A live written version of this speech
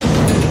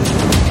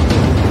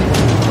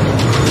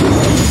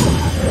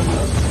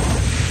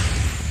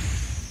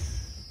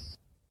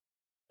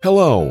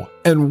Hello,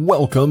 and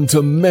welcome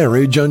to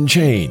Marriage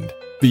Unchained,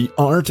 the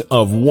art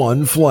of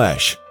one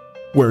flesh,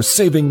 where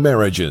saving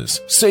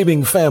marriages,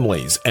 saving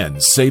families,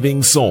 and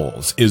saving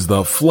souls is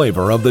the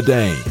flavor of the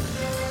day.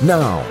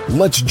 Now,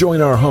 let's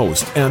join our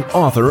host and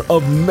author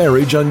of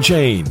Marriage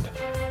Unchained,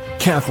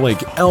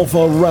 Catholic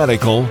Alpha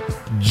Radical,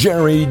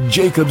 Jerry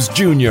Jacobs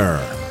Jr.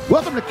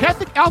 Welcome to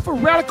Catholic Alpha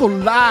Radical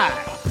Live,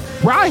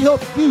 where I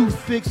help you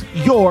fix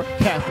your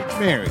Catholic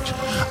marriage.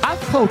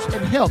 I've coached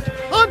and helped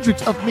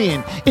hundreds of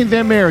men in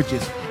their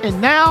marriages, and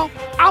now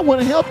I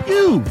want to help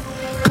you.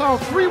 Call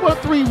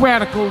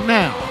 313-RADICAL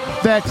now.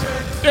 That's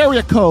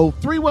area code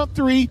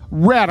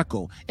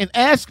 313-RADICAL, and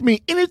ask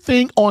me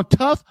anything on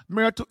tough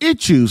marital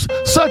issues,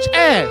 such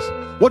as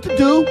what to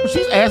do when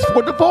she's asked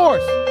for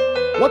divorce,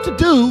 what to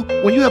do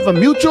when you have a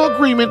mutual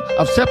agreement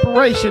of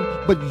separation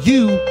but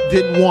you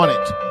didn't want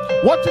it,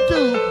 what to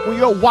do when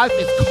your wife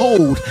is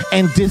cold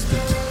and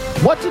distant,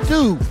 what to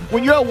do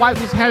when your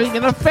wife is having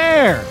an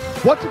affair,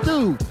 what to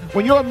do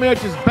when your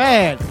marriage is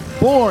bad,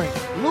 boring,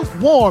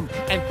 lukewarm,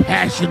 and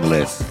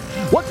passionless,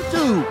 what to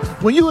do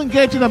when you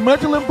engage in a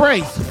marital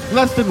embrace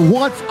less than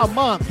once a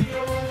month,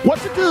 what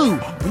to do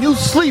when you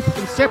sleep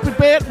in separate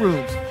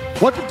bedrooms,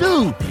 what to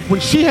do when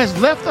she has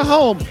left the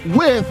home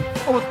with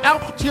or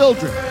without the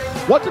children,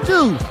 what to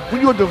do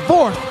when you're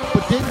divorced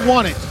but didn't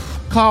want it.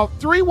 Call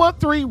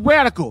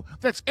 313-RADICAL.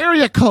 That's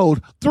area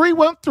code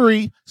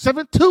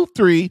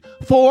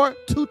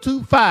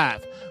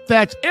 313-723-4225.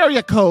 That's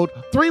area code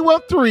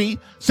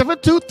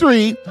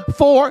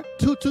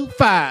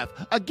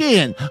 313-723-4225.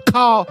 Again,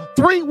 call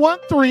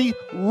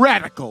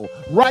 313-RADICAL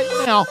right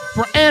now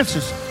for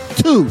answers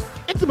to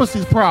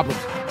intimacy problems,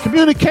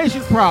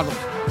 communication problems,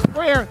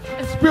 prayer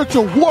and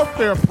spiritual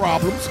warfare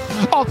problems,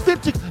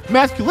 authentic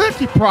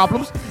masculinity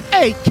problems,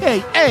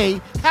 a.k.a.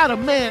 how to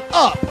man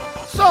up.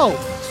 So,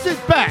 sit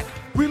back,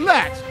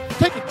 relax,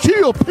 take a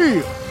chill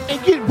pill,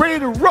 and get ready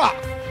to rock.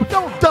 But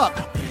don't duck.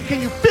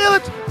 Can you feel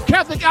it?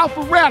 Catholic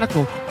Alpha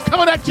Radical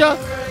coming at you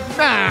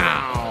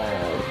now.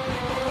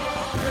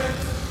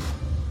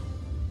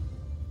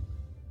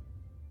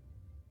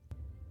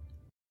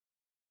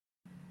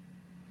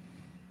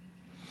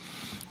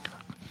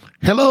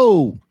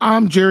 Hello,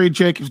 I'm Jerry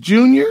Jacobs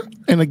Jr.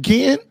 And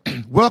again,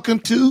 welcome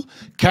to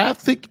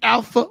Catholic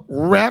Alpha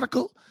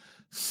Radical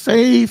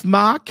Save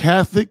My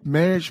Catholic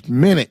Marriage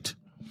Minute.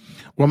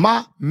 Well,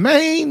 my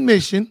main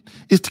mission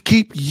is to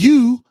keep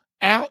you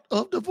out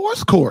of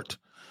divorce court.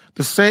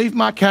 The Save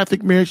My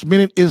Catholic Marriage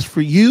Minute is for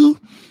you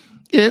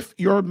if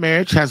your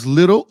marriage has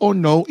little or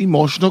no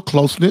emotional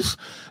closeness,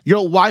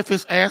 your wife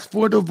has asked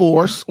for a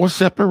divorce or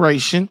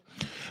separation,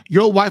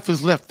 your wife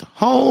has left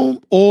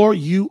home, or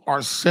you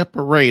are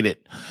separated.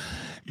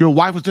 Your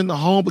wife is in the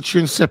home, but you're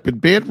in separate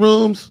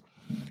bedrooms.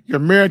 Your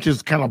marriage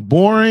is kind of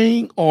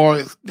boring or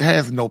it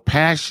has no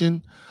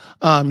passion.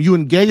 You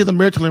engage in the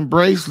marital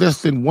embrace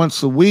less than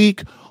once a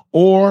week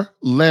or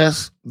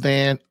less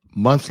than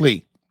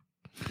monthly.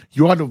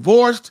 You are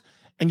divorced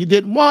and you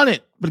didn't want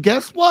it. But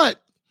guess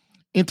what?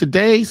 In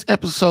today's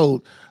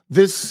episode,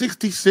 this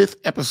 66th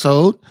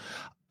episode,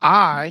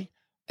 I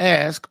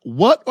ask,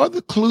 what are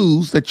the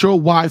clues that your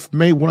wife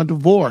may want a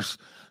divorce?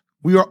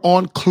 We are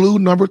on clue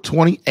number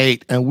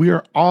 28 and we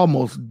are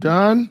almost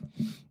done.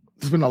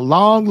 It's been a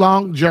long,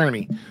 long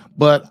journey,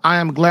 but I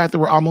am glad that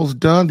we're almost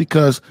done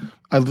because,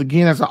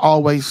 again, as I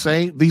always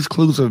say, these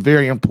clues are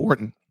very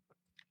important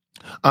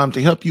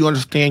to help you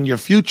understand your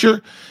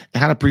future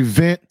and how to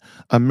prevent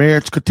a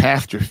marriage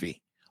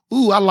catastrophe.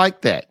 Ooh, I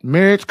like that.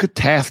 Marriage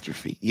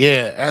catastrophe.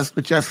 Yeah,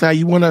 that's how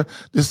you want to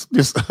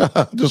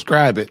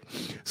describe it.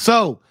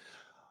 So,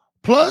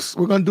 plus,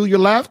 we're going to do your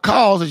live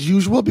calls as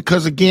usual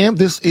because, again,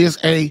 this is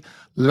a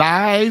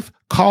live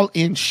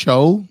call-in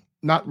show,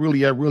 not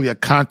really a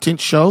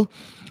content show.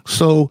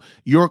 So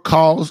your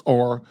calls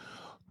are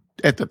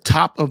at the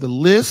top of the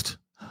list.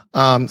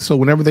 So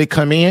whenever they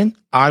come in,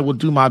 I will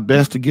do my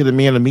best to get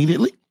them in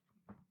immediately.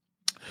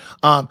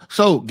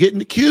 So get in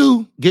the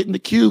queue,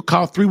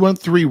 call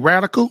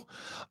 313-RADICAL,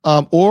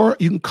 or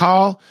you can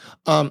call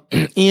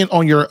in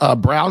on your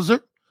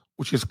browser,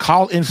 which is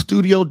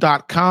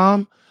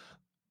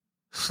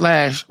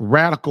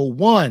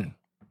callinstudio.com/radical1.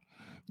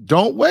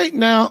 Don't wait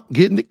now.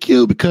 Get in the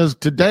queue because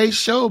today's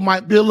show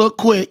might be a little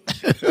quick.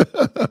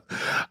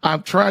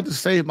 I'm trying to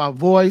save my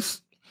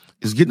voice.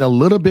 It's getting a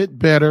little bit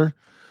better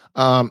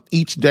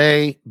each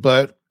day,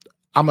 but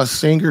I'm a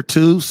singer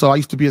too. So I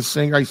used to be a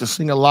singer. I used to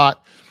sing a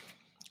lot.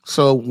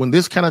 So when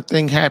this kind of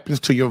thing happens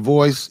to your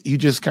voice, you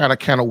just kind of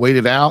wait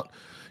it out.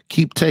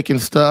 Keep taking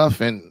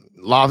stuff and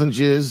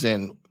lozenges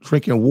and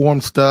drinking warm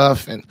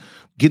stuff and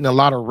getting a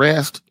lot of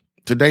rest.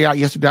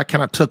 Yesterday, I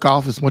kind of took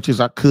off as much as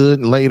I could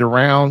and laid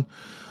around.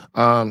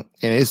 And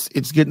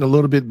it's getting a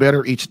little bit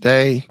better each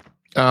day.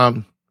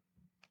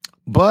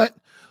 But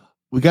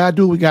we got to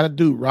do what we got to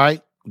do,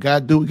 right? We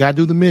got to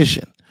do the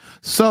mission.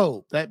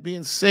 So that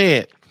being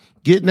said,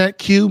 get in that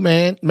queue,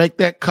 man, make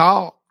that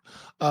call,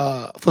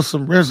 for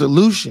some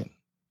resolution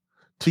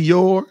to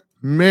your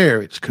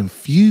marriage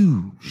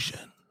confusion.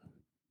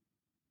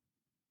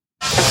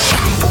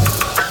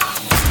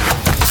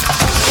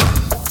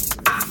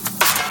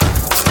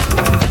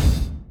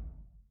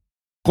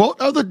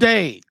 Quote of the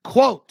day,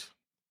 quote,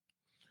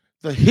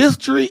 the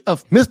history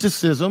of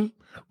mysticism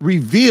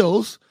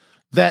reveals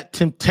that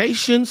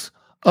temptations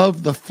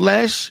of the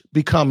flesh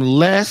become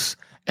less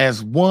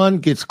as one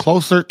gets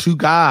closer to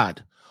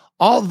God.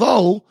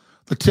 Although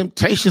the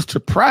temptations to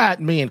pride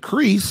may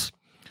increase,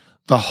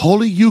 the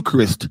Holy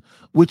Eucharist,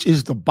 which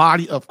is the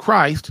body of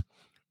Christ,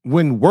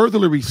 when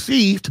worthily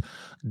received,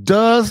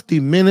 does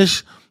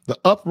diminish the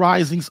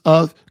uprisings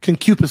of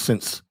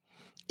concupiscence.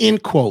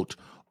 End quote.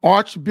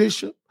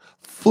 Archbishop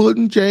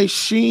Fulton J.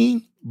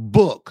 Sheen,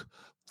 book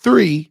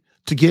 3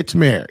 to Get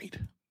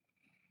Married.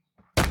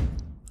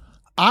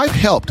 I've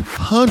helped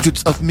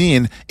hundreds of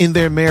men in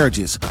their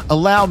marriages.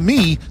 Allow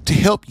me to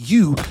help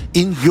you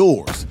in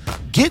yours.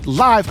 Get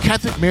live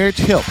Catholic marriage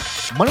help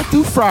Monday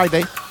through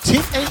Friday,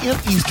 10 a.m.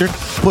 Eastern,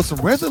 for some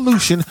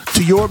resolution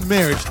to your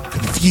marriage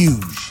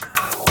confusion.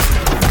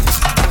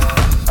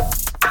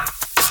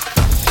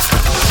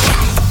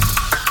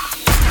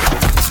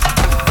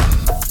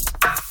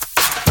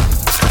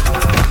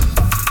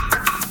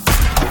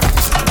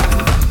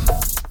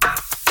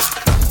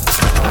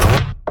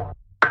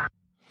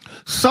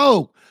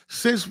 So,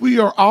 since we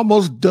are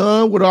almost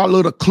done with our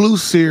little clue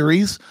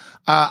series,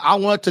 I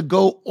want to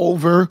go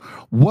over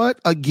what,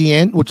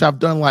 again, which I've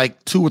done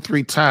like 2 or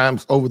 3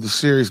 times over the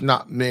series,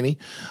 not many,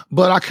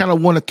 but I kind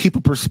of want to keep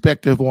a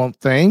perspective on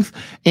things.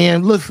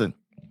 And listen,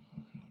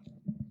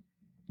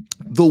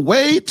 the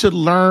way to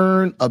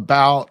learn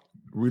about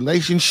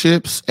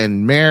relationships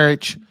and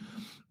marriage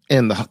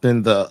and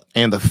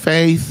the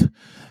faith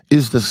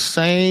is the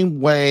same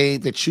way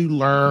that you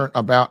learn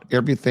about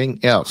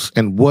everything else.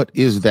 And what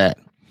is that?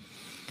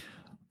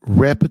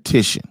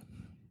 Repetition.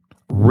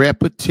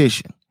 When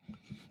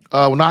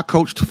I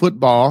coached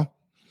football,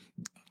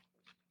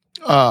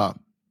 what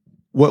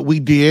we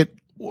did,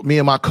 me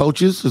and my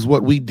coaches, is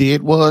what we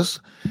did was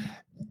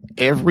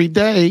every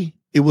day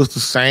it was the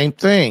same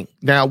thing.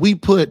 Now we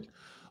put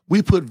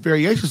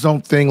variations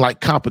on things like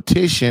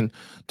competition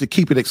to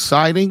keep it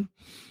exciting,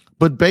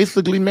 but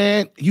basically,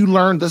 man, you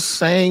learn the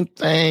same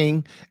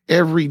thing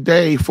every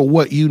day for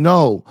what you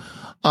know.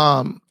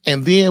 And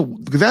then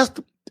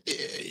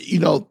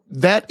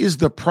that is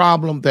the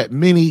problem that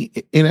many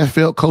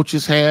NFL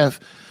coaches have,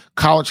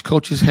 college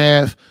coaches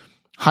have,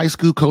 high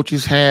school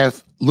coaches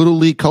have, little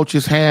league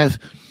coaches have.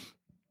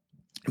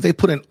 They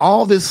put in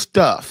all this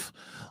stuff.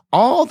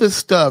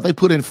 They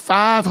put in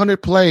 500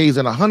 plays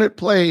and 100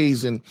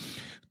 plays and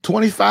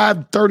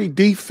 25, 30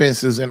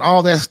 defenses and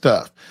all that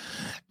stuff.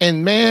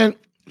 And man,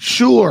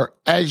 sure,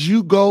 as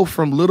you go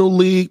from little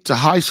league to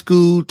high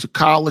school to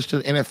college to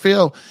the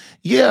NFL,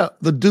 yeah,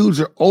 the dudes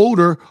are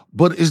older,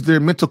 but is their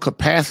mental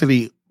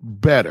capacity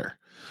better?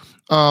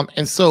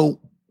 And so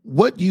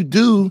what you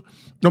do,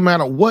 no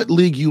matter what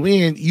league you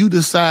in, you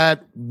decide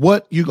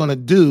what you're going to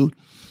do.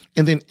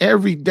 And then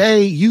every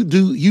day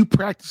you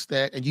practice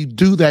that and you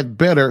do that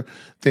better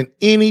than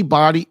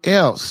anybody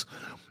else.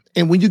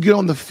 And when you get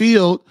on the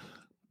field,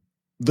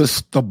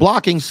 the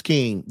blocking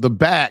scheme, the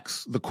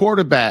backs, the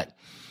quarterback,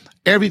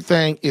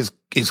 everything is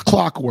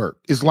clockwork.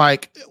 It's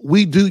like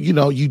we do,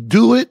 you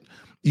do it,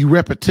 you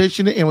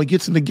repetition it, and when it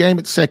gets in the game,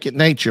 it's second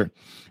nature.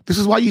 This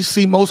is why you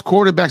see most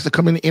quarterbacks that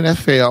come in the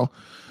NFL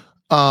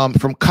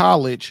from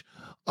college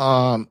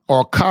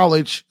or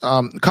college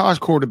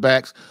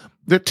quarterbacks,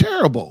 they're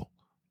terrible.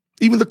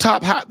 Even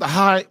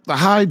the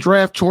high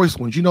draft choice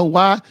ones. You know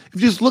why?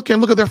 If you just look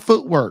at their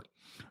footwork,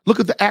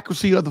 look at the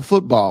accuracy of the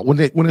football when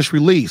it's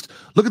released.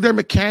 Look at their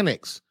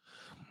mechanics.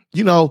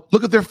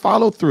 Look at their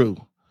follow through.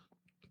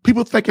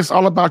 People think it's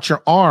all about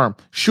your arm.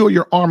 Sure,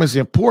 your arm is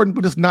important,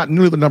 but it's not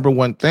nearly the number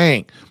one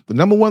thing. The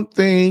number one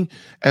thing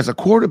as a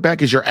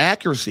quarterback is your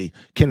accuracy.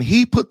 Can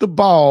he put the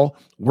ball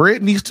where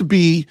it needs to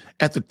be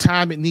at the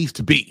time it needs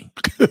to be?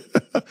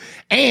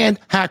 And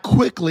how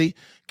quickly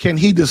can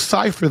he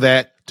decipher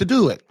that to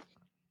do it?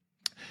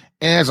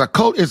 And as a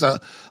coach, I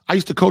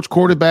used to coach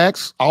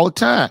quarterbacks all the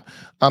time.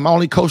 I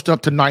only coached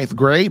up to 9th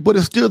grade, but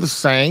it's still the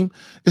same.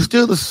 It's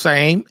still the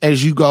same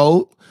as you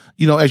go,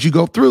 as you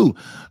go through.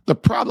 The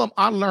problem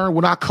I learned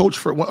when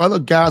other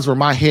guys were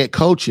my head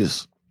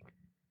coaches,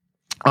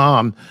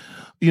 and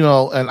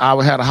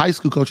I had a high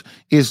school coach,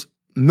 is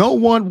no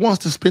one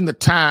wants to spend the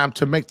time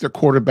to make their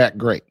quarterback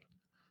great.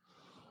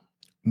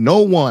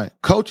 No one.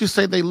 Coaches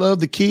say they love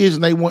the kids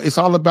and it's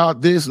all about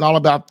this and all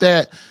about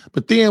that.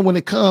 But then when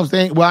it comes, I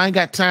ain't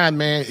got time,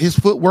 man. His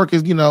footwork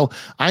is,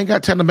 I ain't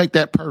got time to make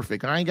that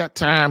perfect. I ain't got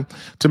time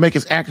to make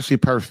his accuracy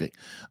perfect.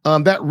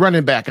 That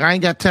running back, I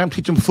ain't got time to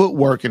teach him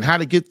footwork and how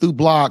to get through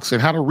blocks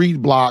and how to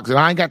read blocks. And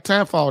I ain't got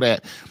time for all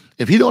that.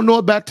 If he don't know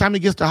about time he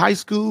gets to high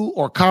school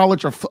or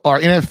college or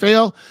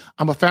NFL,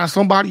 I'm going to find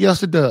somebody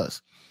else that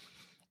does.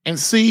 And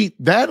see,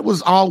 that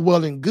was all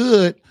well and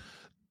good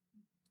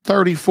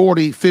 30,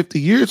 40, 50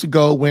 years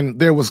ago when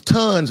there was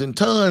tons and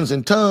tons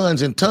and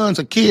tons and tons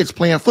of kids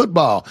playing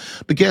football.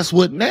 But guess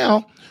what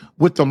now?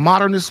 With the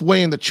modernist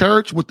way in the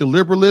church, with the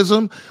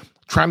liberalism,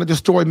 trying to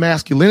destroy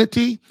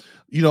masculinity,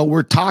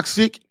 we're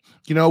toxic.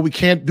 We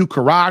can't do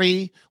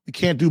karate. We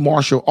can't do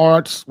martial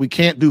arts. We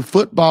can't do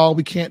football.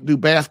 We can't do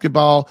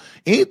basketball.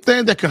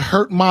 Anything that could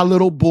hurt my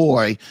little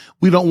boy,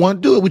 we don't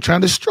want to do it. We're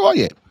trying to destroy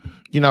it.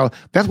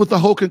 That's what the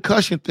whole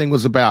concussion thing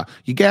was about.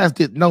 You guys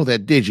didn't know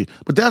that, did you?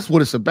 But that's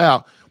what it's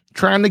about.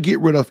 Trying to get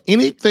rid of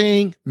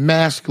anything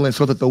masculine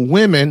so that the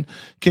women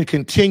can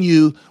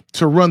continue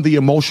to run the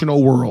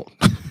emotional world.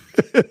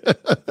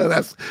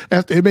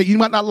 You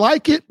might not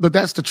like it, but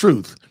that's the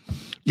truth.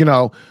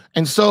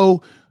 And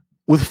so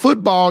with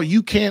football,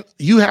 you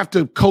have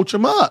to coach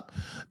them up.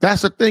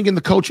 That's the thing in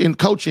coaching,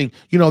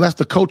 that's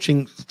the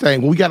coaching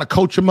thing. Well, we got to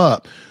coach them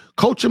up.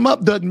 Coach them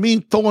up doesn't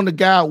mean throwing the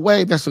guy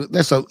away. That's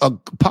a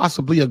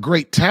possibly a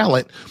great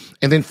talent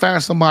and then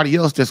find somebody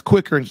else that's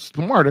quicker and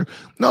smarter.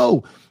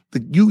 No,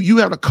 you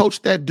have to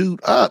coach that dude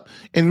up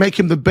and make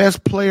him the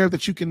best player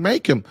that you can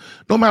make him,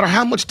 no matter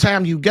how much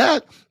time you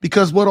got,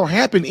 because what'll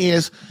happen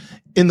is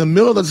in the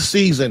middle of the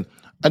season,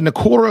 in the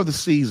quarter of the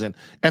season,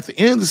 at the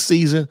end of the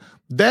season,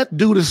 that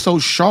dude is so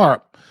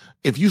sharp.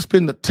 If you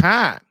spend the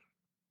time,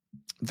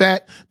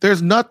 that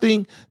there's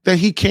nothing that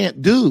he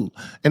can't do.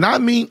 And I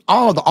mean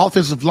all the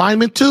offensive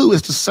linemen too.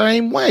 It's the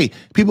same way.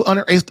 People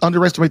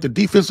underestimate the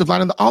defensive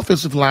line and the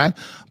offensive line.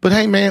 But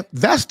hey, man,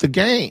 that's the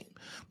game.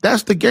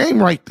 That's the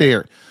game right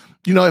there.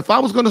 If I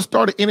was going to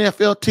start an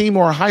NFL team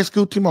or a high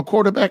school team or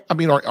quarterback,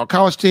 or a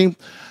college team,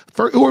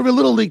 or a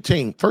little league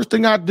team, first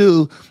thing I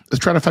do is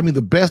try to find me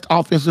the best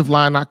offensive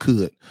line I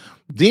could.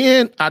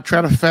 Then I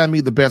try to find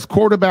me the best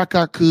quarterback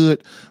I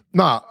could.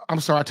 No, I'm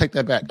sorry, I take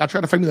that back. I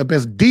try to find me the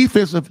best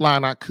defensive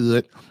line I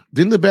could,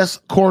 then the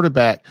best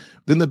quarterback,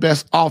 then the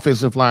best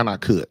offensive line I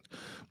could.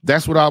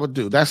 That's what I would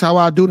do. That's how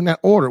I do it in that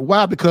order.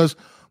 Why? Because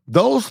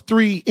those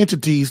three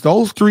entities,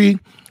 those three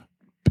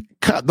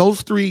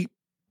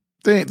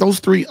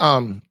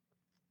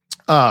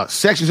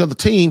sections of the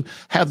team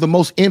have the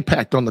most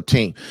impact on the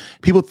team.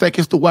 People think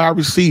it's the wide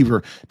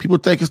receiver. People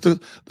think it's the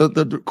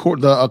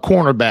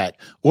cornerback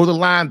or the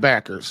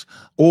linebackers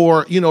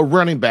or,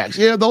 running backs.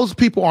 Yeah, those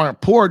people are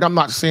important. I'm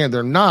not saying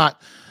they're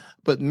not,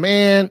 but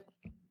man,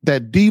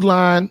 that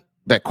D-line,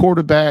 that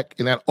quarterback,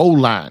 and that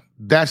O-line,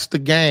 that's the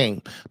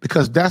game,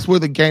 because that's where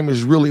the game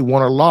is really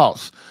won or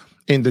lost.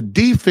 And the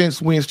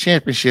defense wins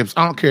championships.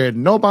 I don't care what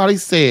nobody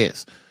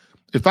says.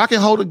 If I can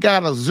hold a guy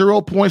to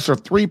 0 points or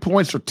 3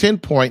 points or 10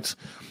 points,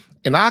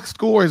 and I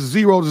score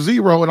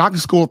 0-0 and I can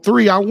score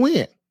 3, I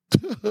win.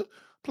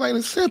 Plain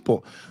and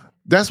simple.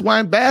 That's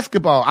why in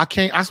basketball,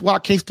 that's why I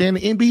can't stand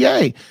the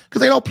NBA, because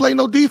they don't play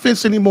no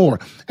defense anymore,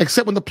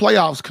 except when the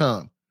playoffs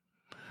come.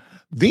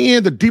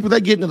 Then the deeper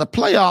they get into the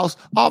playoffs,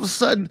 all of a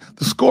sudden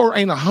the score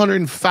ain't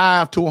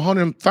 105 to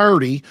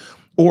 130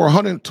 or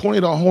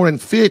 120 to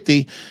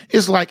 150.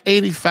 It's like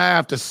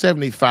 85 to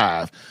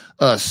 75.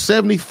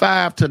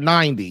 75 to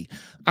 90.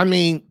 I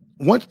mean,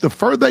 once the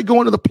further they go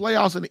into the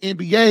playoffs in the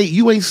NBA,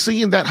 you ain't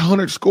seeing that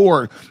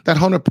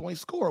 100-point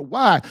score.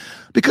 Why?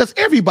 Because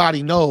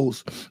everybody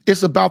knows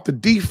it's about the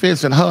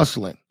defense and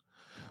hustling.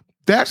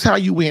 That's how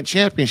you win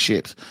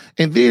championships.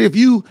 And then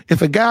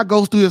if a guy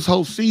goes through this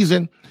whole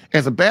season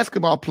as a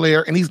basketball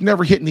player and he's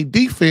never hit any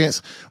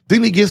defense,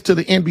 then he gets to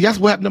the NBA. That's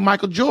what happened to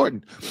Michael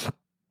Jordan.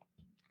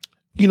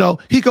 He go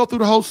through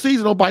the whole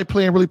season, nobody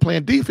really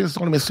playing defense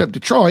on him except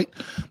Detroit.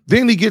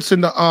 Then he gets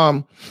in the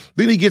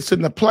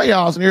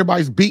playoffs and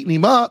everybody's beating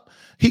him up.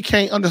 He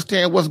can't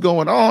understand what's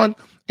going on.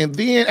 And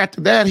then after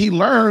that, he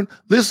learned,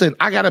 listen,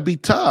 I got to be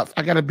tough.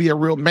 I got to be a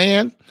real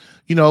man.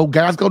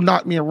 Guys go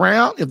knock me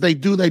around. If they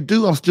do,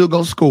 I'm still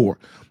going to score.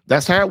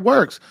 That's how it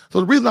works.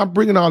 So the reason I'm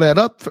bringing all that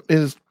up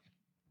is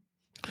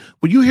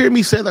when you hear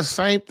me say the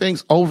same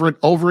things over and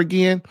over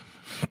again,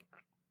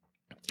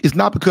 it's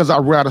not because I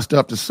run out of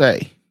stuff to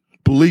say.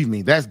 Believe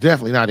me, that's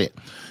definitely not it.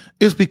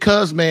 It's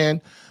because,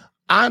 man,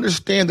 I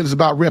understand that it's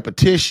about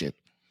repetition.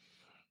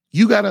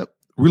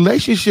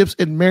 Relationships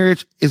in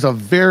marriage is a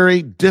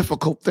very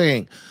difficult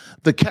thing.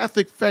 The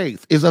Catholic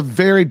faith is a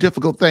very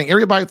difficult thing.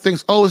 Everybody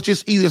thinks, oh, it's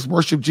just easy to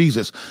worship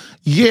Jesus.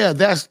 Yeah,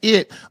 that's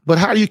it. But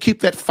how do you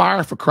keep that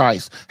fire for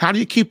Christ? How do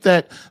you keep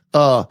that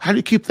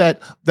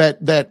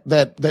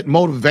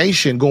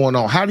motivation going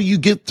on? How do you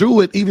get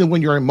through it even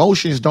when your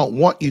emotions don't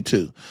want you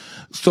to?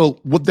 So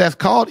what that's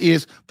called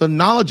is the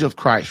knowledge of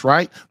Christ,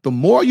 right? The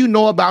more you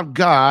know about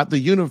God, the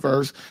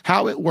universe,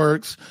 how it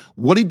works,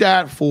 what he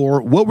died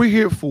for, what we're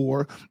here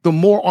for, the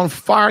more on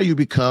fire you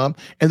become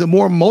and the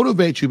more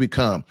motivated you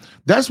become.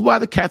 That's why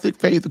the Catholic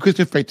faith, the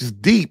Christian faith is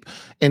deep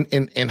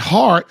and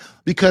hard,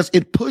 because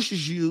it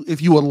pushes you,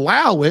 if you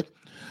allow it,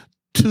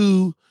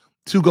 to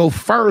go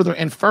further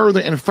and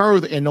further and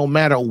further. And no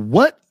matter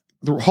what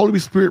the Holy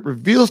Spirit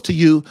reveals to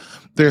you,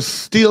 there's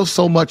still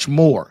so much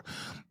more.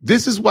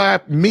 This is why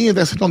men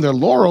that sit on their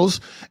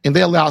laurels and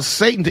they allow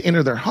Satan to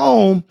enter their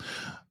home,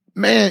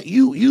 man,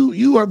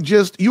 you are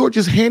just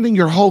handing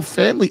your whole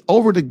family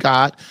over to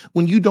God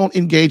when you don't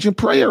engage in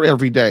prayer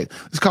every day.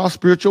 It's called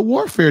spiritual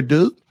warfare,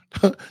 dude.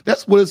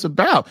 That's what it's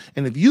about.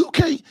 And if you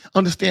can't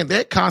understand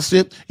that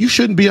concept, you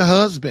shouldn't be a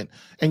husband,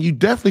 and you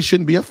definitely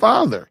shouldn't be a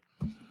father.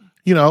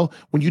 You know,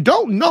 when you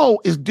don't know,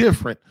 it's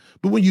different.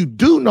 But when you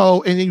do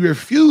know and you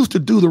refuse to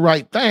do the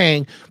right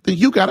thing, then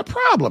you got a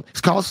problem.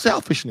 It's called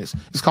selfishness.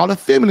 It's called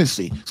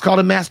effeminacy. It's called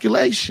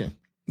emasculation.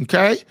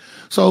 Okay?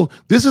 So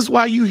this is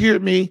why you hear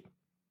me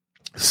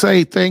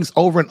say things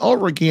over and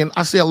over again.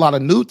 I say a lot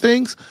of new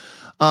things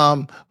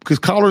because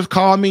callers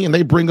call me and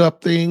they bring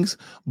up things.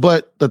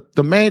 But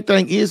the main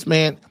thing is,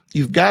 man,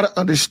 you've got to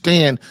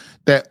understand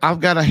that I've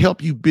got to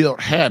help you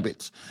build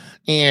habits.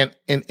 And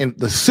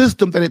the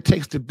system that it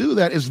takes to do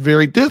that is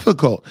very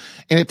difficult.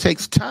 And it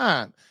takes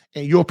time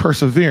and your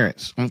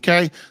perseverance.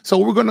 Okay. So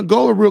we're going to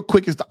go real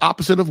quick. It's the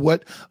opposite of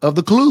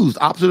the clues.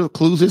 The opposite of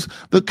clues is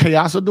the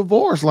chaos of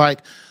divorce.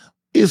 Like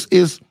is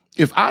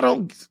if I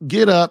don't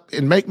get up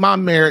and make my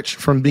marriage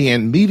from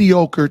being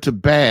mediocre to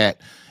bad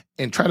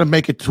and try to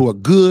make it to a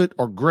good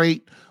or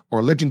great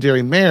or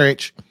legendary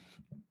marriage,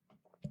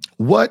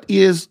 what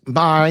is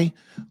my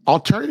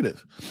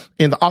alternative?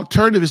 And the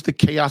alternative is the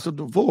chaos of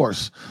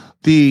divorce,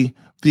 the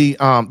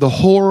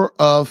horror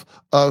of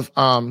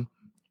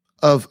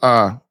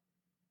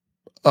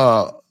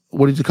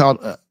what is it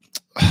called?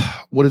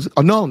 What is it?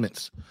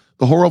 Annulments.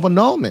 The horror of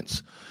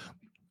annulments.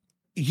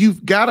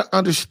 You've got to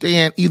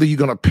understand either you're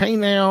going to pay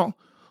now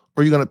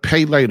or you're going to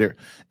pay later.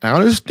 And I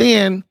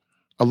understand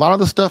a lot of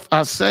the stuff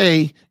I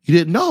say you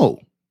didn't know.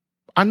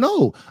 I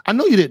know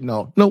you didn't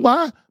know. You know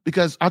why?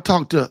 Because I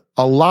talk to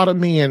a lot of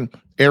men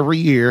every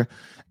year,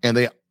 and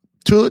they,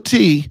 to a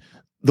T,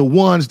 the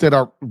ones that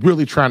are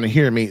really trying to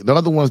hear me, the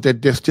other ones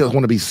that just still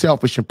want to be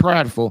selfish and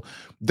prideful,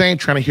 they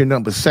ain't trying to hear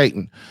nothing but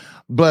Satan.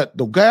 But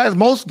the guys,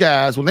 most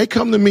guys, when they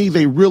come to me,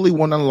 they really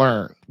want to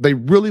learn. They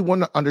really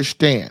want to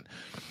understand.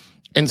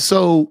 And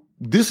so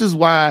this is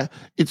why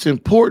it's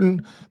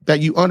important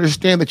that you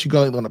understand that you're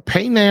going to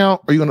pay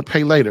now or you're going to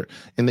pay later.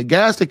 And the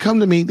guys that come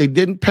to me, they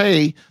didn't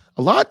pay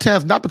a lot of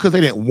times, not because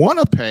they didn't want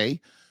to pay.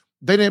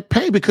 They didn't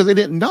pay because they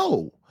didn't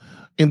know.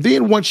 And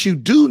then once you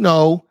do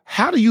know,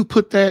 how do you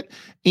put that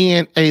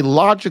in a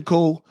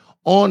logical,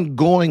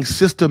 ongoing,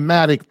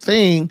 systematic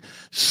thing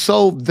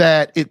so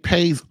that it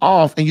pays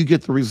off and you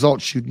get the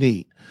results you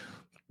need?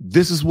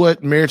 This is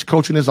what marriage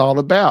coaching is all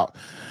about.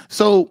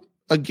 So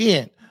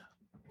again,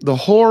 the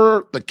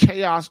horror, the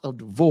chaos of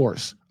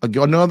divorce.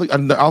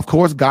 Of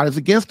course, God is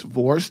against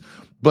divorce,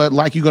 but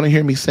like you're going to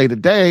hear me say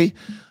today,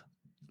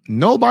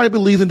 nobody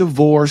believes in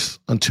divorce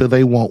until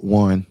they want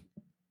one.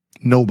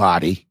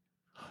 Nobody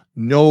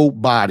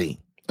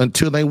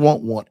until they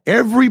want one.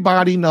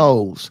 Everybody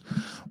knows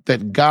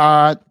that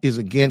God is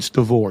against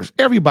divorce.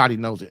 Everybody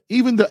knows it.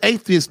 Even the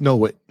atheists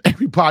know it.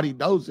 Everybody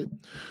knows it.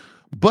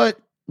 But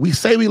we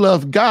say we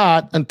love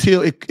God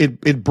until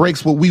it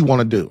breaks what we want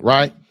to do,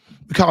 right?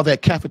 We call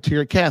that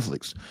cafeteria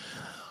Catholics.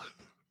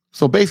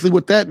 So basically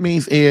what that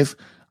means is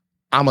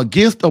I'm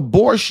against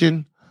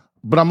abortion,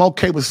 but I'm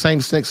okay with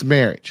same-sex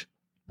marriage.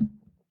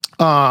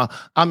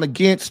 I'm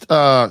against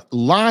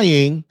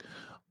lying,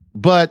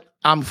 but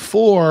I'm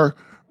for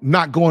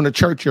not going to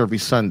church every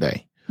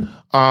Sunday.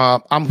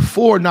 I'm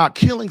for not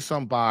killing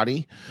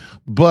somebody,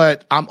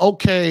 but I'm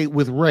okay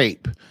with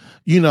rape.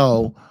 You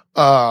know,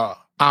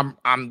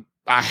 I'm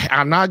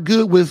not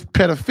good with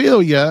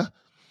pedophilia,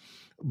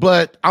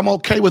 but I'm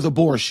okay with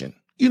abortion.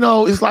 You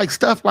know, it's like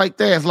stuff like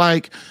that. It's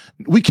like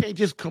we can't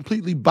just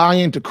completely buy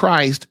into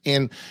Christ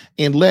and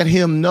let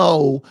him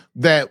know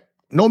that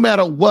no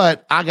matter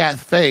what, I got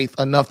faith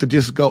enough to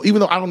just go, even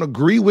though I don't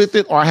agree with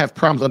it or I have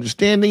problems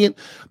understanding it.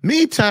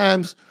 Many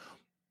times,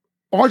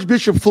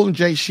 Archbishop Fulton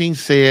J. Sheen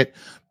said,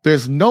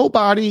 there's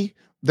nobody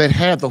that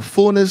had the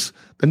fullness,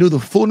 that knew the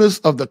fullness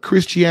of the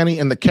Christianity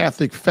and the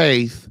Catholic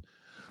faith,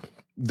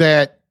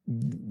 that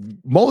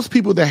most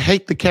people that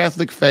hate the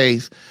Catholic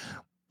faith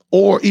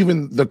or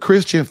even the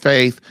Christian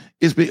faith,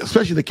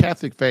 especially the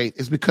Catholic faith,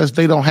 is because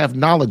they don't have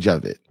knowledge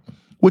of it,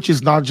 which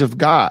is knowledge of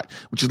God,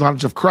 which is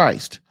knowledge of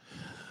Christ.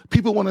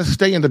 People want to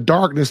stay in the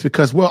darkness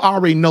because, well, I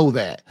already know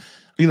that.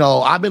 You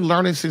know, I've been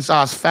learning since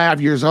I was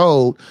 5 years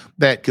old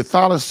that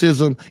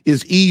Catholicism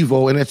is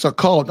evil and it's a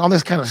cult, all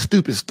this kind of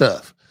stupid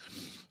stuff.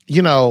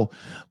 You know,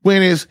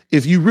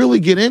 if you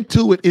really get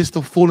into it, it's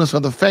the fullness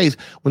of the faith.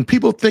 When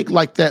people think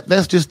like that,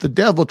 that's just the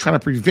devil trying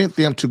to prevent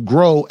them to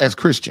grow as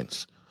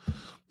Christians.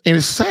 And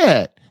it's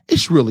sad.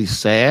 It's really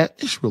sad.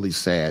 It's really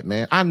sad,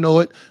 man. I know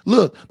it.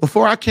 Look,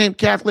 before I came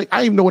Catholic, I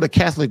didn't even know what a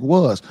Catholic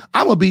was.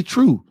 I'm going to be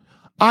true.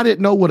 I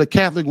didn't know what a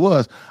Catholic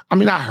was. I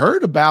mean, I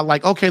heard about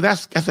like, okay,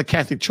 that's a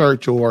Catholic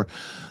church, or,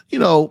 you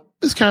know,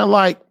 it's kind of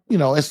like, you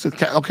know, as a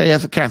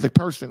Catholic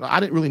person. I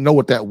didn't really know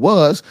what that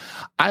was.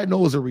 I didn't know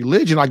it was a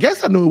religion. I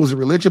guess I knew it was a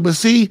religion, but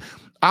see,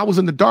 I was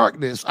in the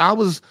darkness. I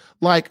was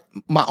like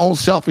my own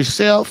selfish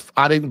self.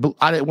 I didn't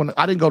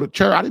go to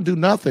church. I didn't do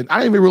nothing.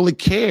 I didn't even really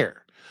care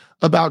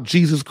about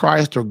Jesus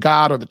Christ or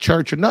God or the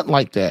church or nothing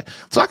like that.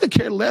 So I could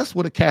care less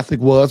what a Catholic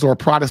was or a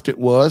Protestant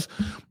was,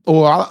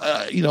 or,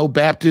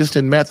 Baptist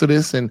and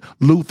Methodist and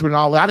Lutheran and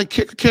all that. I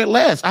didn't care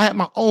less. I had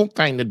my own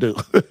thing to do.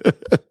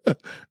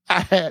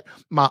 I had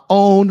my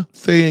own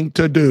thing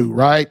to do,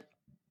 right?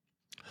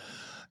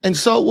 And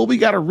so what we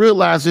got to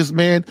realize is,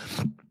 man,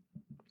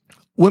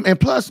 and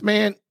plus,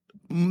 man,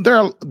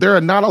 there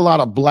are not a lot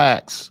of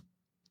blacks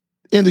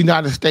in the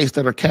United States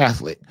that are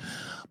Catholic,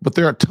 but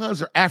there are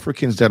tons of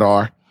Africans that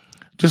are.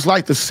 Just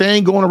like the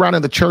saying going around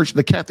in the church,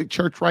 the Catholic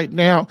Church right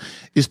now,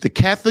 is the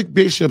Catholic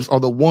bishops are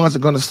the ones that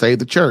are going to save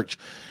the church.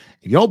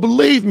 If you don't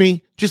believe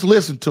me, just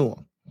listen to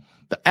them.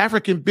 The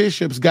African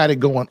bishops got it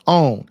going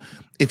on.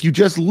 If you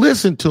just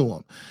listen to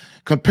them,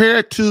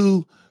 compared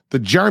to the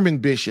German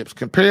bishops,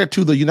 compared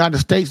to the United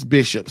States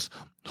bishops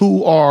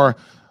who are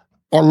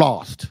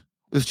lost.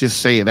 Let's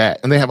just say that.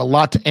 And they have a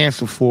lot to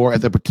answer for at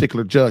their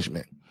particular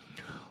judgment.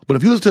 But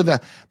if you listen to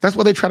that, that's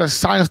why they try to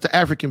silence the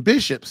African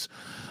bishops,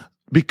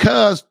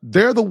 because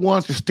they're the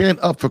ones who stand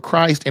up for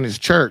Christ and his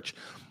church.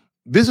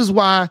 This is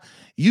why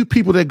you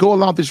people that go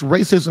along this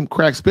racism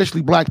crap,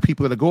 especially black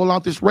people that go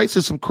along this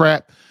racism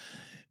crap,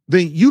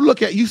 then you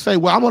look at, you say,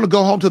 well, I'm going to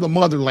go home to the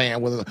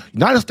motherland where the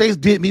United States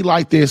did me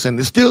like this and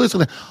it still is.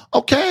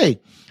 Okay.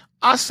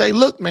 I say,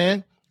 look,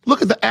 man,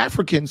 look at the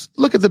Africans.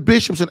 Look at the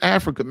bishops in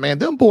Africa, man.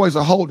 Them boys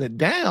are holding it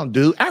down,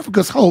 dude.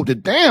 Africa's holding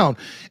it down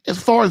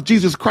as far as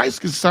Jesus Christ is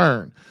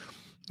concerned.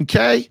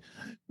 Okay.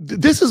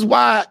 This is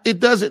why it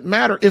doesn't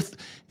matter if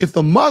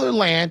the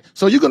motherland,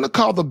 so you're going to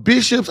call the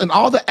bishops and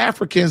all the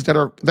Africans that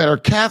are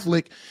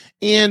Catholic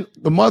in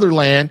the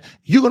motherland,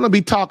 you're going to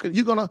be talking,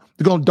 they're going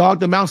to dog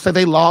them out and say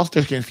they lost,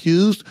 they're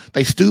confused,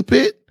 they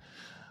stupid.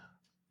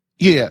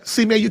 Yeah.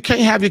 See, man, you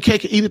can't have your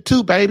cake and eat it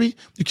too, baby.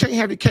 You can't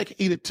have your cake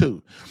and eat it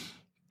too.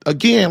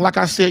 Again, like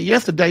I said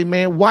yesterday,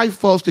 man, white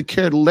folks could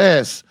care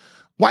less.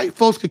 White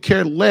folks could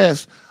care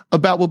less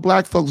about what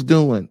black folks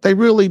doing. They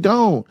really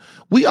don't.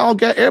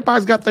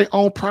 Everybody's got their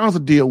own problems to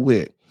deal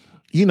with.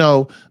 You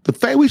know, the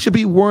thing we should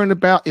be worrying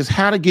about is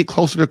how to get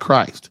closer to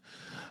Christ,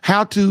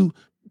 how to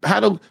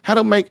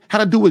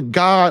do what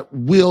God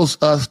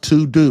wills us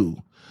to do.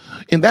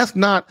 And that's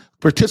not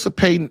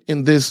participating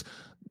in this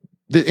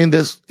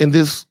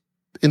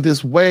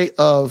way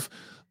of,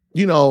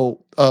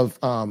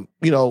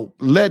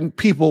 letting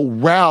people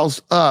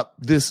rouse up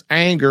this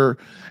anger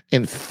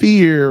and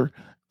fear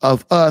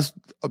of us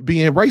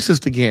being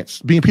racist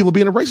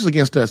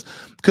against us,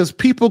 because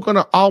people are going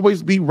to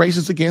always be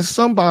racist against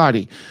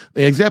somebody.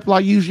 The example I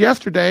used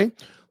yesterday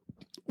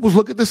was,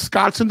 look at the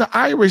Scots and the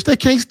Irish. They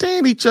can't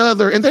stand each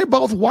other and they're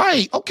both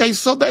white. Okay.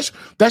 So that's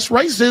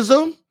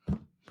racism.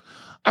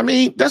 I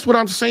mean, that's what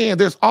I'm saying.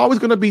 There's always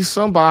going to be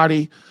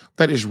somebody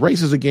that is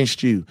racist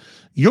against you.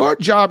 Your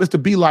job is to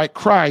be like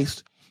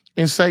Christ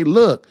and say,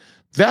 look,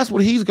 that's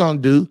what he's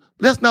going to do.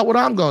 That's not what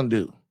I'm going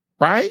to do.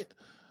 Right?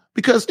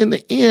 Because in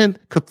the end,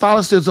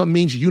 Catholicism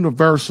means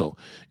universal.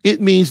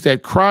 It means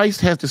that Christ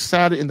has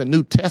decided in the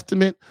New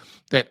Testament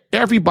that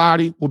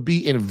everybody will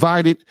be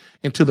invited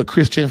into the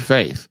Christian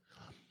faith,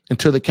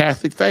 into the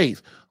Catholic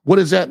faith. What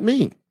does that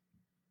mean?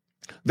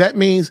 That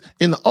means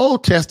in the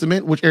Old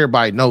Testament, which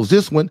everybody knows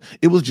this one,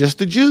 it was just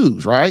the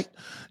Jews, right?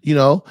 You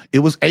know, it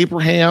was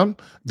Abraham,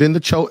 then the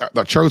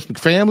chosen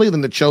family,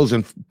 then the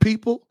chosen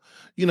people,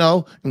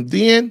 and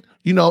then,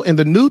 in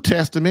the New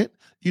Testament,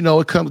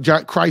 it comes,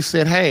 Christ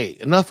said, hey,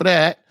 enough of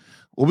that.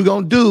 What we're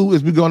going to do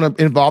is we're going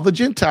to involve the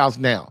Gentiles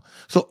now.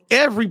 So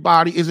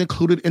everybody is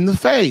included in the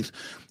faith.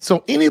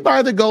 So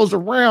anybody that goes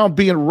around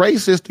being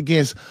racist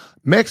against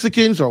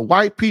Mexicans or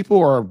white people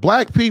or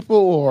black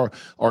people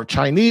or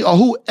Chinese or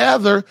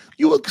whoever,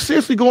 you are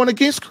seriously going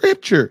against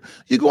scripture.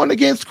 You're going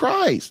against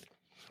Christ.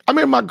 I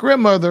mean, my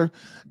grandmother,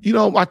 I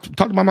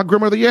talked about my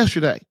grandmother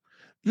yesterday.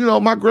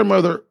 My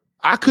grandmother,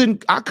 I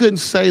couldn't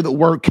say the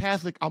word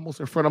Catholic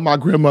almost in front of my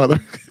grandmother.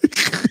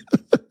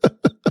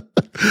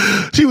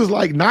 She was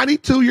like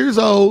 92 years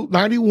old,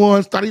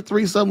 91,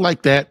 93, something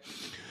like that.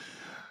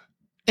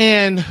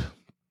 And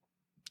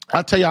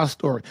I'll tell y'all a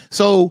story.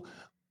 So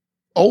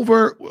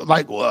over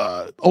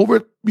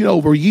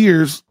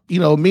years,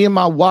 me and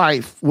my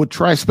wife would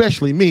try,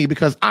 especially me,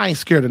 because I ain't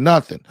scared of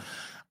nothing.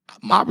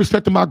 I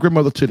respected my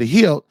grandmother to the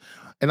hilt.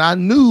 And I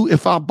knew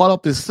if I brought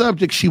up this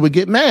subject, she would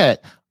get mad.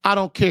 I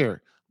don't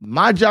care.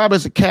 My job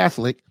as a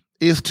Catholic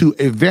is to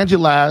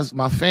evangelize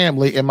my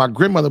family, and my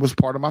grandmother was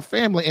part of my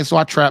family, and so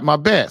I tried my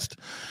best.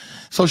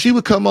 So she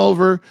would come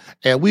over,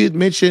 and we had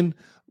mentioned,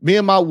 me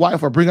and my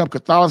wife would bring up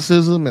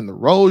Catholicism and the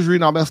rosary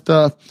and all that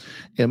stuff,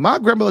 and my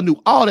grandmother knew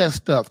all that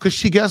stuff,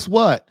 because guess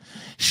what?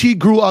 She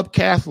grew up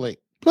Catholic.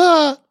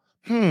 But,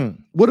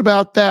 what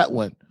about that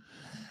one?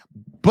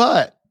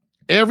 But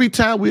every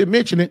time we would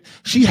mention it,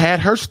 she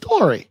had her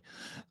story.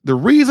 The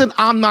reason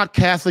I'm not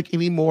Catholic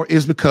anymore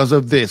is because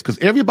of this, because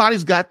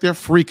everybody's got their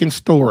freaking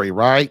story,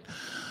 right?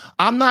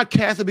 I'm not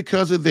Catholic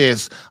because of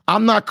this.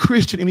 I'm not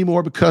Christian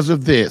anymore because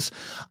of this.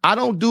 I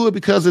don't do it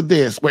because of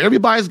this. Well,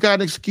 everybody's got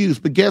an excuse,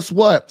 but guess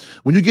what?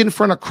 When you get in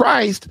front of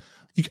Christ,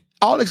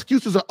 all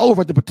excuses are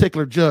over at the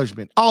particular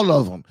judgment, all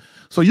of them.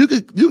 So you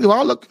can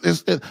all look,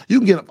 you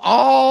can get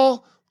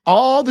all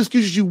the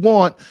excuses you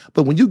want,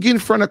 but when you get in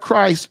front of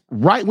Christ,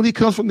 right when he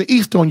comes from the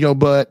east on your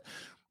butt,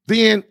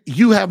 then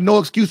you have no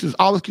excuses.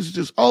 All excuses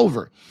is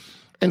over.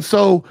 And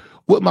so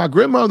what my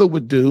grandmother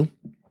would do,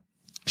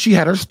 she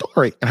had her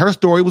story, and her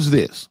story was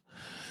this.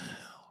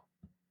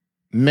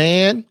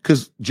 Man,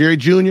 because Jerry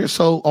Jr.,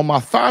 so on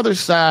my father's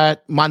side,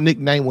 my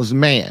nickname was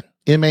Man,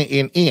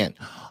 M-A-N-N.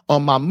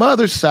 On my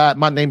mother's side,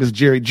 my name is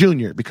Jerry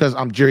Jr. because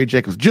I'm Jerry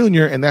Jacobs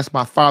Jr., and that's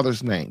my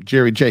father's name,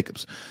 Jerry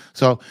Jacobs.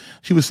 So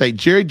she would say,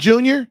 Jerry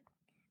Jr.,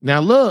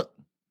 now look,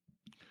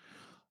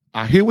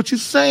 I hear what you're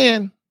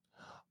saying,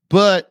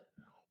 but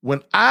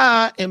when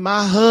I and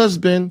my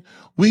husband,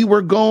 we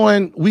had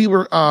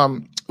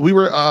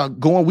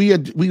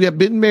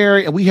been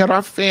married and we had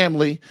our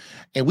family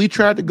and we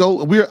tried to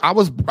go, I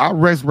was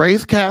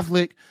raised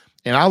Catholic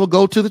and I would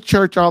go to the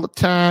church all the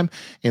time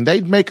and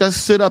they'd make us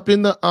sit up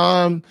in the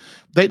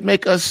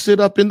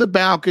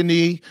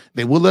balcony.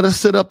 They would let us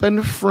sit up in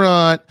the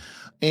front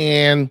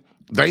and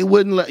they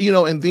wouldn't let,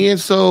 and then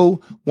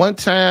so one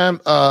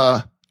time,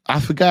 I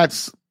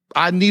forgot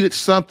I needed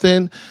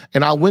something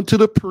and I went to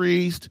the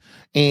priest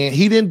and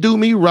he didn't do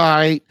me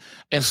right.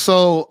 And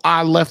so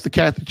I left the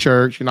Catholic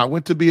Church and I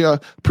went to be a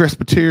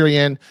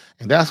Presbyterian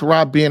and that's where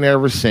I've been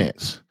ever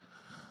since.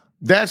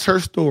 That's her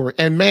story.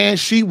 And man,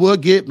 she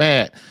would get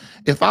mad.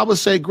 If I would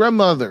say,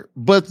 grandmother,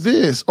 but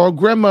this, or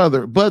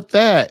grandmother, but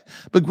that,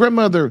 but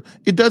grandmother,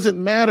 it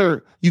doesn't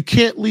matter. You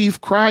can't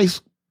leave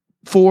Christ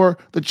for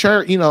the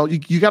church. You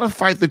got to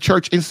fight the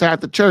church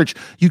inside the church.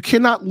 You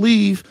cannot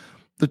leave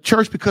the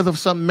church because of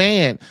some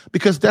man,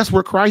 because that's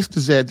where Christ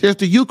is at. There's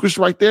the Eucharist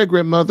right there,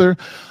 grandmother.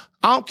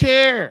 I don't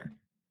care.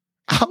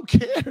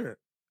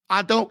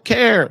 I don't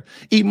care.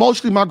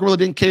 Emotionally, my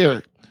grandmother didn't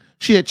care.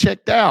 She had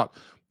checked out.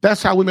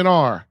 That's how women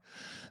are.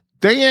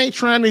 They ain't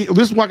trying to,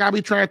 this is what I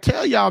be trying to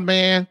tell y'all,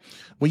 man.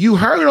 When you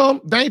hurt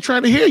them, they ain't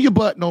trying to hear your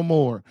butt no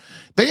more.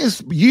 Years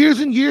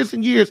and years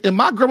and years. In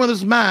my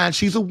grandmother's mind,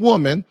 she's a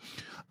woman.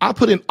 I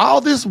put in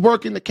all this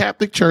work in the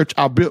Catholic Church.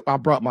 I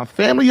brought my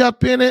family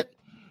up in it.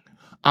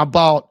 I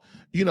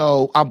did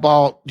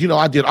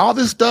all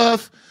this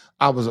stuff.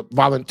 I was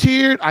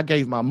volunteered. I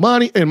gave my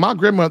money, and my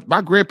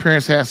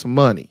grandparents had some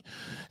money.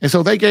 And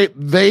so they gave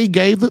me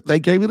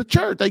the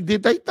church. They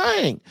did their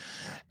thing.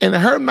 And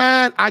in her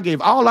mind, I gave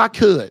all I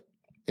could.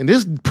 And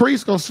this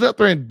priest gonna sit up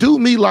there and do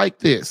me like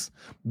this.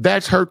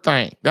 That's her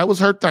thing. That was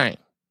her thing.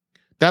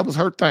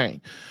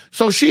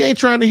 So she ain't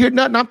trying to hear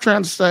nothing I'm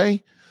trying to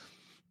say.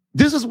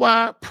 This is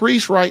why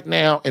priests right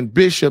now and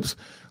bishops,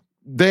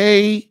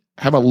 they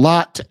have a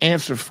lot to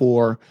answer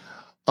for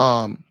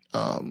when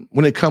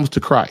it comes to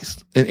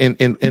Christ and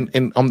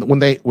when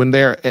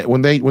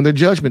their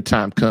judgment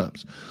time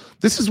comes.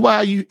 This is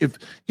why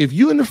if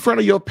you're in the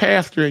front of your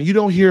pastor and you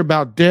don't hear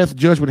about death,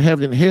 judgment,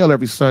 heaven, and hell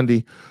every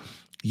Sunday,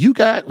 you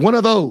got one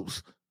of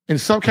those and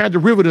some kind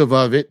of derivative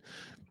of it.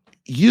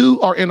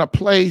 You are in a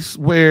place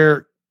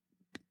where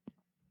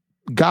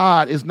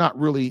God is not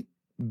really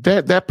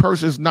that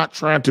person is not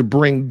trying to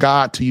bring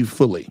God to you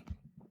fully.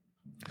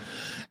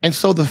 And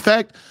so the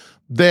fact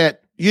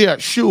that, yeah,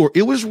 sure,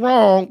 it was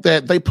wrong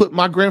that they put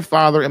my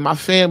grandfather and my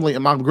family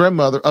and my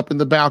grandmother up in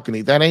the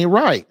balcony. That ain't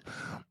right.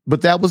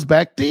 But that was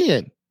back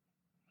then.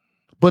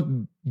 But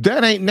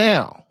that ain't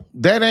now.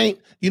 That ain't,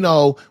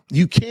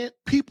 you can't,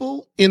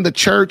 people in the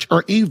church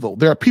are evil.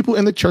 There are people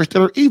in the church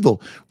that are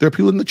evil. There are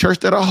people in the church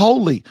that are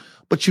holy.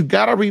 But you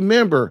got to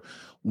remember,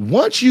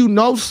 once you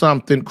know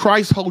something,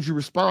 Christ holds you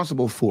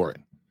responsible for it,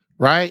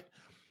 right?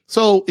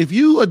 So if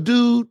you a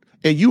dude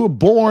and you were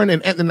born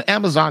in the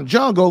Amazon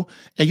jungle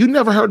and you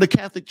never heard the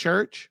Catholic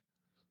Church,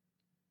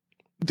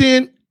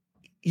 then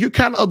you're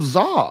kind of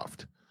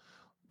absolved.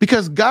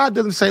 Because God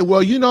doesn't say,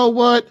 well, you know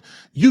what?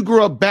 You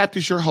grew up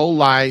Baptist your whole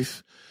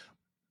life.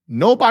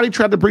 Nobody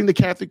tried to bring the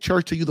Catholic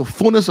Church to you, the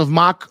fullness of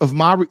my.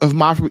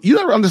 You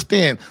never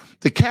understand.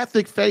 The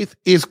Catholic faith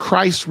is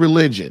Christ's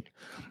religion.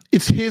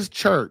 It's his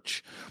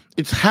church.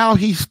 It's how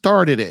he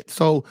started it.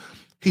 So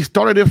he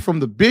started it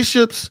from the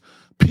bishops,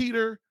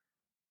 Peter,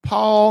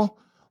 Paul,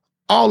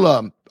 all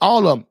of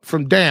them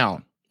from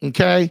down.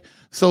 Okay.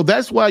 So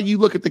that's why you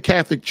look at the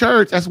Catholic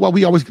Church. That's why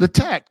we always get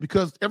attacked,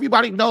 because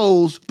everybody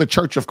knows the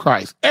Church of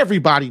Christ.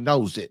 Everybody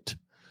knows it.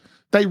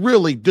 They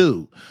really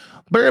do.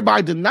 But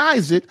everybody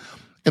denies it,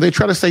 and they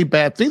try to say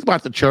bad things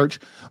about the church,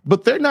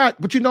 but they're not.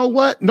 But you know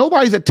what?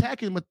 Nobody's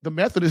attacking the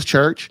Methodist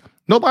Church.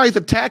 Nobody's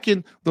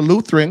attacking the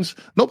Lutherans.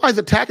 Nobody's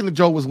attacking the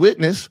Jehovah's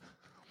Witness.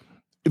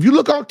 If you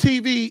look on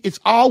TV, it's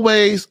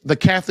always the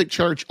Catholic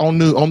Church on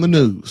the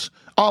news.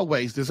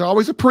 Always. There's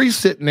always a priest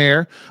sitting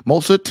there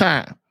most of the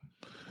time.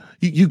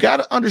 You got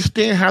to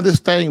understand how this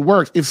thing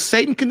works. If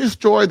Satan can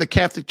destroy the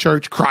Catholic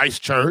Church,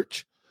 Christ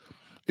Church,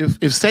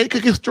 if Satan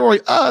can destroy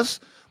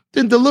us,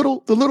 then the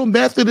little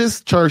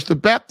Methodist church, the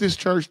Baptist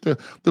church, the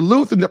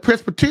Lutheran, the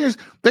Presbyterians,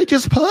 they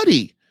just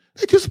putty.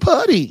 They just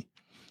putty.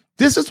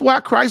 This is why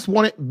Christ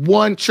wanted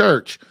one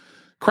church.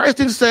 Christ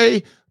didn't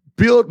say,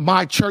 build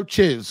my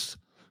churches.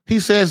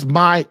 He says,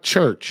 my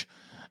church.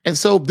 And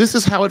so this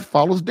is how it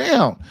follows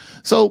down.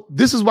 So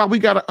this is why we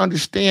got to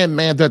understand,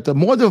 man, that the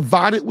more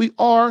divided we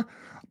are,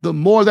 the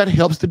more that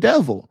helps the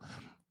devil.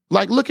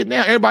 Like, look at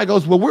now, everybody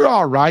goes, well, we're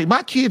all right.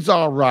 My kid's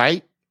all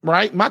right,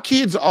 right? My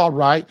kids are all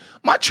right.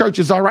 My church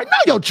is all right.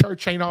 No, your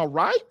church ain't all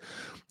right.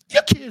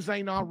 Your kids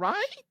ain't all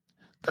right.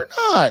 They're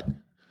not.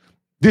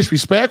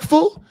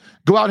 Disrespectful.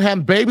 Go out and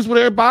having babies with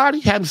everybody,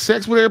 having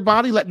sex with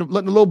everybody, letting the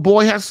little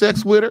boy have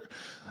sex with her.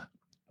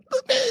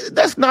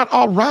 That's not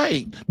all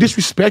right.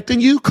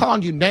 Disrespecting you,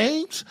 calling you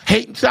names,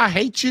 I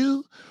hate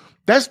you.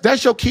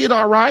 That's your kid,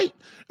 all right?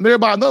 And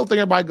another thing,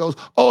 everybody goes,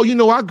 oh,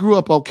 I grew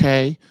up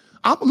okay.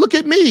 Look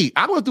at me.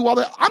 I went through all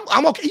that.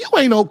 I'm okay. You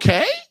ain't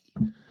okay.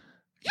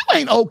 You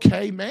ain't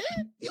okay, man.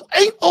 You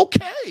ain't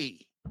okay.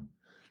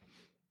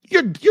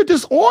 You're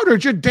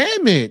disordered. You're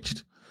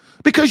damaged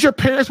because your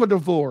parents were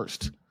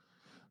divorced.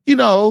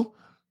 You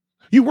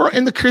weren't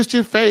in the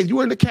Christian faith. You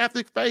were in the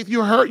Catholic faith.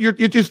 You're hurt.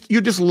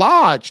 You're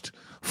dislodged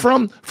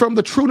from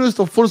the trueness,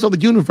 the fullness of the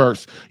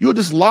universe. You're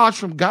dislodged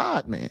from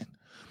God, man.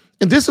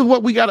 And this is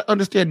what we got to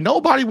understand.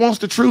 Nobody wants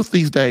the truth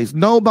these days.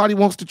 Nobody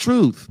wants the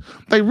truth.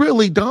 They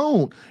really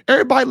don't.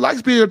 Everybody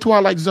likes being in a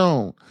Twilight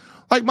Zone.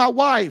 Like my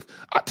wife,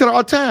 I tell her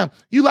all the time,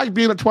 you like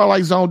being in a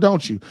Twilight Zone,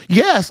 don't you?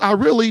 Yes, I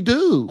really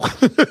do.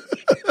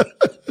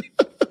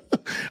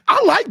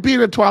 I like being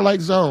in a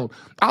Twilight Zone.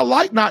 I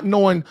like not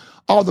knowing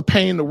all the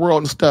pain in the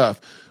world and stuff.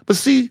 But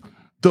see,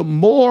 the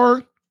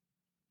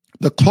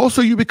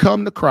closer you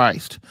become to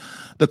Christ,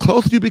 the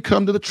closer you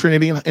become to the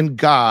Trinity and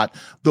God,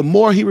 the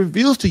more he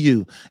reveals to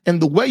you.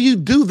 And the way you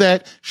do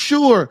that,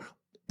 sure,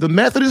 the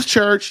Methodist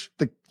Church,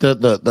 the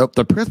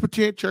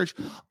Presbyterian Church,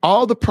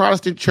 all the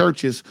Protestant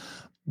churches,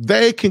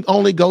 they can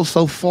only go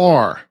so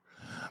far.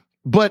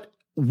 But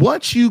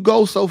once you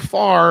go so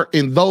far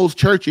in those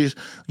churches,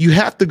 you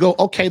have to go,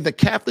 okay, the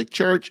Catholic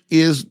Church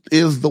is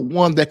the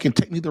one that can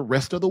take me the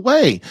rest of the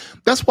way.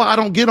 That's why I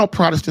don't get on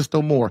Protestants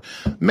no more.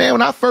 Man,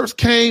 when I first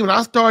came and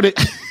I started...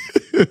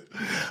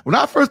 when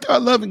I first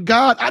started loving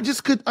God, I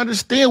just couldn't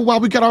understand why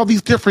we got all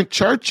these different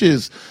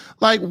churches.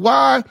 Like,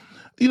 why?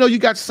 You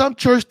got some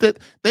church that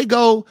they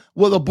go,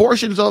 well,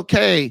 abortion is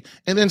okay.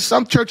 And then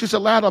some churches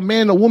allow a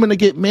man and a woman to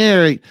get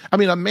married. I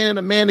mean, a man and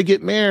a man to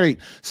get married.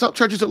 Some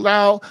churches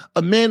allow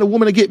a man and a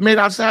woman to get married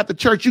outside the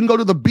church. You can go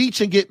to the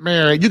beach and get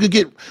married. You can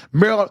get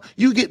married.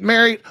 You get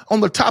married on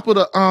the top of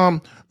you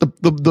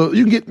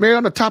can get married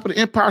on the top of the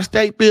Empire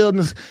State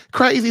Building.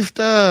 Crazy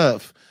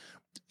stuff.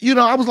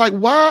 I was like,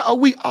 why are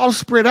we all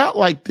spread out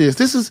like this?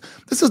 This is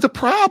the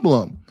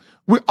problem.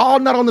 We're all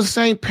not on the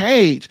same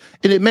page.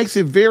 And it makes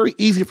it very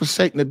easy for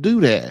Satan to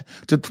do that,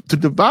 to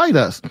divide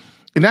us.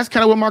 And that's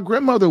kind of what my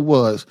grandmother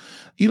was,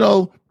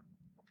 And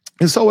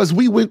so as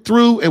we went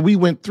through,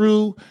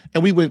 oh,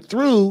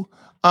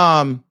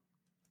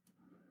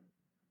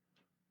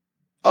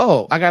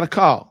 I got a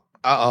call.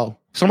 Uh-oh.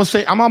 So I'm gonna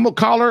say, I'm almost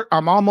caller.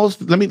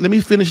 Let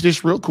me finish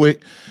this real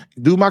quick.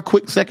 Do my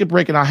quick second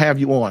break and I'll have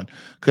you on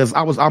because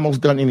I was almost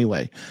done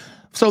anyway.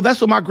 So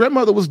that's what my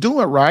grandmother was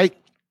doing, right?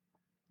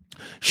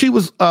 She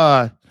was, if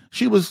I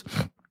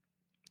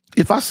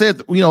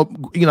said,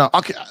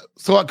 okay,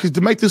 so because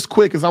to make this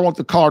quick, because I want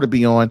the caller to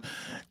be on,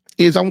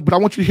 but I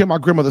want you to hear my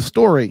grandmother's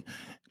story.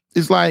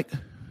 It's like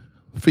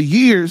for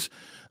years,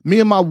 me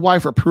and my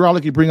wife would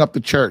periodically bring up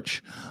the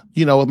church,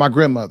 with my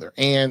grandmother.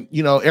 And,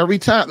 every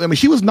time, I mean,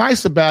 she was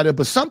nice about it,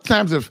 but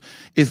sometimes if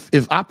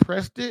I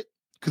pressed it,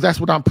 because that's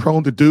what I'm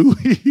prone to do,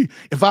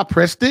 if I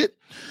pressed it,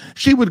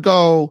 she would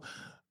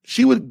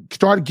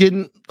start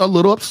getting a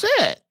little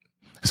upset.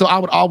 So I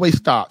would always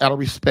stop out of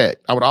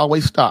respect. I would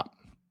always stop.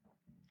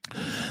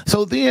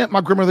 So then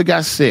my grandmother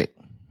got sick.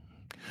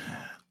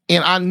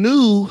 And I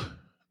knew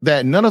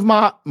that none of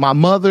my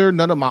mother,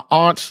 none of my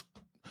aunts,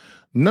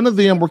 none of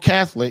them were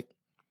Catholic.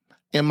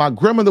 And my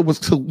grandmother was,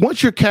 so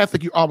once you're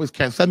Catholic, you're always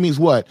Catholic. That means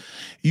what?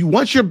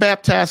 Once you're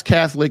baptized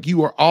Catholic,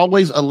 you are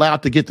always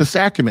allowed to get the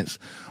sacraments.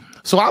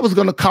 So I was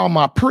going to call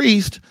my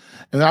priest,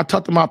 and I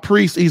talked to my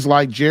priest. He's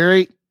like,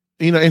 Jerry,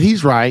 and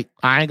he's right.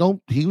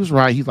 He was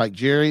right. He's like,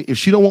 Jerry, if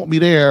she don't want me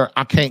there,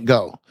 I can't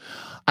go.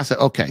 I said,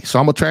 okay. So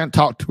I'm going to try and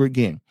talk to her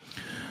again.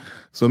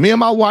 So me and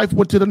my wife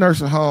went to the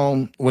nursing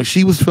home when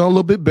she was feeling a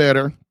little bit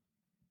better.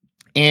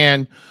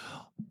 And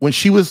when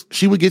she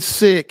would get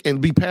sick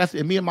and be passed,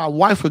 and me and my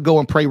wife would go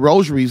and pray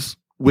rosaries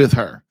with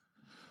her,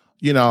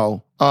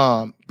 because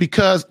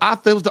I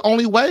thought it was the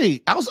only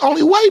way. I was the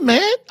only way,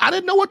 man. I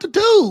didn't know what to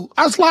do.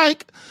 I was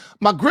like,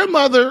 my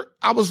grandmother,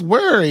 I was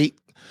worried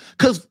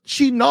because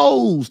she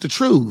knows the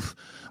truth,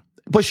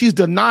 but she's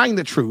denying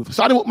the truth.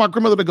 So I didn't want my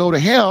grandmother to go to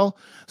hell.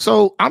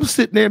 So I'm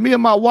sitting there, me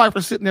and my wife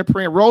are sitting there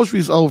praying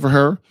rosaries over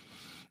her.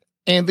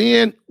 And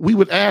then we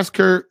would ask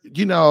her,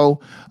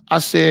 I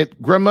said,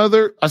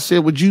 grandmother,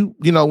 would you,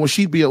 when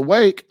she'd be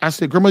awake, I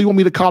said, grandmother, you want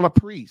me to call a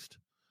priest?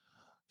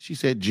 She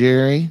said,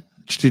 Jerry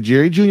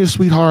Jr.,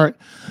 sweetheart,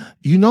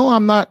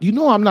 I'm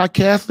not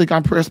Catholic,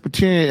 I'm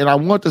Presbyterian. And I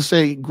want to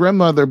say,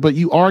 grandmother, but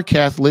you are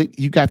Catholic.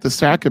 You got the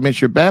sacraments,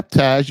 you're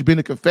baptized, you've been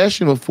to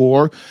confession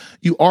before.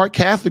 You are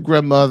Catholic,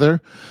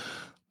 grandmother.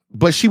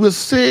 But she was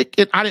sick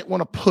and I didn't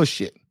want to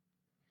push it.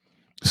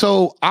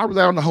 So I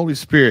relied on the Holy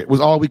Spirit was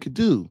all we could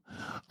do.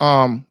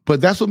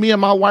 But that's what me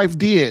and my wife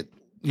did.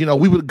 We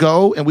would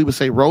go and we would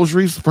say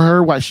rosaries for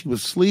her while she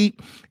was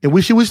asleep. And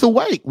when she was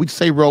awake, we'd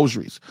say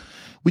rosaries.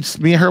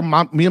 Me and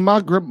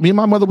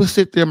my mother would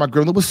sit there, my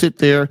grandmother would sit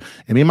there,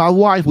 and me and my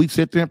wife, we'd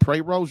sit there and pray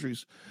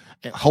rosaries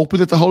and hoping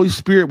that the Holy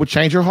Spirit would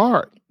change her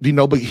heart.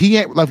 But he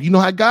ain't, like,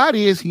 how God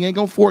is, he ain't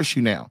gonna force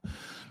you now.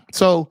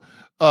 So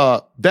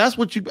that's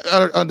what you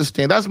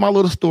understand. That's my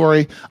little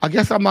story. I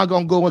guess I'm not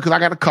going to go in because I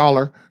got a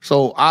caller.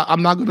 So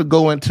I'm not going to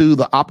go into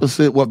the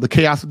opposite of the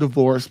chaos of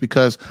divorce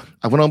because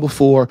I went on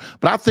before.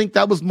 But I think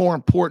that was more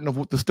important of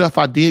what the stuff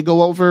I did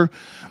go over,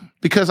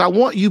 because I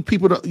want you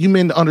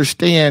men to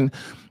understand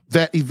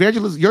that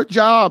your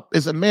job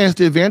as a man is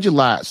to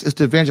evangelize. Is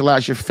to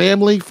evangelize your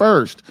family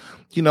first,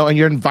 and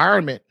your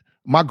environment.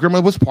 My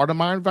grandma was part of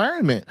my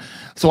environment.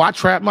 So I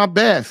tried my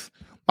best.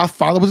 My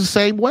father was the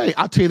same way.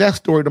 I'll tell you that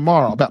story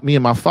tomorrow about me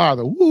and my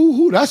father.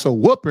 Woo, that's a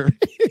whooper.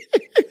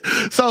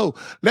 So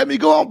let me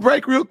go on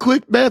break real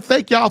quick, man.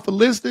 Thank y'all for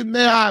listening.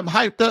 Now I'm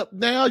hyped up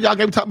now. Y'all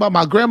got me talking about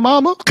my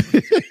grandmama.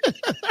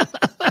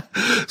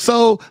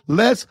 So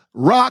let's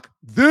rock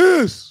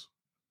this.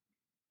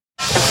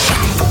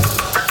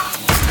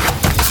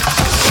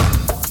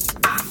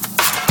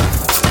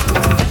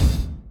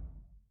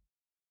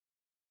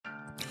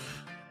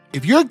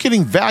 If you're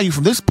getting value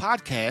from this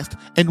podcast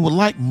and would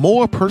like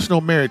more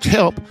personal marriage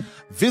help,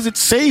 visit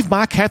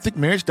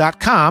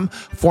SaveMyCatholicMarriage.com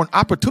for an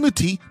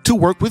opportunity to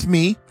work with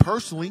me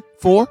personally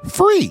for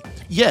free.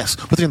 Yes,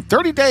 within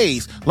 30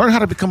 days, learn how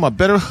to become a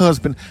better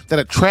husband that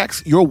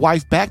attracts your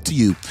wife back to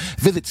you.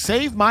 Visit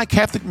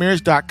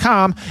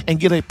SaveMyCatholicMarriage.com and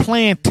get a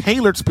plan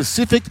tailored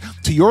specific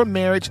to your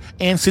marriage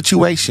and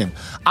situation.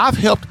 I've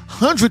helped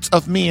hundreds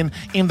of men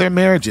in their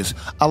marriages.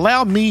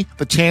 Allow me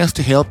the chance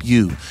to help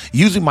you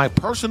using my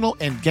personal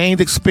and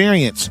gained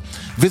experience.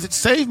 Visit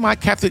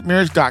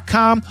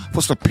SaveMyCatholicMarriage.com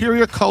for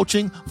superior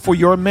coaching for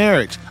your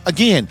marriage.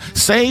 Again,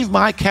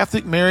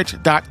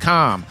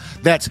 SaveMyCatholicMarriage.com.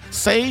 That's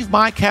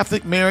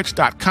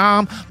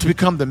SaveMyCatholicMarriage.com to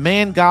become the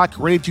man God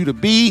created you to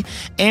be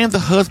and the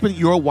husband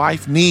your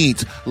wife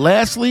needs.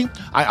 Lastly,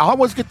 I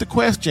always get the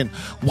question,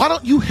 why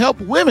don't you help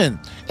women?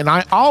 And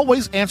I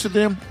always answer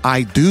them,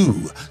 I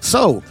do.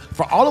 So,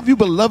 for all of you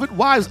beloved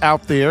wives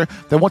out there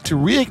that want to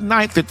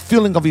reignite that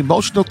feeling of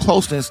emotional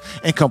closeness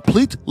and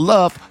complete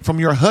love from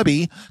your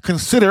hubby,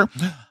 consider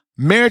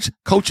marriage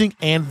coaching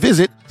and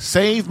visit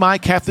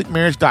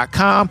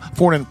SaveMyCatholicMarriage.com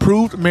for an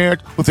improved marriage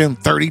within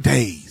 30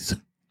 days.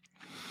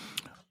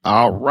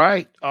 All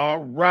right. I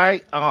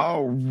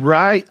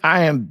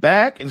am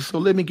back. And so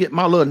let me get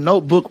my little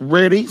notebook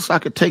ready so I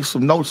could take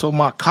some notes on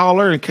my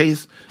caller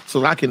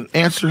so I can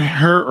answer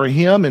her or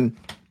him and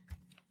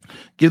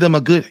give them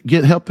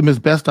help them as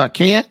best I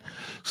can.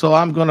 So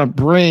I'm going to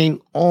bring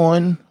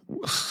on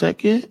a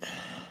second.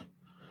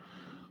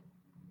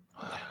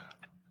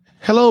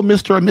 Hello,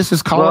 Mr. or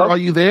Mrs. Caller. Hello? Are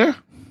you there?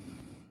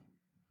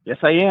 Yes,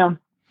 I am.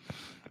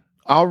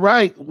 All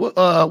right.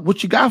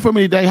 What you got for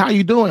me today? How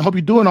you doing? Hope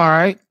you're doing all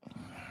right.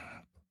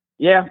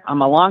 Yeah,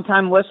 I'm a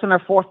long-time listener,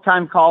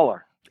 fourth-time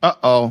caller.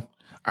 Uh-oh.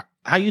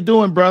 How you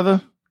doing, brother?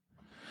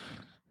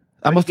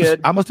 I must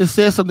have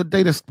said something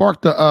today that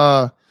sparked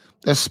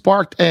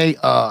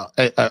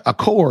a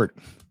chord.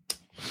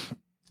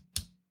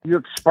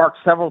 You sparked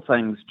several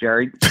things,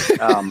 Jerry.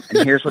 And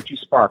here's what you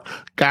sparked.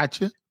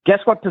 Gotcha. Guess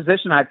what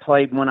position I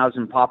played when I was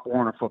in Pop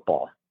Warner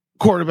football?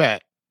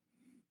 Quarterback.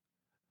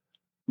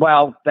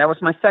 Well, that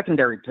was my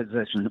secondary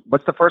position.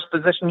 What's the first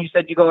position you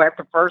said you go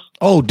after first?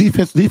 Oh,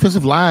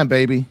 defensive line,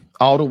 baby.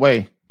 All the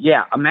way.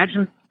 Yeah,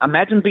 imagine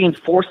being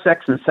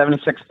 4'6" and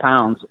 76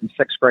 pounds in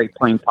sixth grade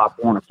playing Pop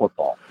Warner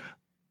football.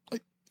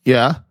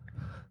 Yeah.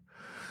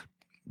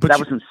 But that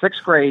was in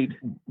sixth grade.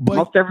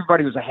 Most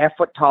everybody was a half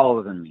foot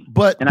taller than me.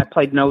 And I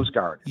played nose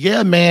guard.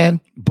 Yeah,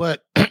 man.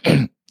 But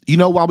you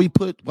know why we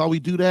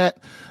do that?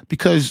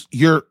 Because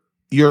you're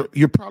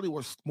probably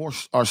more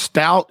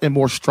stout and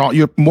more strong.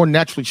 You're more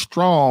naturally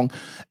strong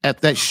at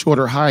that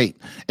shorter height.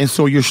 And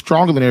so you're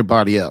stronger than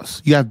everybody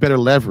else. You have better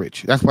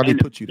leverage. That's why they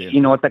put you there.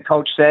 You know what the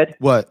coach said?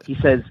 What? He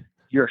says,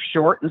 you're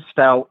short and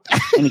stout.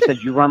 And he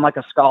says, you run like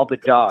a scalded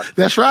dog.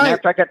 That's right. And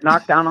after I got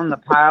knocked down on the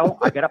pile,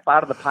 I get up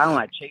out of the pile and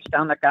I chased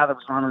down that guy that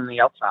was running on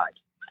the outside.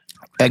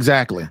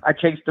 Exactly. I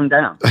chased him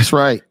down. That's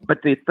right.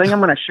 But the thing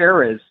I'm going to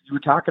share is you were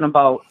talking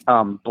about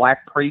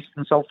black priests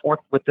and so forth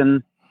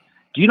within.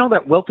 Do you know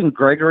that Wilton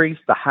Gregory's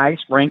the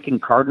highest ranking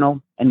cardinal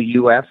in the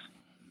U.S.?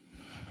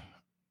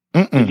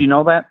 Did you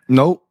know that?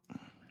 Nope.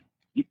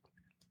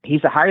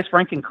 He's the highest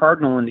ranking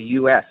cardinal in the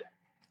U.S.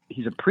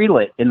 He's a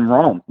prelate in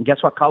Rome. And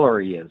guess what color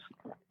he is?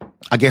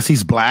 I guess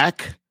he's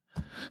black.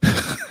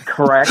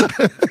 Correct.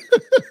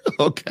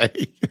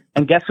 Okay.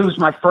 And guess who was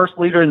my first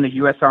leader in the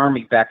U.S.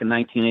 Army back in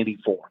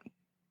 1984?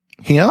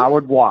 Him?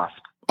 Howard Wasp.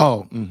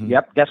 Oh. Mm-hmm.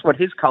 Yep. Guess what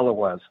his color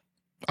was?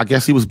 I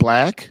guess he was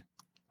black.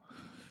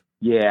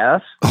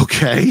 Yes.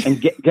 Okay.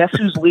 And guess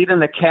who's leading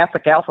the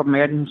Catholic Alpha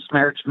Marriage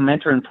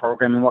Mentoring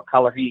Program and what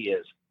color he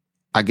is?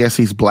 I guess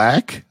he's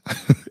black.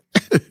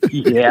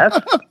 Yes.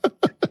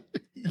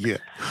 Yeah.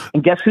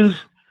 And guess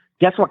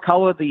what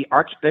color the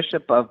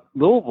Archbishop of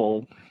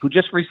Louisville, who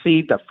just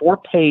received a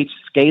 4-page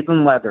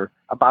scathing letter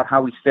about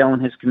how he's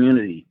failing his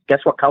community?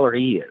 Guess what color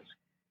he is?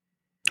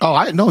 Oh,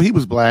 I didn't know he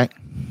was black.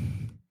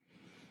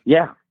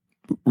 Yeah.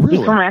 Really?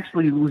 He's from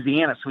actually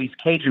Louisiana, so he's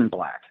Cajun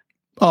black.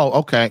 Oh,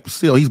 okay.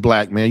 Still, he's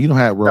black, man. You know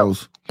how it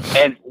rolls.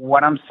 And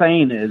what I'm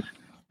saying is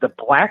the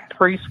black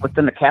priests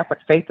within the Catholic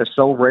faith are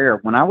so rare.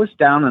 When I was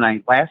down and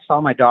I last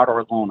saw my daughter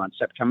alone on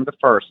September the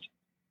 1st,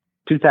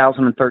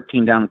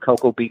 2013, down in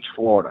Cocoa Beach,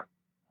 Florida.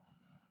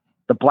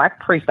 The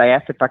black priest, I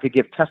asked if I could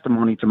give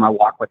testimony to my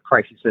walk with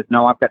Christ. He said,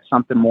 no, I've got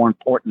something more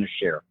important to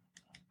share.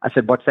 I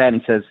said, what's that?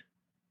 And he says,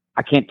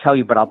 I can't tell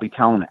you, but I'll be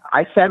telling it.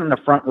 I sat in the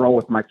front row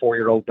with my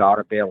 4-year-old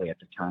daughter, Bailey, at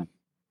the time.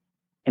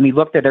 And he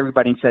looked at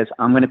everybody and says,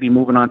 I'm going to be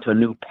moving on to a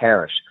new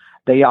parish.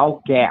 They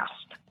all gasped.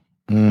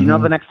 Mm-hmm. You know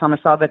the next time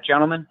I saw that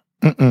gentleman?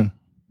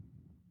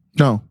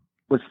 No.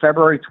 It was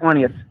February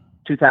 20th,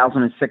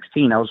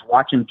 2016. I was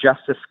watching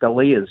Justice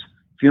Scalia's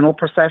funeral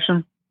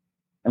procession,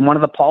 and one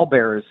of the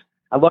pallbearers,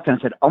 I looked and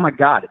I said, oh my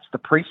God, it's the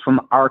priest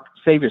from Our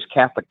Savior's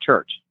Catholic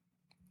Church.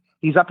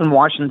 He's up in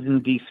Washington,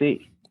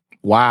 D.C.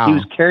 Wow. He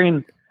was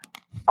carrying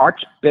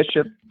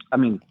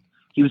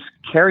he was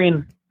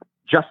carrying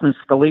Justice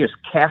Scalia's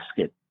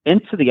casket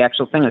into the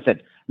actual thing. I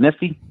said,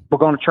 Misty, we're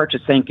going to church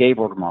at St.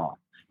 Gabriel tomorrow.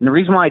 And the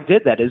reason why I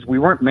did that is we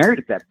weren't married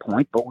at that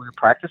point, but we were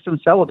practicing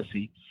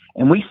celibacy.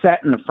 And we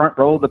sat in the front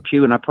row of the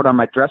pew, and I put on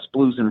my dress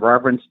blues in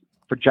reverence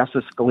for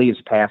Justice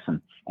Scalia's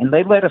passing. And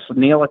they let us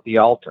kneel at the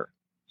altar.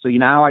 So, you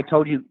know how I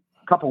told you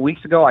a couple of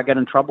weeks ago I got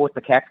in trouble with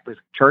the Catholic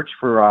Church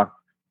for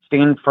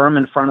standing firm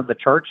in front of the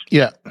church?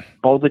 Yeah.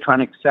 Boldly trying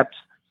to accept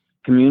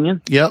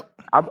communion? Yep.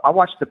 I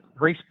watched the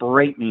priest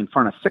berate me in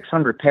front of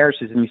 600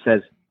 parishes, and he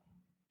says,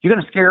 you're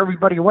going to scare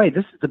everybody away.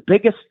 This is the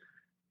biggest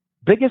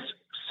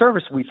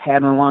service we've had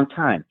in a long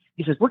time.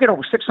 He says, we'll get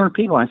over 600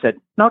 people. And I said,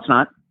 no, it's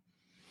not.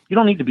 You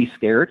don't need to be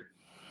scared.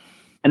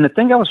 And the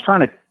thing I was trying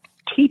to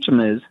teach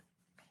him is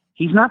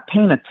he's not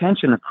paying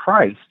attention to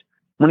Christ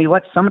when he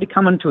lets somebody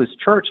come into his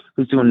church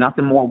who's doing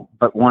nothing more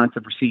but wanting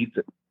to receive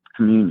the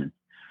communion.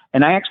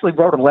 And I actually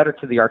wrote a letter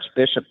to the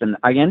Archbishop, and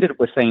I ended it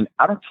with saying,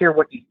 I don't care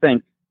what you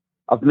think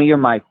of me or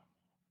my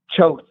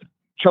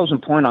chosen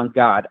point on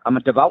God. I'm a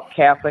devout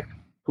Catholic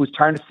who's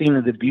tired of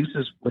seeing the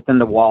abuses within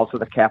the walls of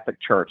the Catholic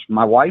Church.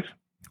 My wife,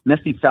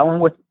 Misty, fell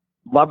in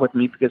love with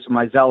me because of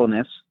my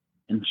zealousness,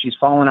 and she's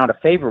fallen out of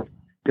favor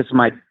because of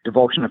my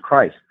devotion to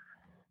Christ.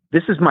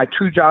 This is my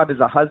true job as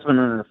a husband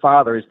and a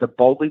father, is to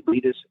boldly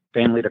lead his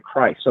family to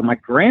Christ. So my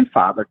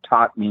grandfather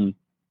taught me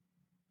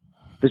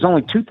there's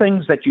only two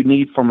things that you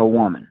need from a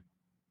woman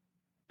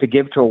to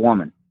give to a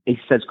woman. He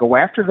says, go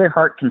after their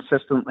heart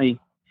consistently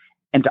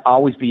and to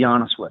always be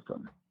honest with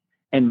them.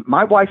 And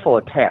my wife will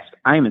attest,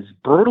 I am as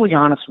brutally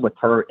honest with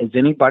her as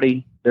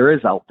anybody there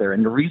is out there.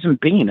 And the reason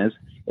being is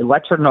it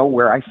lets her know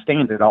where I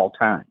stand at all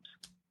times.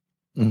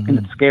 Mm-hmm. And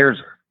it scares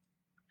her.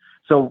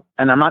 So,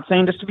 and I'm not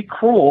saying this to be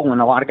cruel, and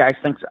a lot of guys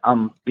think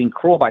I'm being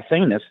cruel by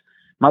saying this.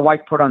 My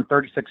wife put on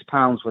 36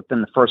 pounds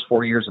within the first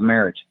 4 years of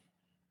marriage.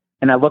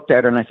 And I looked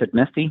at her and I said,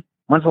 Misty,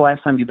 when's the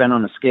last time you've been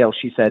on a scale?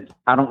 She said,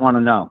 I don't want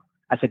to know.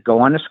 I said, go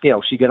on the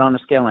scale. She got on the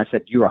scale, and I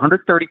said, you were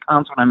 130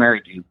 pounds when I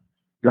married you.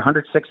 You're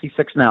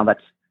 166 now.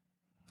 That's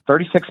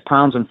 36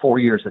 pounds in 4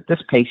 years. At this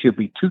pace, you'll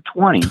be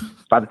 220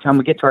 by the time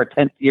we get to our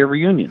 10th year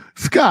reunion.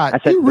 Scott, I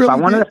said, really if I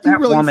wanted a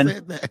fat woman,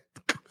 said that.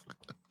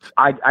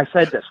 I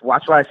said this.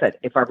 Watch what I said.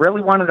 If I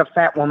really wanted a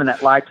fat woman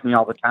that lied to me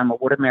all the time, I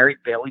would have married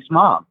Bailey's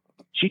mom.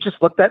 She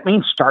just looked at me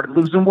and started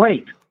losing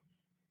weight.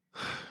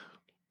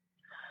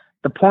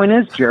 The point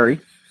is, Jerry,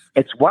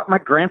 it's what my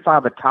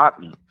grandfather taught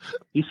me.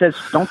 He says,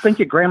 don't think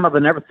your grandmother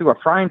never threw a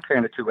frying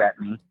pan or two at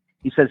me.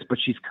 He says, but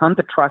she's come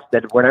to trust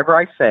that whatever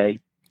I say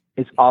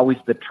is always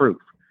the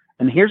truth.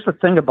 And here's the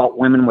thing about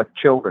women with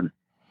children.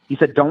 He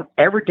said, don't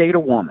ever date a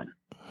woman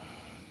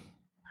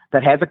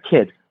that has a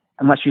kid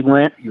unless you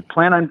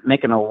plan on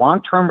making a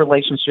long-term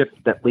relationship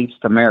that leads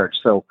to marriage.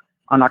 So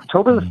on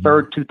October the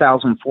 3rd,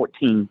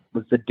 2014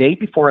 was the day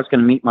before I was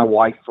going to meet my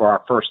wife for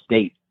our first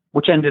date,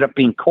 which ended up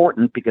being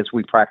courting because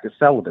we practiced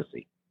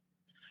celibacy.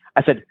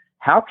 I said,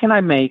 how can I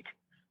make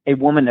a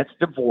woman that's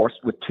divorced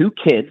with 2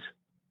 kids,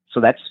 so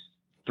that's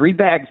 3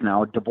 bags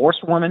now, a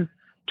divorced woman,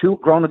 2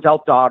 grown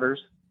adult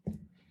daughters,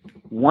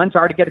 one's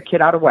already got a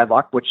kid out of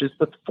wedlock, which is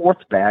the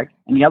 4th bag,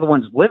 and the other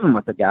one's living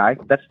with a guy,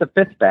 that's the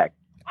 5th bag.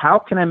 How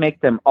can I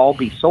make them all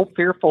be so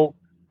fearful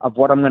of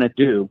what I'm going to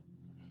do?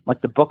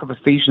 Like the book of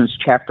Ephesians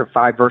chapter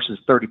 5 verses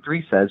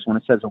 33 says, when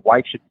it says a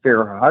wife should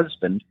fear her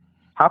husband,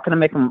 how can I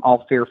make them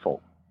all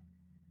fearful?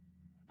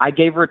 I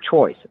gave her a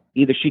choice.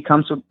 Either she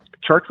comes to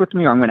church with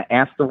me or I'm going to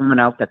ask the woman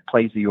out that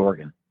plays the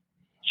organ.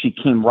 She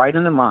came right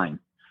in line.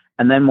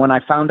 And then when I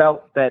found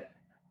out that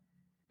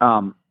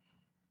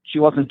she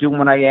wasn't doing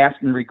what I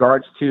asked in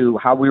regards to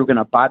how we were going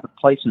to buy the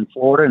place in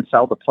Florida and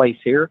sell the place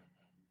here,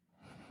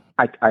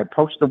 I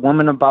approached the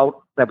woman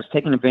that was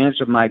taking advantage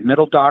of my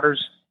middle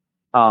daughter's.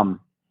 Her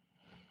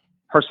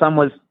son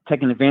was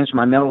taking advantage of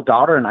my middle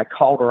daughter, and I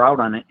called her out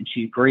on it, and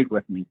she agreed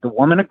with me. The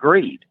woman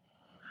agreed.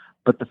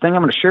 But the thing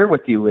I'm going to share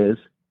with you is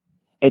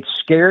it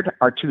scared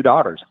our 2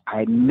 daughters.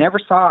 I never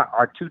saw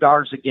our 2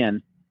 daughters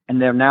again,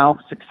 and they're now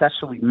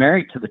successfully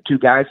married to the 2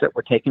 guys that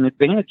were taking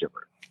advantage of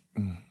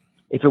her. Mm.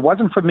 If it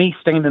wasn't for me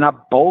standing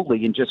up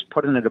boldly and just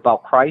putting it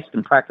about Christ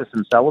and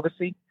practicing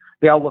celibacy,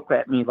 they all look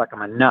at me like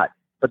I'm a nut.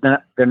 But then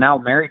they're now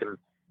married.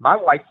 My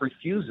wife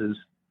refuses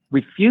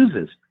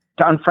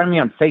to unfriend me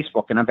on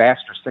Facebook, and I've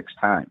asked her 6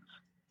 times.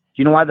 Do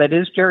you know why that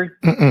is, Jerry?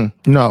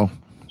 No.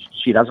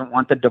 She doesn't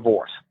want the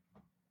divorce.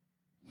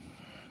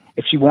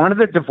 If she wanted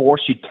a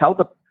divorce, she'd tell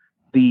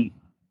the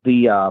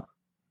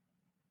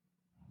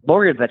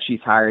lawyer that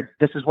she's hired,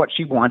 this is what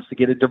she wants to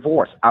get a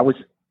divorce. I was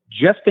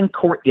just in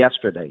court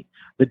yesterday.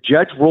 The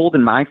judge ruled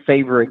in my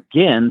favor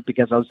again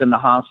because I was in the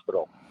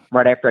hospital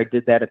right after I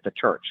did that at the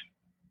church.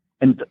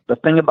 And the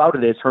thing about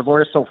it is her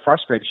lawyer's so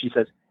frustrated. She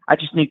says, I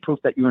just need proof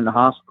that you're in the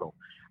hospital.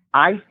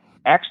 I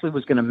actually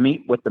was going to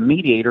meet with the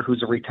mediator,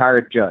 who's a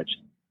retired judge.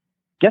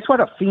 Guess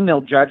what a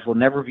female judge will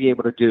never be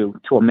able to do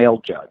to a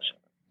male judge?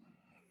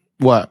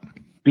 What?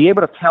 Be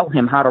able to tell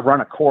him how to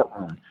run a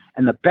courtroom.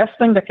 And the best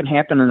thing that can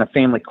happen in a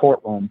family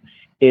courtroom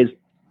is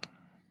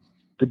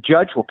the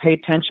judge will pay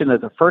attention to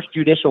the first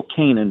judicial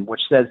canon,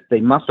 which says they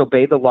must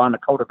obey the law and the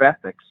code of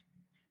ethics.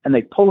 And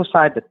they pull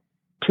aside the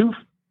two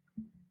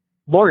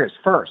lawyers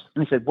first.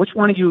 And he said, which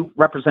one of you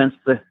represents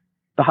the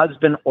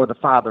husband or the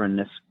father in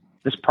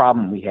this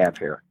problem we have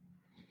here?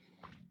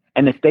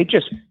 And if they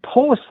just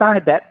pull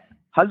aside that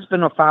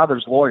husband or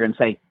father's lawyer and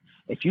say,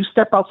 if you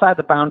step outside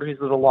the boundaries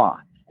of the law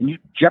and you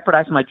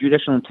jeopardize my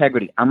judicial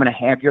integrity, I'm going to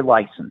have your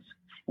license.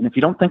 And if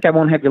you don't think I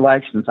won't have your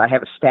license, I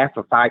have a staff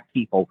of 5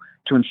 people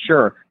to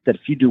ensure that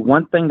if you do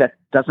one thing that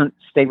doesn't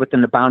stay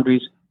within the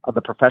boundaries of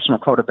the professional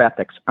code of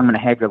ethics, I'm going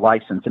to have your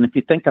license. And if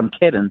you think I'm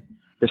kidding,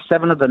 there's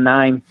 7 of the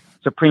 9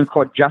 Supreme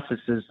Court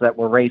justices that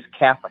were raised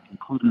Catholic,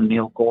 including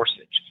Neil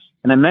Gorsuch.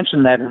 And I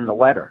mentioned that in the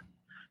letter.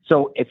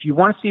 So if you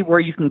want to see where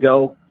you can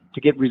go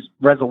to get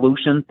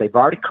resolution, they've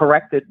already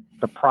corrected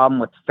the problem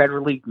with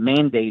federally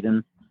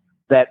mandating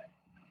that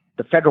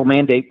the federal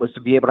mandate was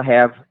to be able to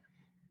have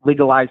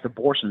legalized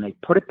abortion. They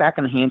put it back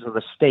in the hands of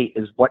the state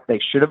is what they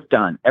should have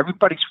done.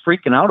 Everybody's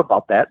freaking out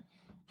about that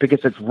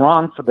because it's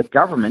wrong for the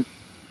government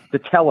to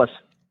tell us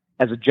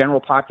as a general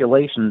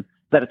population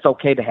that it's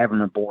okay to have an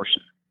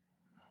abortion.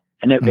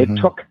 And it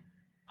took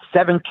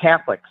 7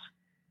 Catholics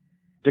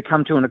to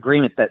come to an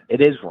agreement that it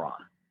is wrong.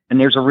 And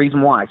there's a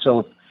reason why.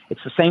 So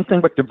it's the same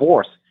thing with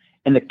divorce.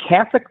 In the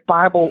Catholic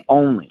Bible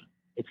only,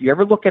 if you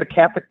ever look at a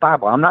Catholic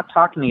Bible, I'm not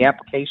talking the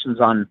applications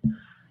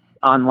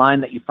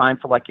online that you find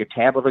for like your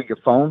tablet or your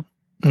phone.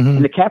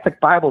 In the Catholic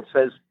Bible, it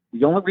says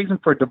the only reason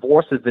for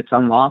divorce is it's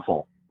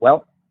unlawful.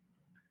 Well,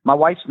 my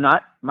wife's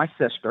not my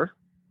sister.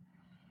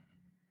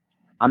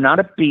 I'm not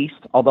a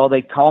beast, although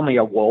they call me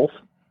a wolf.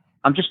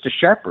 I'm just a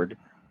shepherd.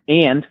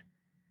 And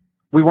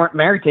we weren't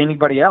married to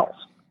anybody else.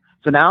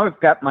 So now I've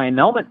got my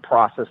annulment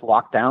process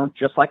locked down,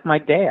 just like my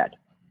dad.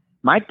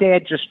 My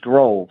dad just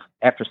drove,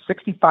 after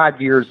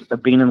 65 years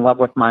of being in love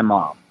with my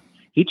mom,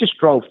 he just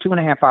drove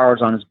 2.5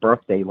 hours on his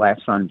birthday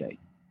last Sunday,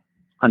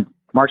 on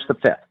March the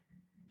 5th,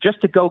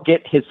 just to go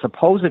get his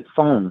supposed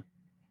phone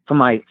from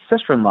my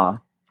sister-in-law.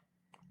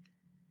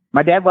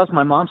 My dad loves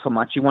my mom so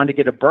much, he wanted to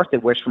get a birthday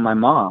wish from my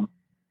mom.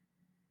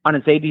 On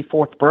his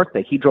 84th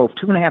birthday, he drove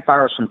 2.5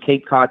 hours from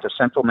Cape Cod to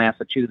Central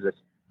Massachusetts,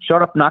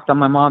 showed up, knocked on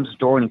my mom's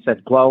door, and he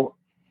said, Glo,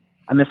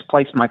 I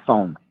misplaced my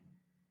phone.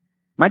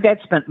 My dad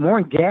spent more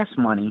in gas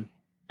money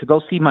to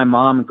go see my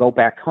mom and go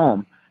back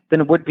home than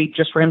it would be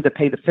just for him to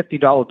pay the $50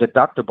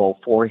 deductible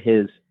for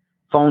his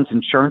phone's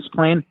insurance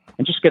plan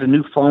and just get a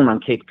new phone on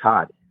Cape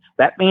Cod.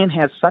 That man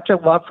has such a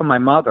love for my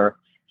mother,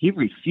 he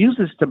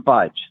refuses to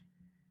budge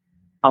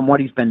on what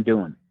he's been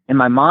doing. And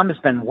my mom has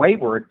been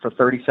wayward for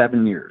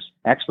 37 years,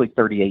 actually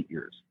 38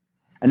 years.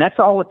 And that's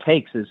all it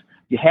takes is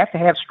you have to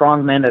have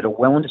strong men that are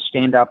willing to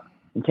stand up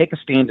and take a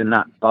stand and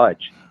not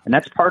budge. And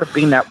that's part of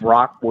being that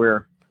rock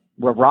where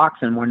we're rocks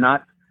and we're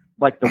not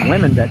like the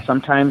women that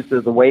sometimes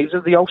they're the waves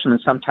of the ocean and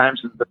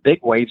sometimes the big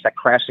waves that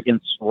crash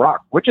against the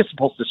rock. We're just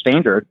supposed to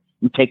stand there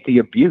and take the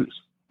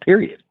abuse,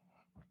 period.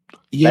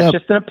 Yeah. That's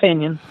just an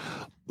opinion.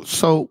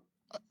 So,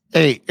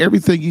 hey,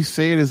 everything you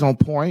said is on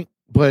point,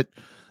 but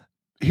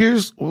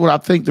here's what I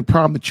think the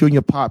problem that you and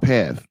your pop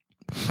have.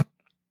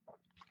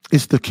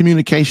 It's the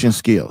communication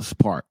skills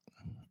part.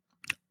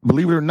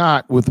 Believe it or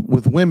not, with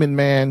women,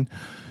 man,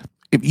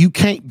 if you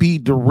can't be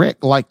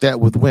direct like that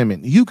with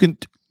women, you can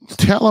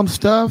tell them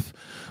stuff,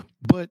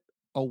 but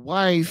a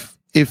wife,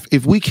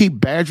 if we keep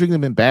badgering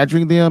them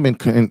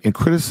and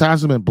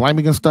criticizing them and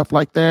blaming and stuff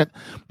like that,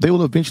 they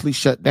will eventually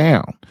shut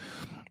down.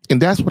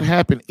 And that's what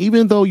happened.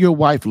 Even though your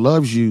wife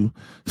loves you,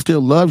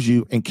 still loves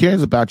you and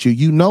cares about you,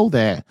 you know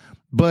that.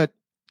 But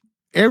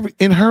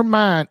in her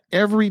mind,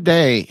 every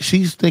day,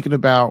 she's thinking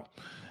about,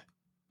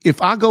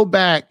 if I go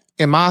back,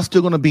 am I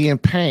still going to be in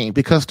pain?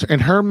 Because in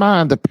her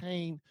mind, the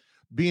pain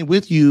being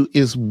with you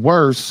is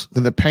worse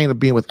than the pain of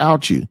being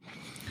without you.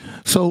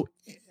 So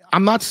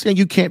I'm not saying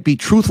you can't be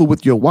truthful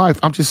with your wife.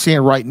 I'm just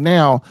saying right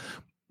now,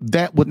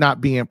 that would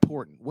not be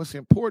important. What's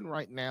important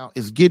right now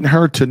is getting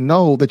her to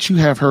know that you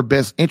have her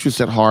best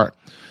interest at heart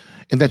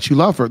and that you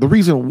love her. The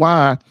reason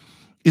why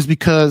is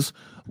because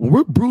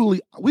we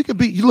could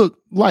be, you look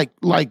like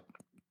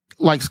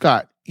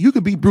Scott, you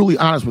could be brutally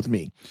honest with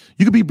me.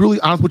 You could be brutally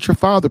honest with your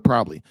father,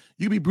 probably.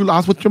 You could be brutally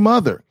honest with your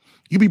mother.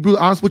 You could be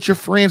brutally honest with your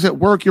friends at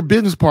work, your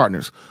business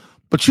partners.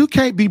 But you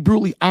can't be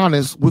brutally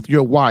honest with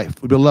your wife,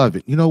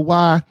 beloved. You know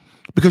why?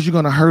 Because you're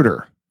going to hurt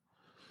her.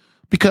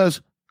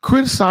 Because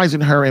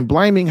criticizing her and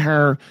blaming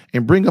her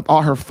and bring up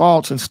all her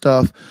faults and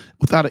stuff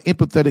without an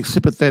empathetic,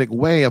 sympathetic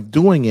way of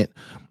doing it,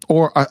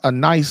 or a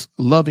nice,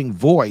 loving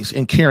voice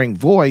and caring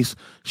voice,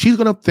 she's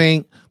going to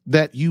think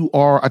that you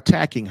are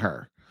attacking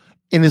her.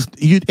 And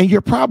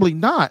you're probably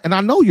not. And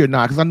I know you're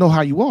not because I know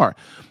how you are.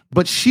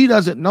 But she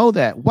doesn't know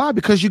that. Why?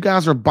 Because you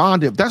guys are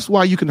bonded. That's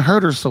why you can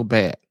hurt her so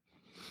bad.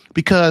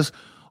 Because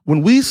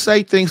when we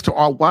say things to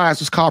our wives,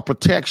 it's called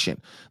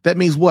protection. That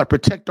means what?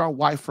 Protect our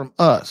wife from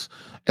us.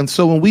 And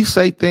so when we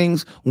say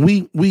things,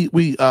 we're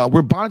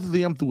bonded to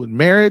them through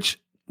marriage.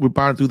 We're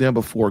bonded through them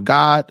before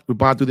God. We're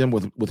bonded through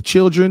them with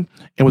children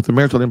and with the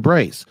marital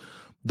embrace.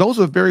 Those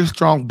are very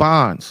strong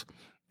bonds.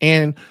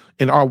 And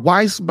in our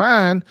wife's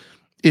mind,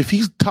 if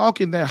he's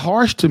talking that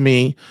harsh to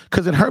me,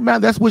 because in her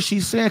mind, that's what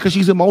she's saying, because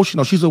she's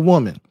emotional. She's a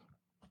woman.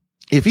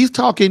 If he's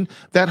talking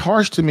that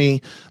harsh to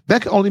me,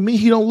 that can only mean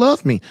he don't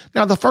love me.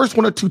 Now, the first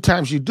 1 or 2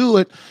 times you do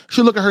it,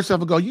 she'll look at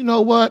herself and go, you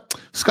know what?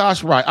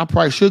 Scott's right. I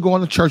probably should go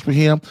into church with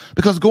him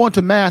because going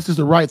to mass is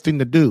the right thing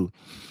to do.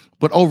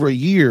 But over a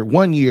year,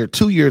 1 year,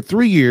 2 years,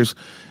 3 years,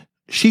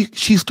 she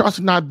starts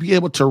to not be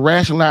able to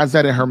rationalize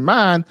that in her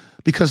mind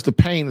because the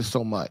pain is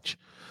so much.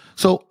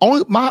 So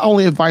my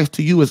only advice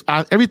to you is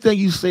everything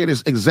you said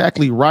is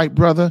exactly right,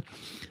 brother.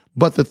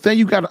 But the thing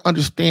you got to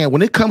understand,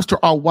 when it comes to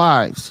our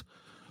wives,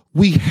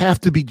 we have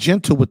to be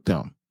gentle with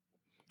them.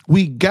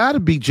 We got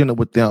to be gentle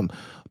with them.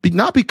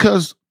 Not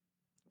because,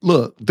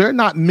 look, they're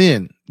not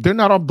men. They're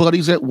not our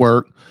buddies at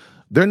work.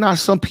 They're not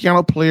some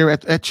piano player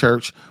at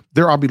church.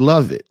 They're our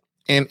beloved.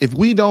 And if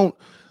we don't,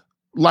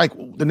 like,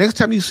 the next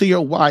time you see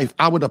your wife,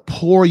 I would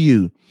implore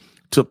you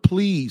to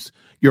please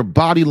your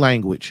body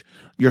language,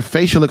 your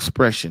facial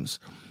expressions,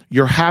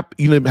 you have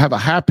a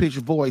high-pitched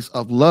voice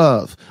of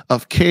love,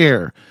 of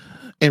care,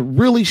 and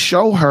really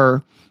show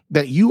her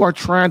that you are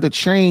trying to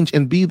change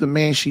and be the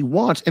man she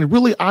wants. And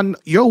really,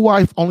 your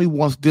wife only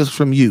wants this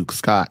from you,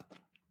 Scott.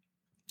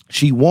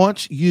 She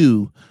wants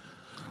you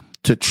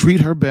to treat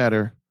her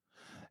better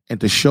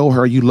and to show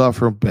her you love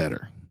her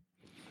better.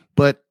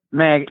 But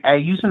Meg, I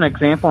use an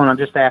example, and I'm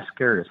just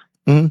curious.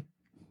 Mm-hmm.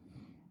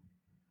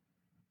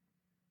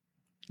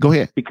 Go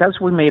ahead. Because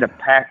we made a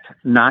pact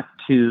not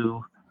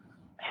to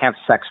have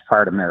sex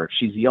prior to marriage.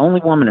 She's the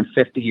only woman in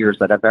 50 years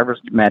that I've ever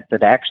met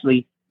that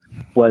actually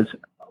was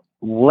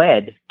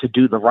led to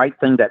do the right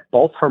thing that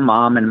both her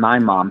mom and my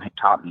mom had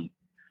taught me.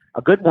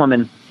 A good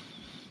woman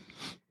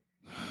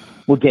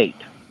will date.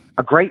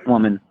 A great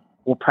woman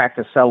will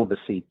practice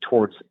celibacy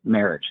towards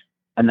marriage.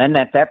 And then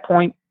at that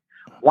point,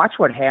 watch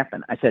what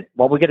happened. I said,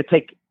 well, we got to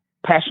take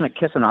passionate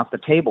kissing off the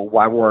table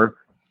while we're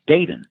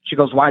dating. She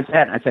goes, why is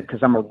that? And I said,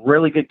 because I'm a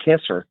really good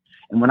kisser.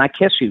 And when I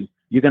kiss you,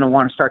 you're going to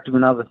want to start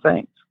doing other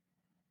things.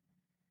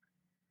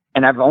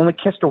 And I've only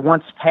kissed her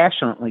once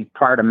passionately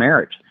prior to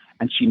marriage.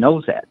 And she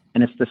knows that.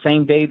 And it's the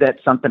same day that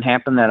something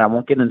happened that I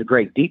won't get into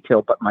great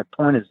detail, but my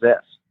point is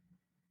this.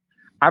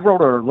 I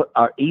wrote her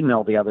an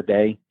email the other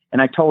day,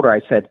 and I told her,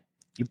 I said,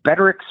 you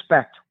better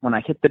expect when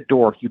I hit the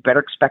door, you better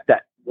expect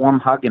that warm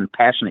hug and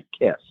passionate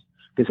kiss.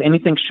 Because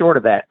anything short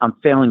of that, I'm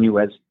failing you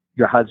as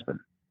your husband.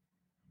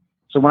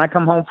 So when I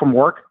come home from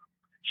work,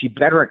 she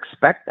better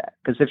expect that.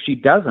 Because if she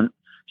doesn't,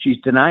 she's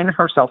denying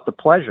herself the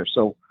pleasure.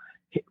 So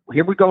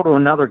here we go to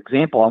another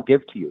example I'll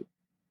give to you.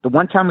 The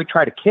one time we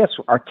tried to kiss,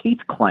 our teeth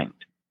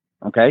clanked.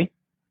 Okay?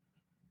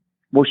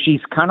 Well,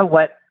 she's kind of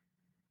let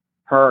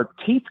her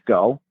teeth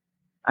go.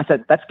 I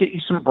said, let's get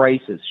you some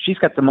braces. She's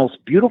got the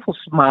most beautiful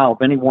smile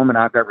of any woman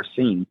I've ever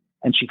seen.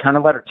 And she kind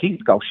of let her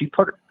teeth go. She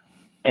put her,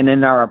 and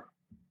in our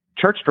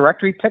church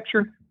directory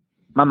picture,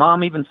 my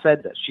mom even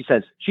said this. She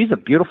says, she's a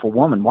beautiful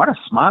woman. What a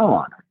smile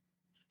on her.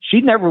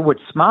 She never would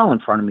smile in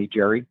front of me,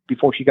 Jerry,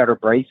 before she got her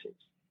braces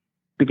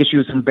because she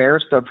was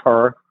embarrassed of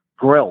her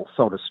grill,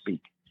 so to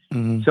speak.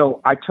 Mm-hmm.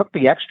 So I took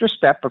the extra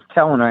step of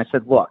telling her, I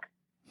said, look,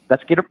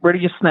 let's get rid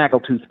of your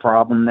snaggletooth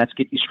problem. Let's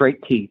get you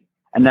straight teeth.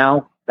 And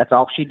now that's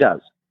all she does.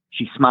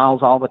 She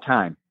smiles all the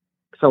time.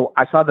 So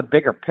I saw the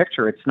bigger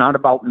picture. It's not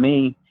about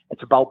me.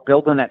 It's about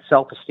building that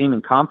self-esteem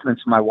and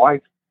confidence in my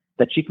wife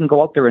that she can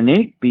go out there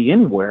and be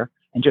anywhere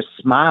and just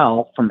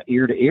smile from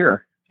ear to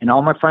ear. And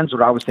all my friends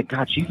would always say,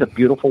 God, she's a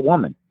beautiful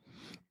woman.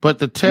 But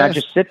the test... And I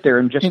just sit there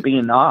and just be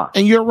in awe.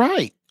 And you're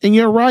right. And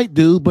you're right,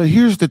 dude. But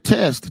here's the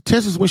test. The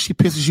test is when she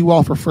pisses you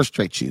off or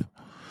frustrates you.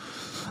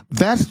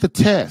 That's the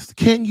test.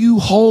 Can you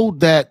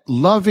hold that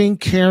loving,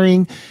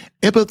 caring,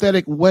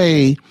 empathetic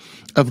way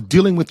of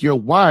dealing with your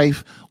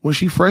wife when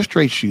she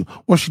frustrates you,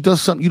 or she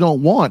does something you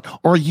don't want,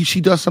 or she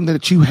does something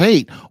that you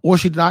hate, or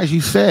she denies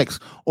you sex,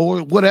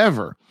 or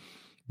whatever?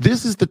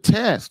 This is the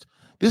test.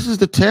 This is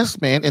the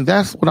test, man. And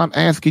that's what I'm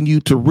asking you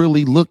to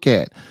really look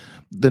at.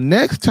 The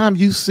next time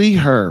you see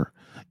her,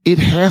 it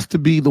has to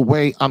be the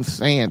way I'm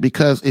saying,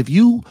 because if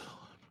you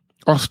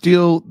are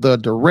still the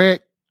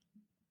direct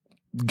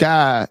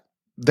guy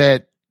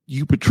that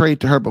you portrayed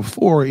to her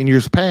before in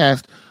years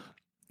past,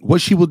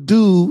 what she will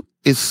do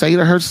is say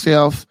to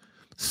herself,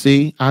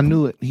 see, I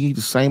knew it. He's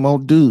the same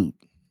old dude.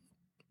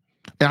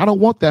 And I don't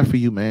want that for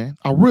you, man.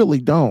 I really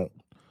don't.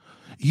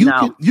 You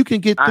can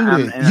get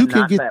through this.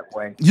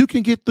 You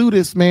can get through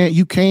this, man.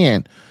 You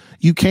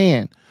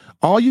can.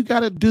 All you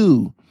got to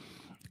do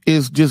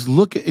is just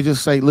look at it,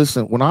 just say,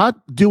 listen, when I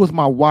deal with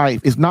my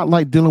wife, it's not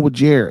like dealing with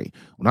Jerry.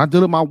 When I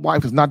deal with my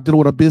wife, it's not dealing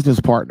with a business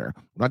partner.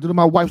 When I deal with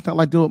my wife, it's not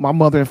like dealing with my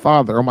mother and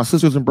father or my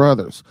sisters and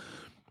brothers.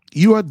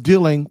 You are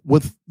dealing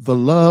with the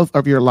love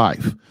of your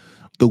life,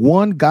 the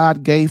one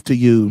God gave to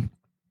you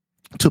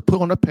to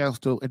put on a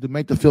pedestal and to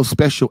make them feel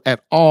special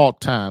at all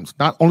times,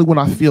 not only when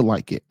I feel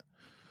like it.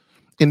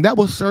 And that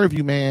will serve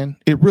you, man.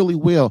 It really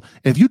will.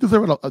 If you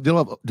develop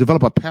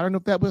a pattern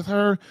of that with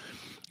her,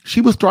 she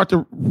will start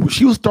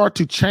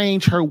to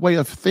change her way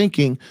of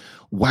thinking.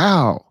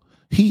 Wow,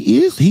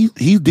 he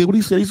did what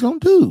he said he's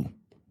going to do.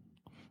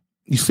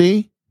 You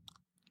see?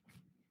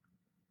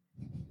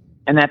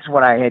 And that's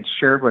what I had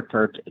shared with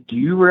her. Do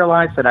you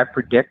realize that I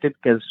predicted?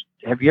 Because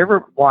have you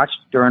ever watched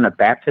during a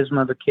baptism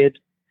of a kid,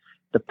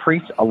 the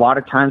priest a lot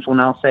of times will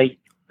now say,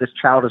 this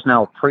child is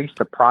now a priest,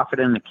 a prophet,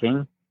 and a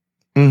king?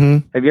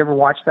 Mm-hmm. Have you ever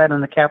watched that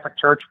in the Catholic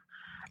Church?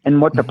 And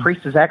what the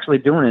priest is actually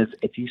doing is,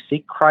 if you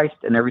seek Christ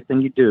in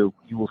everything you do,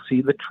 you will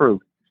see the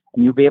truth,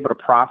 and you'll be able to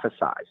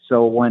prophesy.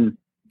 So when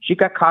she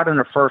got caught in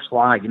her first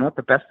lie, you know what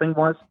the best thing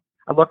was?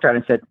 I looked at her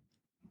and said,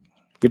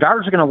 your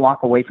daughters are going to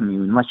walk away from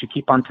you unless you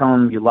keep on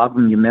telling them you love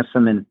them, you miss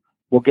them, and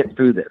we'll get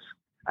through this.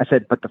 I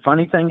said, but the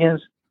funny thing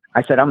is,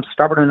 I said, I'm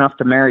stubborn enough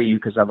to marry you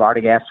because I've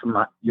already asked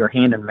for your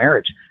hand in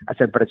marriage. I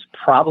said, but it's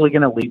probably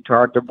going to lead to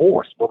our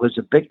divorce. Well, there's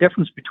a big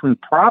difference between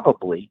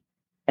probably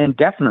and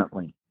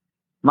definitely.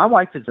 My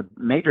wife is a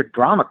major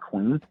drama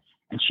queen,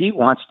 and she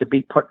wants to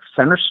be put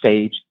center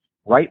stage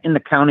right in the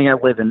county I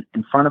live in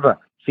front of a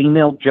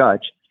female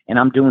judge, and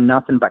I'm doing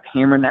nothing but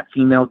hammering that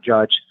female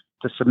judge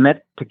to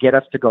submit to get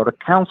us to go to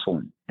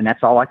counseling, and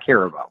that's all I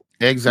care about.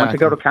 Exactly. Want to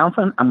go to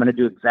counseling? I'm going to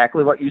do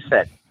exactly what you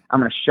said. I'm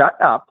going to shut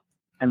up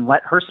and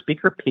let her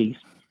speak her piece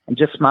and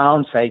just smile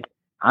and say,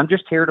 I'm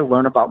just here to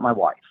learn about my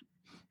wife.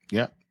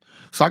 Yeah.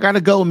 So I got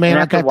to go, man.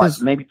 I got this.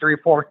 Maybe 3 or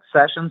 4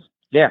 sessions.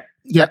 Yeah.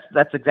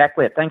 That's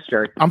exactly it. Thanks,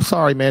 Jerry. I'm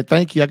sorry, man.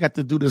 Thank you. I got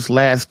to do this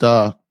last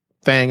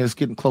thing. It's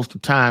getting close to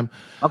time.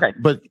 Okay.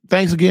 But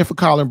thanks again for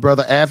calling,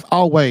 brother. As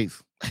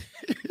always.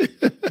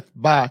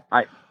 Bye. All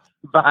right.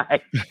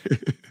 Bye.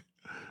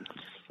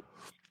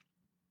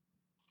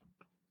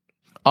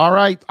 All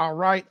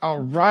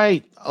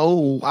right.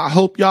 Oh, I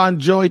hope y'all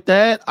enjoyed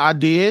that. I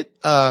did.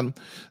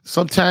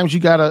 Sometimes you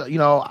gotta,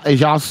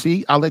 as y'all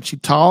see, I let you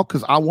talk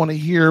because I want to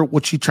hear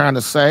what you're trying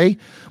to say.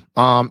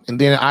 And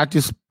then I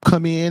just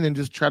come in and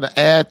just try to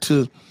add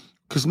to,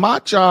 because my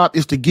job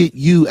is to get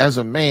you as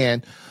a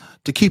man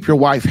to keep your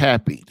wife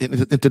happy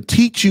and to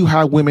teach you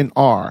how women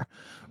are.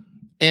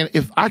 And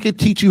if I could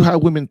teach you how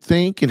women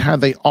think and how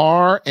they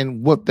are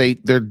and what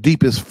their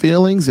deepest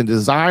feelings and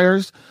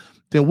desires,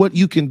 then what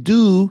you can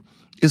do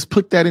is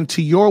put that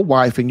into your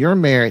wife and your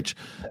marriage.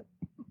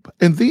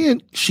 And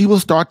then she will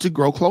start to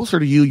grow closer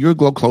to you. You'll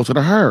grow closer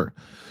to her.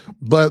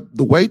 But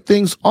the way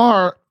things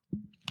are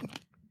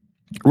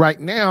right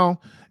now,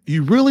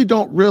 you really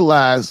don't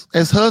realize,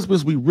 as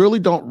husbands, we really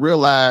don't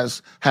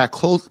realize how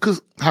close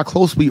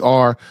we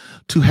are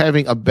to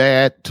having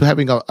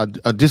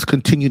a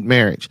discontinued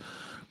marriage.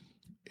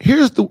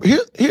 Here's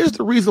the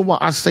reason why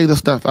I say the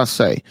stuff I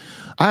say.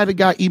 I had a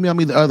guy email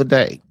me the other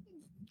day.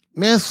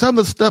 Man, some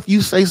of the stuff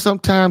you say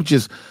sometimes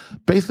just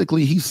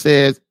basically, he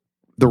said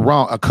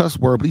a cuss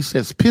word, but he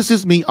says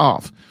pisses me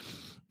off.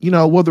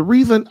 Well, the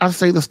reason I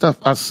say the stuff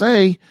I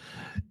say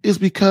is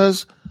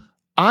because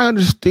I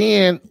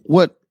understand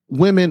what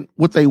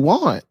they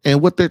want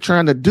and what they're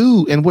trying to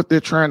do and where they're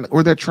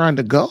trying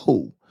to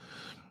go.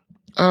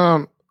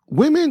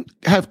 Women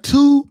have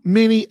too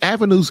many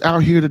avenues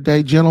out here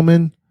today,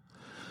 gentlemen.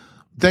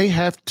 They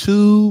have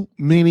too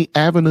many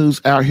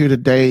avenues out here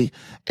today,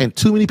 and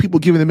too many people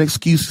giving them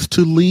excuses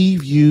to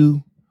leave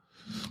you,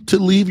 to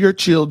leave your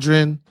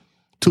children,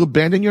 to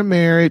abandon your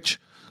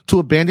marriage, to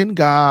abandon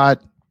God.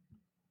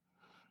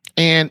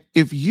 And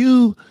if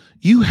you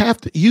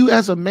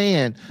as a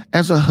man,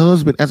 as a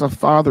husband, as a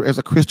father, as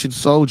a Christian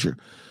soldier,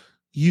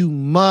 you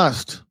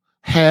must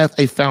have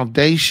a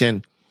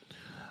foundation,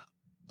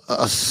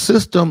 a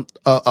system,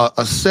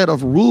 a set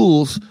of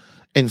rules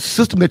and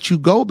system that you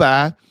go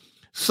by,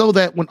 so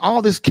that when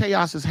all this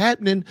chaos is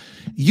happening,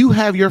 you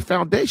have your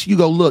foundation. You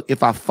go, look,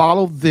 if I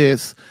follow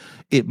this,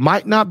 it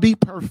might not be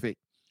perfect,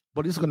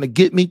 but it's going to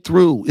get me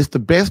through. It's the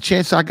best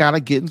chance I got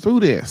of getting through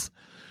this.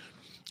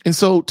 And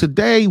so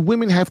today,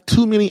 women have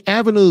too many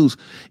avenues.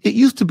 It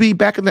used to be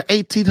back in the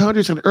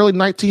 1800s and early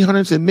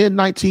 1900s and mid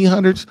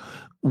 1900s,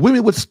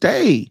 women would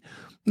stay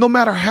no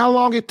matter how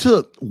long it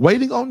took,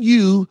 waiting on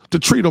you to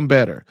treat them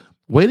better,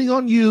 waiting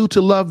on you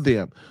to love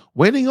them,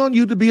 waiting on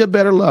you to be a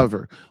better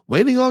lover,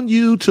 waiting on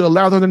you to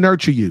allow them to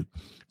nurture you.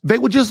 They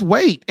would just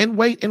wait and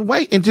wait and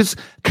wait and just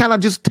kind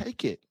of just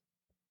take it.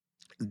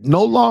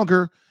 No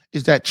longer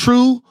is that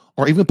true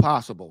or even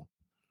possible.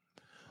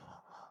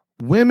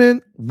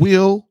 Women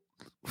will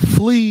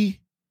flee.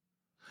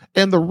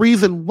 And the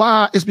reason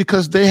why is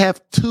because they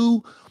have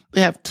too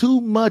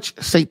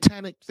much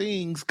satanic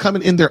things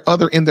coming in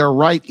their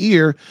right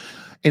ear.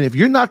 And if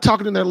you're not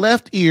talking in their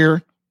left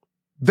ear,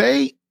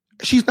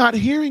 she's not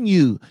hearing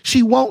you.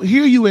 She won't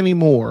hear you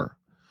anymore.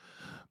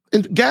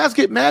 And guys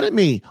get mad at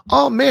me.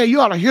 Oh man, you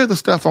ought to hear the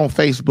stuff on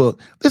Facebook.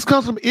 This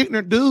comes from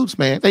ignorant dudes,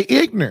 man. They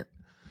ignorant.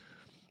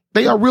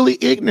 They are really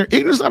ignorant.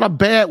 Ignorance is not a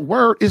bad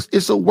word.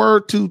 It's a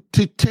word to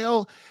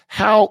tell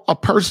how a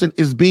person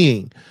is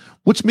being,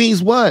 which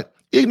means what?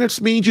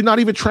 Ignorance means you're not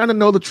even trying to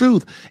know the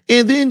truth.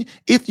 And then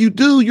if you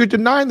do, you're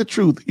denying the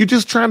truth. You're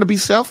just trying to be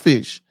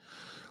selfish.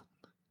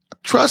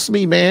 Trust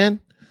me, man.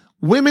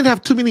 Women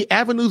have too many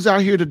avenues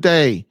out here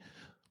today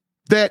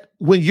that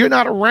when you're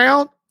not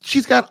around,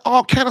 she's got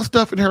all kind of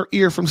stuff in her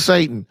ear from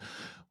Satan.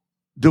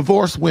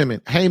 Divorced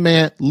women. Hey,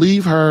 man,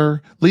 leave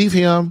her, leave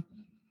him.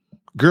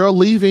 Girl,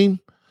 leave him.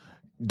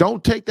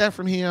 Don't take that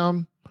from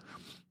him.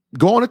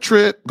 Go on a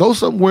trip, go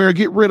somewhere,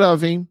 get rid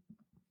of him.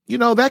 You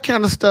know, that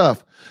kind of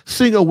stuff.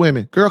 Single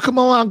women. Girl, come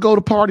on out and go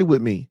to party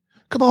with me.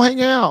 Come on,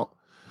 hang out.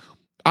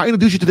 I'll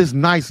introduce you to this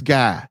nice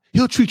guy.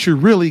 He'll treat you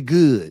really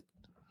good.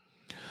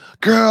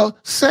 Girl,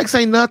 sex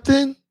ain't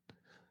nothing.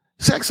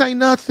 Sex ain't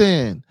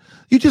nothing.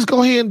 You just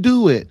go ahead and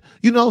do it.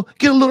 You know,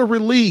 get a little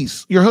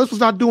release. Your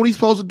husband's not doing what he's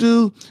supposed to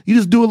do. You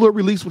just do a little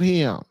release with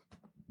him.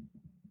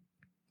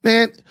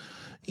 Man,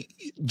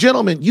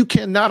 gentlemen, you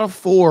cannot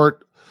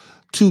afford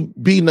to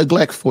be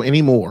neglectful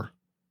anymore.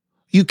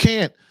 You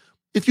can't.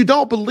 If you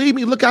don't believe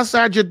me, look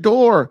outside your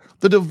door.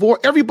 The divorce,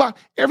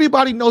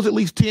 everybody knows at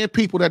least 10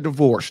 people that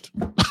divorced.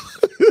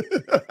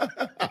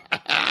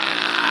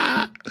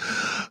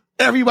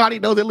 Everybody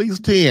knows at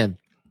least 10.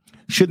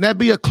 Shouldn't that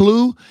be a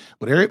clue?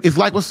 But it's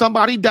like when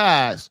somebody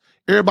dies,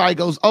 everybody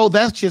goes, oh,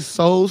 that's just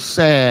so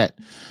sad.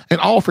 And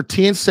all for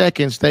 10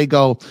 seconds, they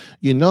go,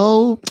 you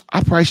know,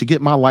 I probably should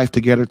get my life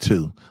together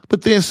too.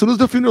 But then as soon as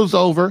the funeral's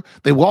over,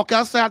 they walk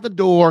outside the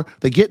door,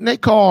 they get in their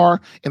car,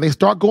 and they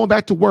start going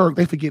back to work.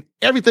 They forget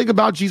everything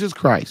about Jesus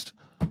Christ.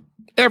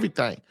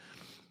 Everything.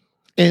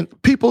 And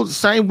people the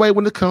same way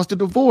when it comes to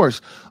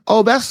divorce.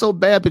 Oh, that's so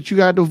bad that you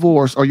got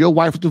divorced, or your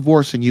wife is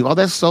divorcing you. Oh,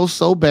 that's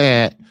so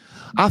bad.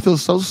 I feel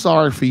so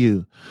sorry for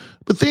you.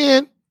 But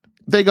then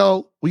they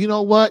go, well, you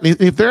know what?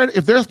 If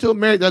they're still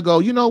married, they'll go,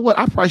 you know what?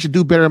 I probably should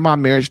do better in my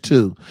marriage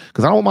too,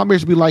 because I don't want my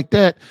marriage to be like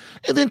that.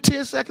 And then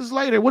 10 seconds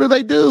later,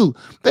 what do?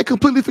 They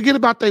completely forget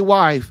about their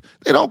wife.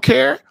 They don't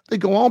care. They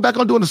go on back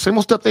on doing the same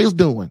old stuff they was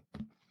doing.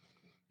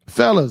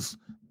 Fellas,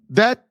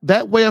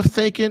 that way of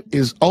thinking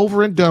is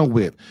over and done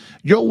with.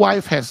 Your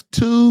wife has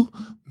too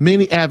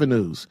many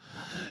avenues.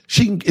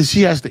 She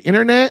has the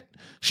internet.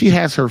 She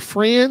has her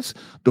friends,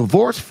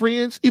 divorced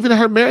friends, even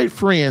her married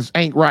friends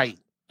ain't right.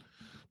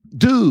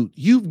 Dude,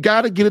 you've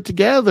got to get it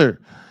together.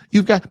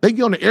 They can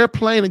get on the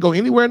airplane and go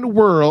anywhere in the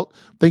world.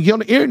 They can get on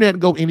the internet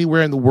and go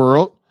anywhere in the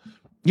world.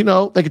 You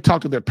know, they can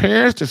talk to their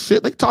parents, they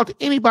can talk to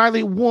anybody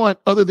they want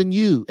other than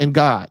you and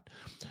God.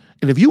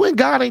 And if you and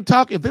God ain't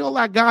talking, if they don't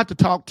allow God to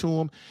talk to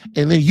them,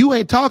 and then you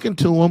ain't talking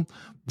to them,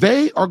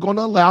 they are going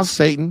to allow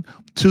Satan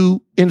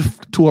to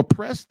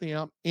oppress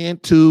them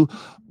into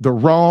the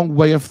wrong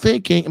way of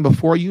thinking. And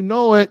before you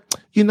know it,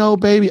 you know,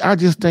 baby, I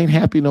just ain't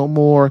happy no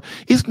more.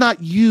 It's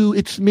not you,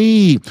 it's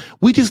me.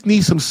 We just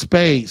need some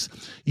space.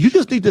 You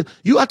just need to,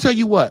 I tell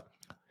you what,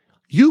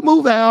 you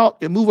move out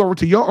and move over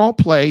to your own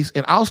place,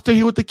 and I'll stay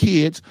here with the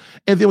kids.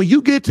 And then when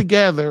you get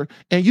together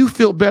and you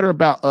feel better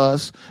about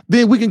us,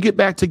 then we can get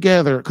back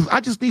together, because I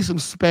just need some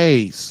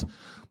space.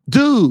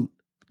 Dude,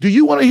 do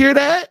you want to hear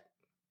that?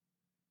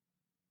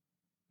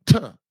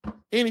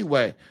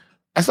 Anyway,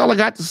 that's all I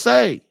got to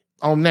say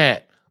on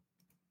that.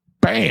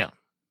 Bam.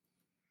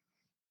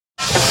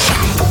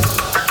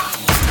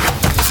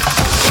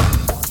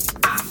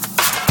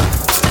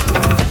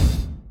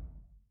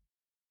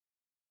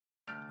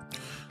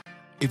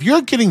 If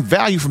you're getting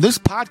value from this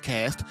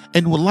podcast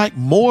and would like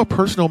more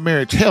personal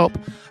marriage help,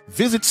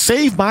 visit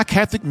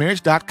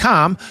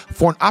SaveMyCatholicMarriage.com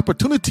for an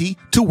opportunity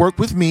to work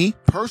with me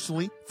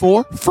personally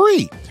for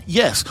free.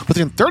 Yes,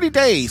 within 30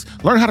 days,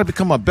 learn how to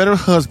become a better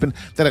husband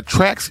that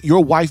attracts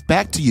your wife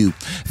back to you.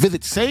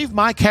 Visit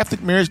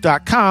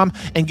SaveMyCatholicMarriage.com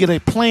and get a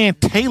plan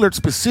tailored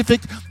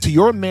specific to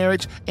your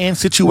marriage and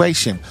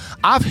situation.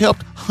 I've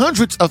helped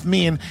hundreds of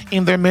men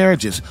in their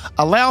marriages.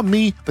 Allow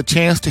me the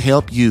chance to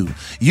help you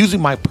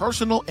using my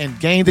personal and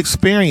gained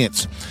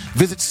experience.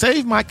 Visit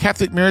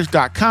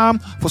SaveMyCatholicMarriage.com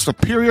for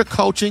superior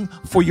coaching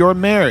for your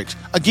marriage.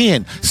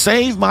 Again,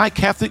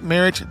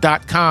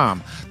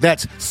 SaveMyCatholicMarriage.com.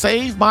 That's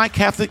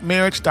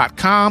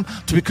SaveMyCatholicMarriage.com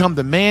to become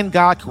the man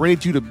God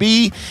created you to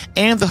be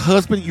and the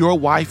husband your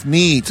wife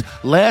needs.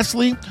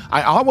 Lastly,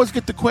 I always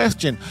get the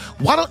question,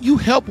 why don't you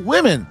help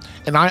women?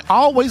 And I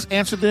always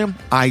answer them,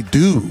 I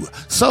do.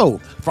 So,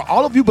 for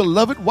all of you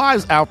beloved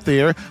wives out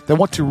there that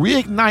want to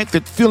reignite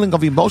that feeling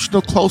of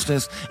emotional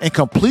closeness and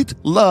complete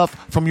love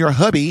from your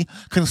hubby,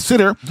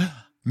 consider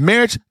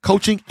marriage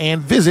coaching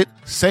and visit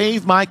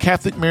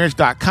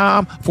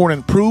SaveMyCatholicMarriage.com for an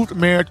improved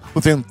marriage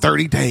within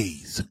 30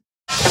 days.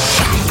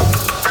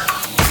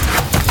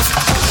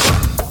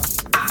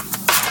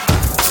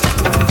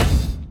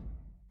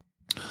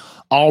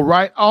 All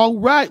right.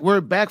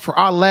 We're back for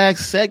our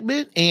last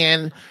segment,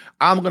 and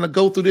I'm going to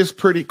go through this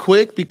pretty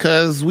quick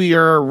because we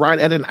are right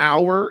at an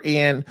hour,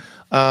 and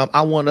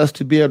I want us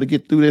to be able to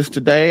get through this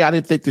today. I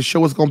didn't think the show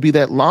was going to be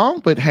that long,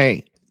 but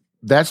hey,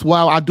 That's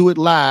why I do it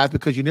live,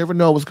 because you never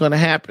know what's going to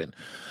happen.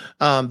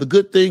 The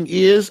good thing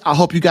is, I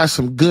hope you got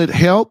some good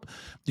help.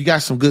 You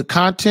got some good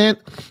content.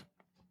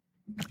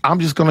 I'm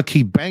just going to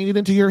keep banging it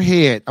into your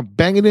head. I'm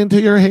banging it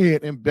into your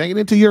head and banging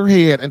it into your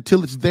head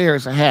until it's there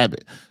as a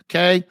habit.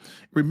 Okay.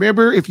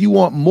 Remember, if you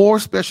want more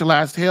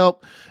specialized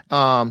help,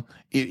 then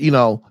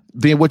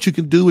what you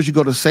can do is you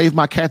go to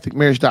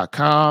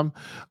SaveMyCatholicMarriage.com.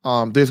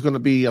 There's going to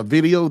be a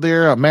video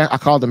there. I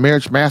call it the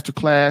Marriage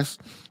Masterclass.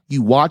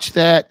 You watch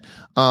that.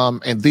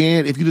 And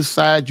then if you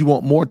decide you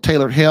want more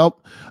tailored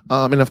help,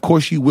 and of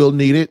course you will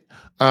need it,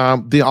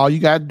 then all you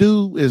got to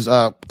do is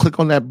click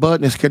on that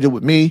button and schedule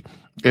with me.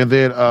 And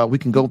then we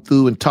can go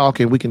through and talk,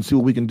 and we can see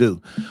what we can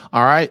do.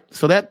 All right.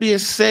 So that being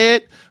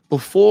said, what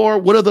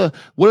are the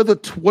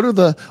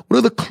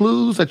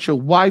clues that your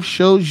wife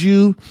shows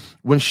you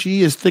when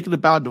she is thinking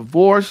about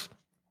divorce?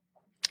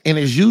 And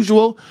as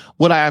usual,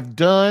 what I have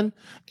done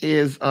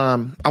is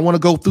I want to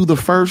go through the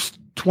first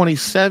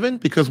 27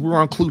 because we're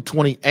on clue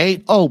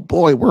 28. Oh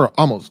boy, we're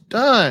almost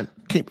done.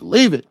 Can't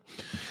believe it.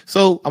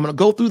 So I'm going to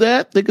go through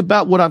that. Think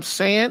about what I'm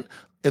saying.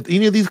 If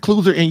any of these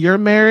clues are in your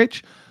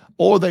marriage,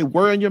 or they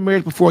were in your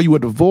marriage before you were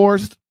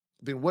divorced,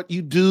 then what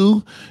you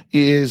do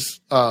is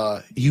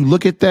you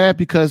look at that,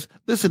 because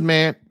listen,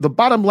 man, the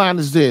bottom line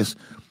is this.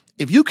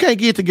 If you can't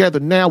get together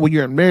now when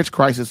you're in marriage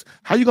crisis,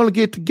 how are you going to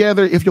get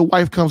together if your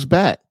wife comes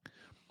back?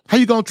 How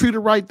you going to treat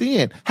her right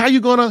then? How you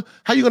going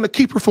to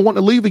keep her from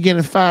wanting to leave again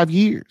in 5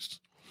 years?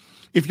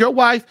 If your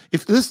wife,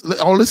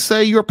 let's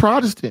say you're a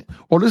Protestant,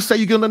 or let's say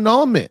you're an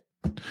annulment,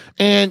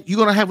 and you're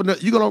gonna get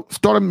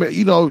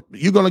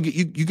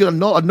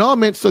an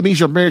annulment, so it means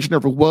your marriage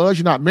never was,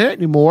 you're not married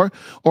anymore,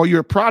 or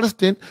you're a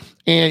Protestant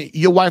and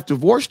your wife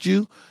divorced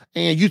you,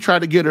 and you try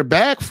to get her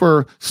back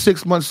for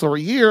 6 months or a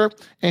year,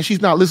 and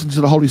she's not listening to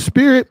the Holy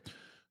Spirit.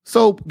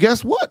 So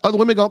guess what? Other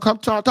women gonna come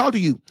talk to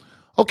you.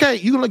 Okay,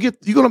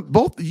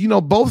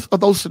 both of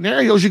those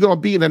scenarios, you're gonna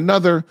be in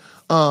another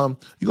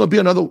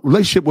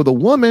relationship with a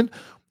woman.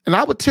 And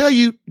I would tell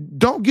you,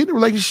 don't get in a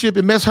relationship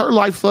and mess her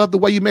life up the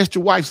way you messed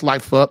your wife's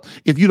life up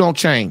if you don't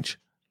change.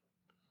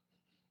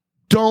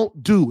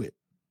 Don't do it.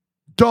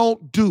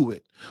 Don't do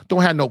it.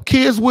 Don't have no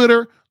kids with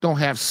her. Don't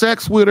have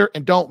sex with her,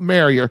 and don't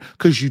marry her,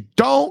 because you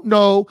don't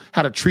know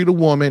how to treat a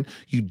woman.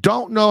 You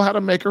don't know how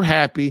to make her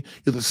happy.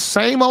 You're the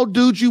same old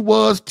dude you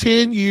was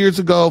 10 years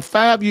ago,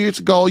 5 years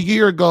ago, a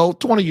year ago,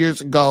 20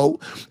 years ago.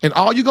 And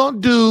all you're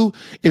going to do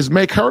is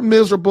make her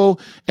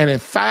miserable. And in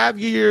 5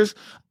 years,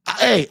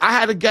 hey, I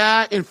had a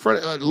guy in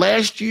front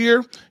last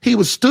year. He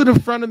was stood in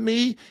front of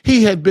me.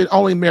 He had been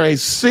only married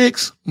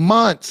 6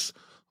 months.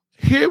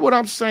 Hear what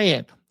I'm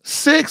saying?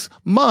 6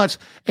 months.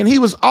 And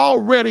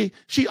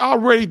she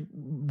already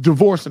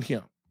divorcing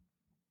him.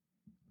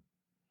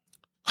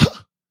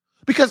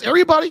 Because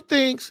everybody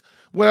thinks,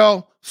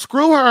 well,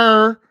 screw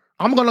her.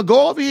 I'm going to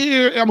go over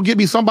here and I'm going to get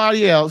me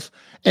somebody else,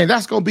 and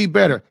that's going to be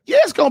better. Yeah,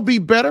 it's going to be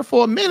better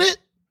for a minute.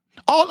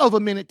 All of a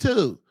minute,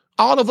 too.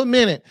 All of a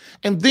minute.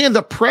 And then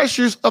the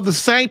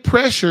same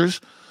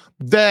pressures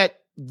that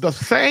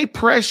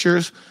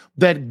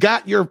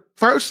got your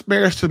first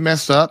marriage to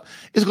mess up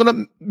is going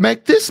to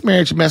make this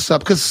marriage mess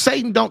up, because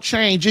Satan don't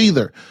change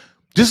either.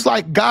 Just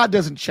like God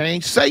doesn't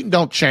change, Satan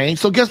don't change.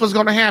 So guess what's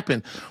going to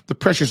happen? The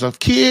pressures of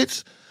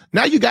kids.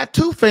 Now you got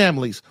two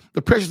families.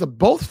 The pressures of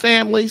both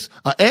families,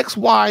 an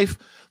ex-wife,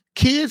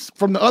 kids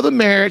from the other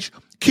marriage,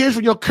 kids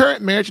from your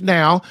current marriage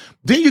now.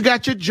 Then you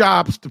got your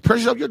jobs, the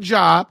pressures of your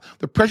job,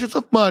 the pressures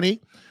of money.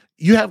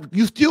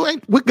 You still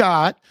ain't with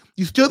God.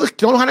 You still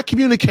don't know how to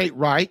communicate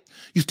right.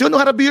 You still know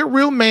how to be a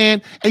real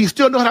man, and you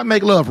still know how to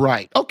make love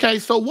right. Okay,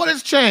 so what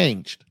has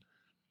changed?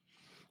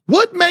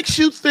 What makes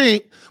you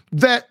think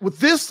that with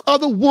this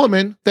other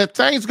woman that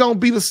things gonna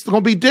be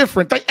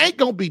different? They ain't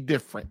gonna be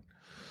different.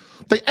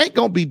 They ain't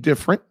gonna be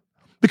different,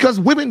 because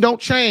women don't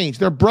change.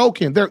 They're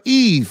broken. They're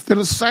Eve. They're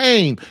the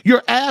same.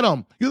 You're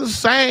Adam. You're the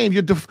same.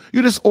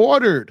 You're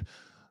disordered.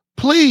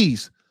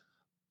 Please,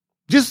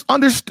 just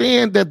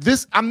understand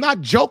that I'm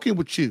not joking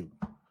with you.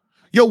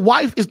 Your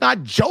wife is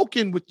not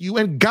joking with you,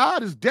 and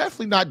God is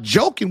definitely not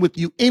joking with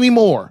you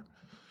anymore.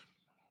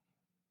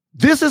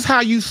 This is how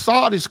you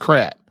saw this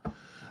crap.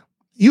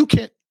 You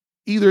can't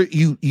either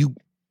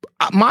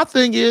my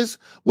thing is,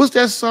 what's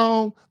that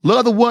song?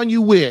 Love the one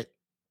you with.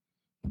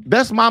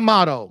 That's my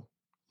motto.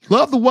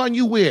 Love the one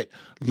you with.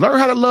 Learn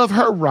how to love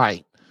her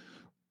right.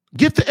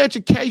 Get the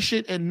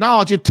education and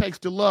knowledge it takes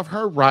to love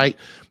her right.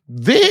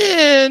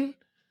 Then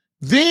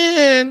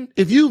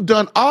if you've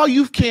done all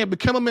you can,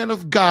 become a man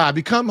of God,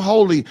 become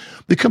holy,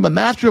 become a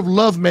master of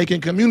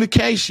lovemaking,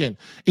 communication,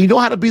 and you know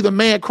how to be the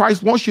man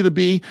Christ wants you to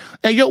be,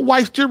 and your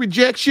wife still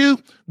rejects you,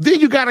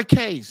 then you got a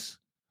case.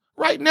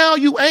 Right now,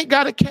 you ain't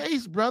got a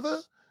case, brother.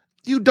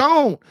 You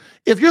don't.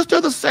 If you're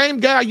still the same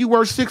guy you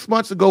were 6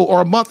 months ago,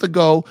 or a month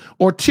ago,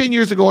 or 10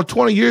 years ago, or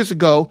 20 years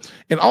ago,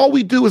 and all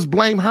we do is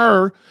blame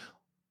her,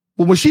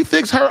 well, when she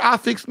fixed her, I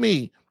fix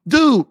me.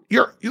 Dude,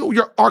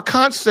 our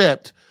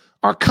concept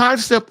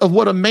of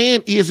what a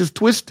man is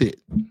twisted.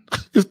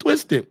 It's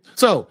twisted.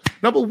 So,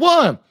 number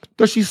one,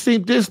 does she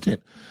seem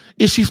distant?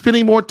 Is she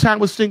spending more time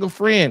with single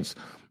friends?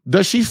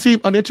 Does she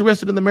seem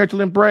uninterested in the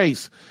marital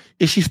embrace?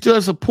 Is she still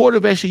as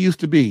supportive as she used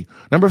to be?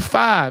 Number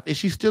 5, is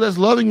she still as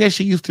loving as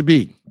she used to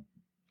be?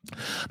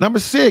 Number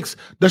 6,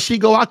 does she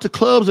go out to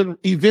clubs and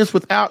events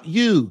without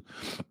you?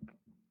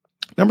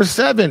 Number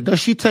 7, does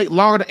she take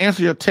longer to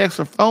answer your texts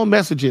or phone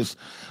messages?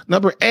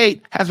 Number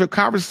 8, has her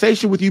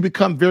conversation with you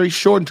become very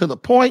short and to the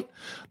point?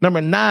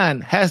 Number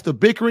 9, has the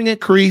bickering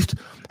increased?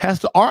 Has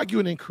the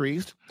arguing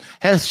increased?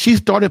 Has she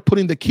started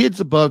putting the kids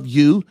above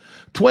you?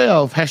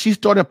 12, has she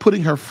started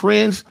putting her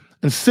friends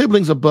and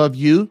siblings above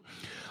you?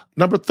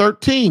 Number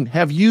 13,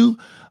 have you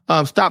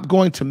stopped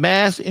going to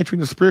mass,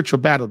 entering the spiritual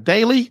battle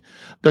daily?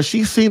 Does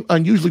she seem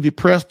unusually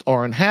depressed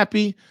or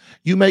unhappy?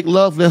 You make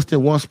love less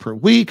than once per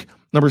week.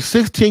 Number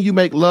 16, you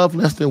make love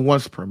less than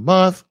once per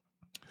month.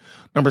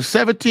 Number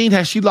 17,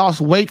 has she lost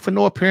weight for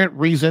no apparent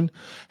reason?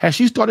 Has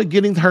she started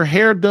getting her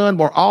hair done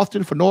more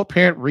often for no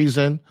apparent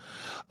reason?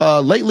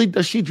 Lately,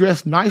 does she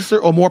dress nicer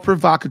or more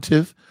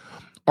provocative?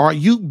 Are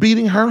you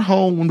beating her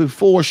home when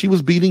before she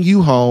was beating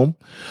you home?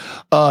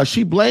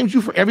 She blames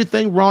you for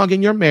everything wrong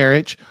in your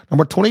marriage.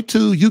 Number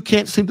 22, you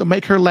can't seem to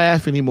make her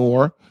laugh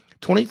anymore.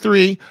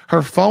 23,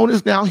 her phone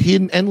is now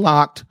hidden and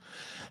locked.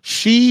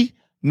 She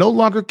no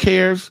longer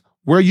cares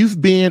where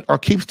you've been or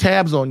keeps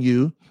tabs on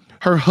you.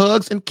 Her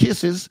hugs and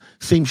kisses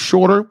seem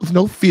shorter with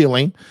no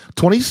feeling.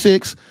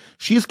 26,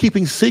 she is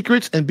keeping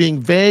secrets and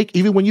being vague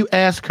even when you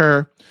ask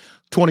her.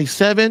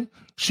 27,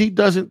 she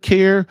doesn't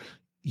care.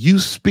 You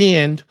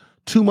spend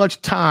too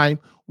much time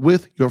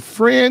with your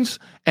friends.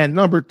 And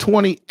number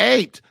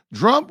 28,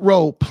 drum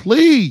roll,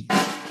 please.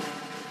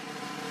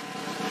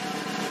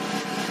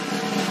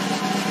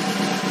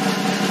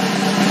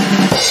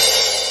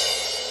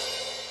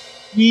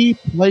 She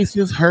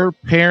places her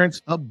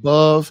parents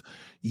above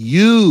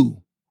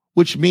you,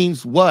 which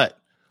means what?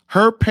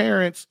 Her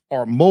parents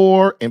are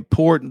more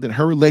important than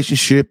her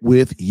relationship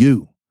with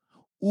you.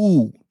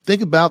 Ooh,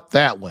 think about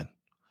that one.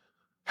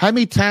 How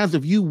many times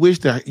have you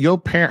wished that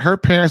her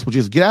parents would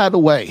just get out of the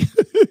way?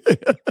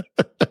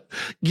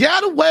 Get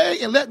out of the way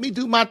and let me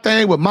do my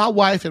thing with my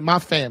wife and my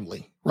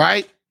family,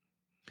 right?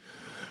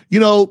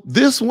 You know,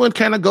 this one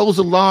kind of goes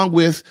along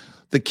with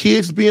the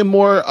kids being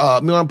more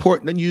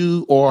important than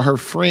you, or her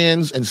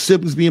friends and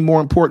siblings being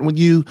more important than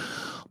you.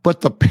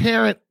 But the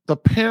parent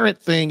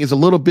thing is a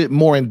little bit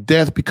more in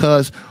depth,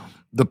 because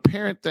the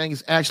parent thing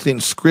is actually in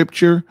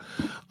scripture.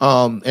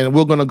 And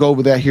we're going to go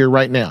over that here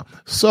right now.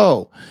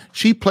 So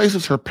she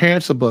places her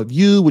parents above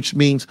you, which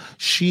means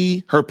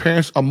her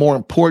parents are more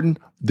important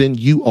than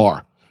you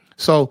are.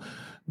 So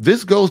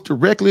this goes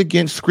directly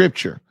against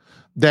scripture,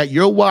 that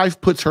your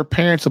wife puts her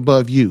parents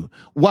above you.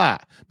 Why?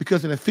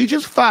 Because in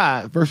Ephesians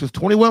 5, verses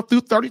 21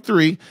 through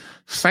 33,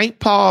 St.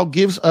 Paul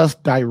gives us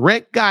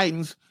direct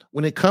guidance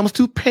when it comes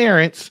to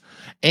parents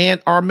and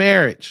our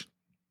marriage,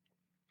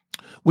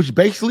 which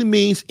basically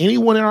means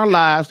anyone in our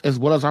lives as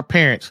well as our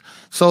parents.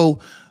 So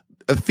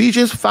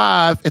Ephesians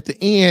 5 at the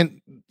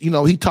end,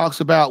 he talks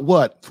about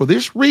what? For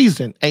this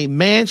reason, a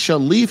man shall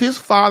leave his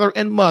father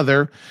and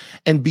mother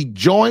and be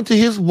joined to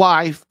his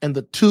wife, and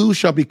the two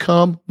shall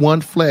become one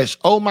flesh.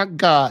 Oh my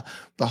God,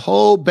 the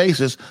whole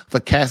basis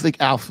for Catholic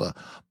Alpha.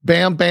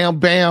 Bam, bam,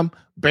 bam,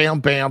 bam,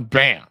 bam,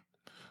 bam.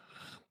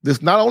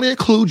 This not only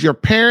includes your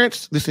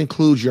parents, this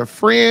includes your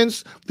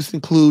friends, this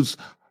includes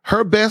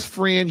her best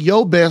friend,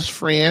 your best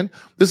friend.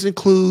 This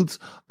includes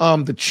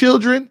the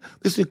children.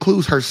 This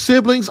includes her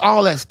siblings,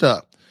 all that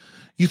stuff.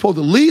 You're supposed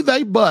to leave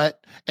their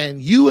butt,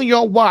 and you and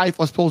your wife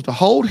are supposed to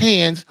hold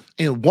hands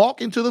and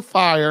walk into the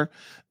fire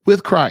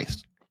with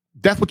Christ.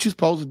 That's what you're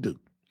supposed to do.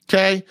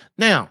 Okay?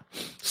 Now,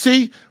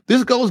 see,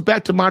 this goes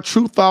back to my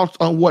true thoughts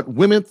on what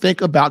women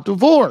think about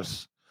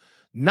divorce.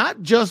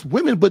 Not just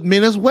women, but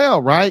men as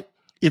well, right?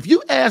 If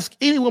you ask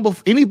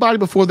anybody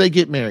before they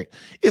get married,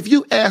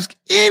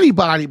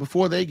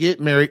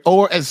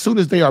 or as soon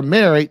as they are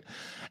married,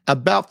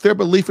 about their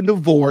belief in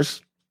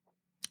divorce,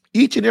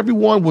 each and every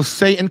one will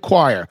say,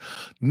 inquire,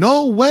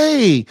 no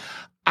way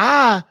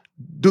I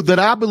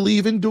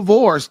believe in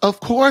divorce. Of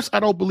course I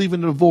don't believe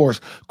in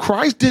divorce.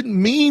 Christ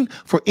didn't mean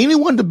for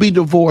anyone to be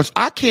divorced.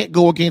 I can't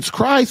go against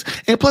Christ.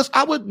 And plus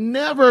I could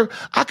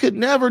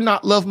never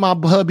not love my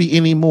hubby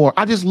anymore.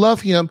 I just love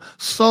him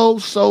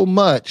so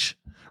much.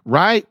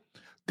 Right?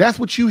 That's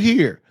what you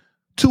hear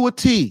to a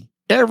T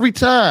every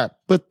time.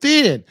 But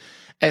then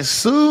as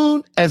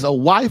soon as a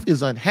wife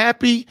is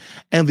unhappy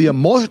and the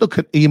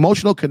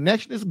emotional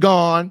connection is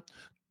gone,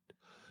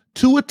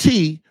 to a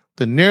T,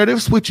 the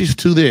narrative switches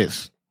to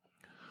this.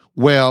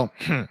 Well,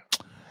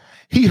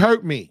 he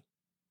hurt me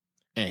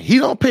and he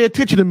don't pay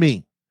attention to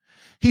me.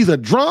 He's a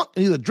drunk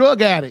and he's a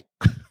drug addict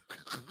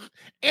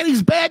and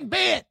he's bad in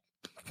bed.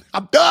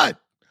 I'm done.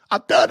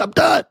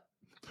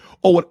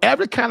 Or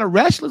whatever kind of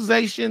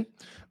rationalization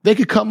they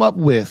could come up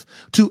with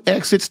to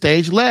exit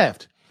stage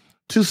left.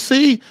 You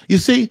see,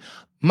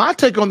 my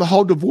take on the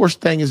whole divorce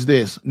thing is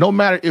this. No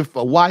matter if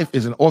a wife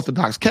is an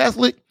Orthodox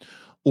Catholic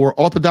or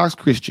Orthodox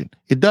Christian,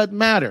 it doesn't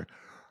matter.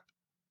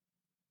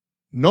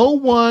 No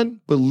one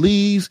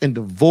believes in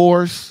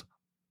divorce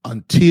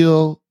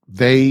until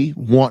they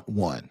want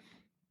one,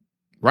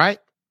 right?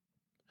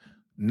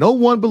 no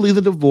one believes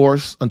a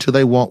divorce until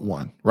they want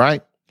one,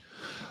 right?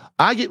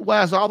 I get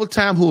wives all the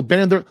time who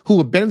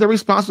abandon their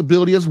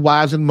responsibility as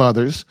wives and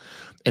mothers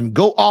and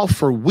go off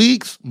for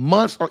weeks,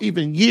 months, or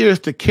even years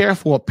to care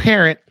for a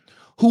parent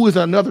who is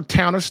in another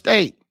town or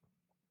state.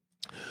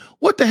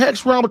 What the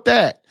heck's wrong with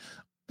that?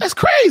 That's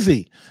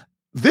crazy.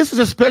 This is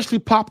especially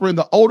popular in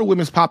the older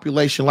women's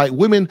population, like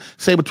women,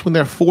 say, between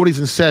their 40s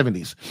and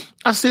 70s.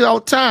 I see it all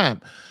the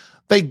time.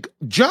 They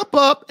jump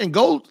up and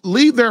go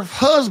leave their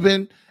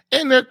husband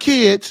and their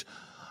kids,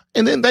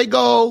 and then they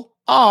go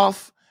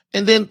off,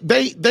 and then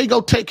they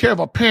go take care of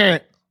a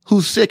parent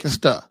who's sick and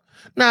stuff.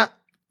 Now,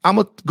 I'm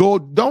going to go,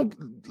 don't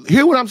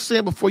hear what I'm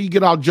saying before you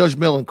get all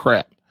judgmental and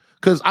crap,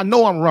 because I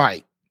know I'm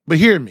right, but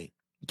hear me,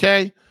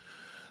 okay?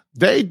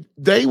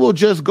 They will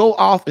just go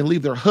off and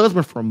leave their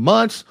husband for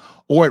months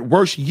or at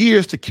worst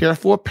years to care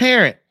for a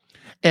parent.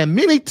 And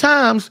many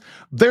times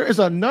there is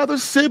another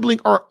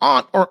sibling or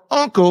aunt or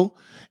uncle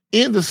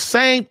in the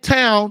same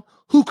town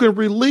who can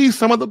relieve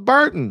some of the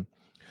burden.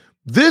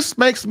 This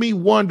makes me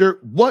wonder,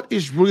 what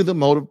is really the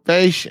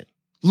motivation?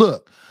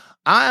 Look,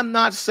 I am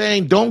not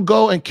saying don't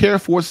go and care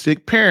for a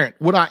sick parent.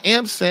 What I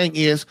am saying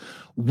is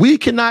we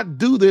cannot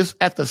do this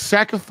at the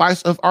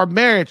sacrifice of our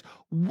marriage.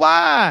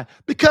 Why?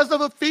 Because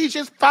of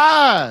Ephesians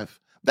 5.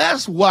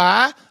 That's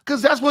why,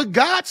 because that's what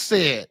God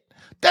said.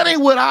 That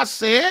ain't what I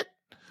said.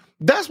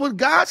 That's what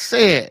God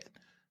said.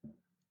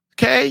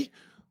 Okay?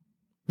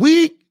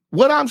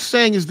 What I'm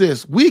saying is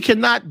this: we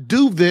cannot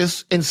do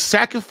this in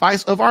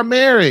sacrifice of our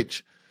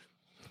marriage.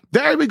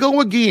 There we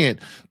go again.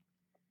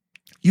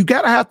 You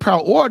got to have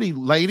priority,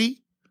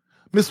 lady,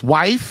 Miss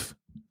Wife.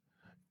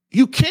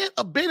 You can't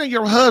abandon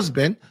your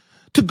husband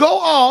to go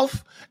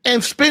off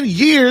and spend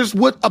years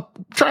with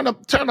trying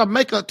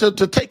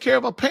to take care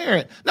of a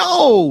parent.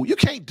 No, you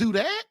can't do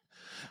that.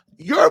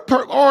 Your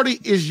priority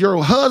is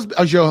your husband,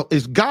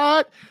 is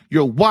God,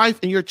 your wife,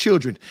 and your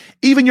children,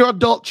 even your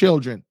adult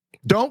children.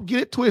 Don't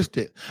get it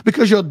twisted,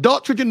 because your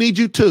adult children need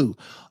you too.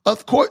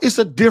 Of course, it's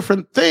a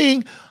different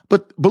thing,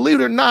 but believe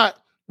it or not,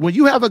 when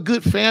you have a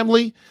good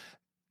family,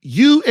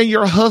 you and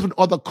your husband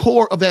are the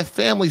core of that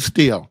family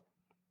still.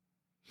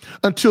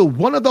 Until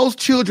one of those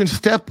children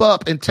step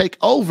up and take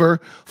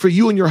over for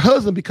you and your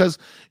husband, because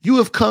you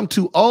have come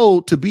too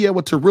old to be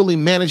able to really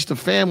manage the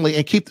family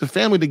and keep the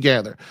family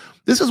together.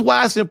 This is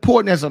why it's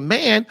important as a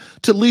man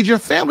to lead your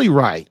family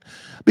right.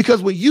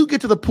 Because when you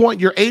get to the point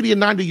you're 80 and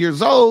 90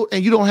 years old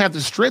and you don't have the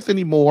strength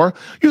anymore,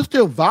 you're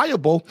still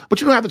valuable,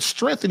 but you don't have the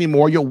strength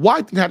anymore. Your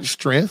wife doesn't have the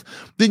strength.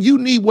 Then you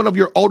need one of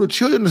your older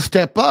children to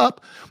step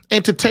up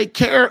and to take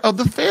care of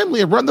the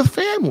family and run the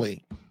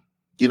family.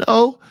 You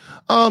know,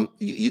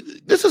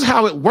 this is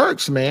how it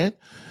works, man.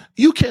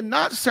 You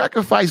cannot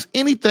sacrifice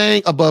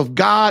anything above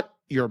God,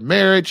 your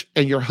marriage,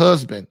 and your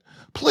husband.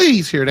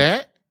 Please hear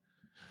that.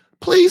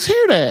 Please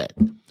hear that.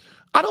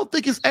 I don't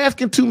think it's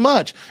asking too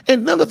much.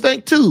 And another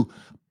thing, too,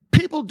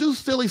 people do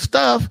silly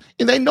stuff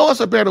and they know it's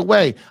a better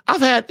way.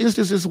 I've had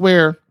instances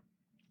where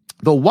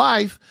the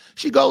wife,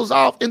 she goes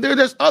off and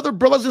there's other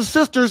brothers and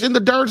sisters in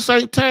the darn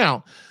same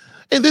town.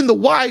 And then the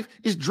wife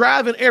is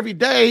driving every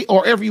day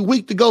or every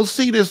week to go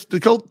see this, to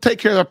go take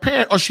care of her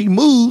parent, or she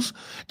moves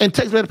and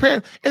takes care of the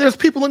parent. And there's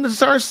people in the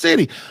same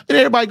city. And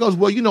everybody goes,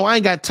 well, you know, I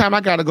ain't got time.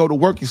 I got to go to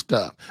work and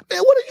stuff. Man,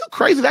 what are you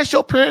crazy? That's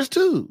your parents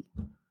too.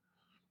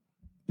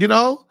 You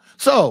know?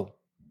 So,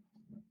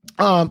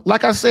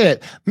 like I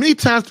said, many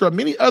times there are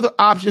many other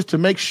options to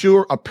make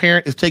sure a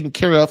parent is taken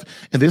care of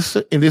in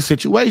this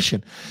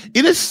situation.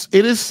 It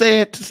is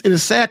sad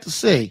to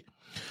say,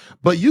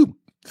 but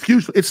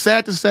it's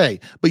sad to say,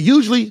 but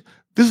usually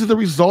this is the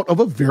result of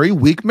a very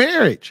weak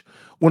marriage.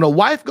 When a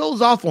wife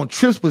goes off on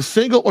trips with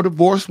single or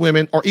divorced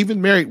women or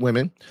even married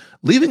women,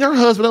 leaving her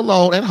husband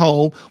alone at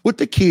home with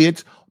the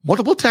kids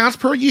multiple times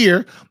per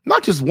year,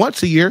 not just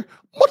once a year,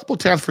 multiple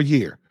times per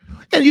year.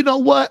 And you know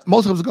what?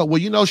 Most of us go, well,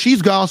 you know,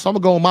 she's gone, so I'm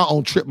going to go on my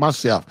own trip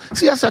myself.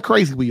 See, that's how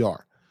crazy we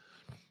are.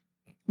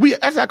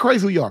 That's how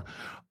crazy we are.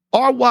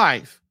 Our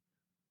wife,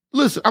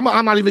 listen, I'm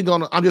going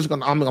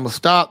to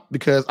stop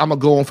because I'm going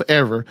to go on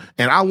forever.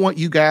 And I want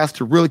you guys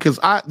to really, because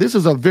this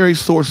is a very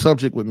sore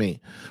subject with me.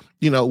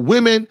 You know,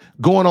 women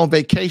going on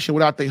vacation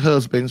without their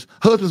husbands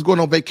going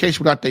on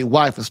vacation without their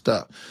wife and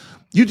stuff.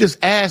 You just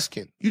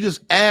asking.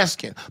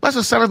 That's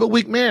a sign of a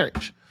weak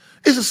marriage.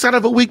 It's a sign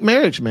of a weak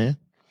marriage, man.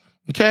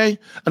 Okay.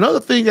 Another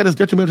thing that is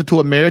detrimental to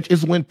a marriage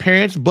is when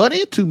parents butt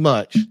in too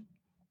much.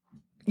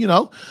 You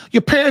know,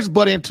 your parents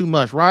butt in too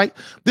much, right?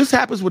 This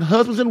happens with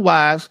husbands and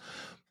wives.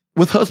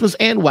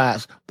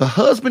 The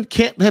husband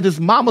can't let his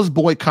mama's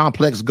boy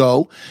complex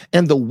go,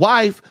 and the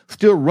wife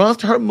still runs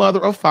to her mother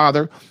or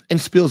father and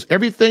spills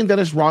everything that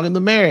is wrong in the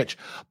marriage,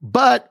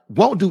 but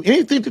won't do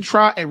anything to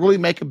try and really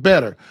make it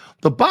better.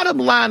 The bottom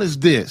line is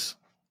this.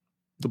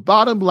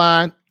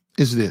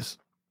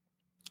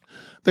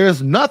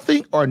 There's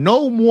nothing or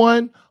no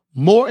one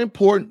more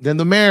important than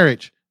the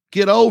marriage.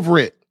 Get over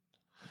it.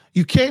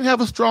 You can't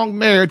have a strong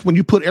marriage when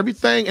you put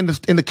everything in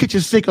the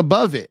kitchen sink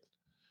above it,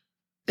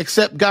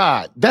 except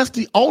God. That's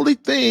the only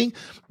thing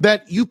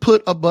that you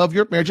put above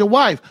your marriage and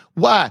wife.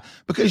 Why?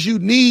 Because you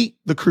need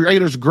the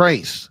Creator's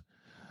grace.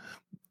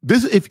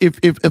 This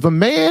if a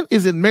man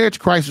is in marriage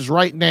crisis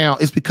right now,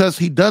 it's because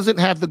he doesn't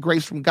have the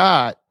grace from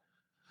God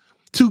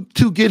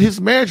to get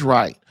his marriage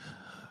right.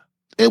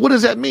 And what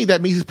does that mean?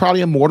 That means he's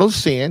probably in mortal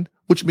sin,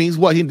 which means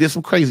what? He did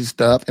some crazy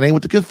stuff and ain't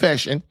went to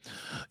confession.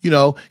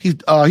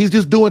 He's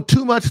just doing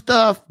too much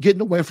stuff,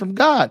 getting away from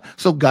God.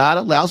 So God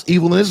allows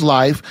evil in his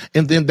life,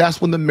 and then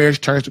that's when the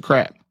marriage turns to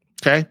crap.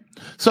 Okay?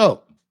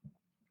 So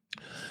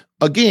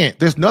again,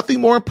 there's nothing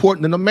more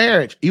important than a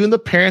marriage, even the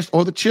parents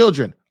or the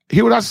children.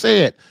 Hear what I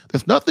said.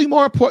 There's nothing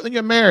more important than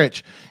your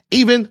marriage,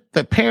 even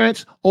the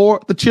parents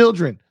or the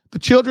children. The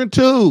children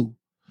too.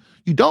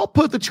 You don't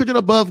put the children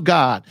above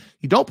God.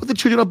 You don't put the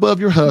children above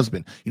your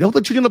husband. You don't put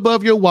the children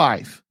above your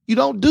wife. You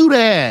don't do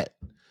that.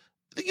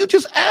 You're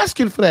just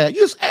asking for that.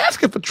 You're just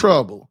asking for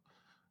trouble.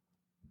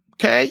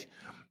 Okay?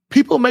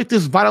 People make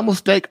this vital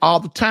mistake all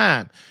the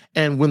time.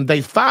 And when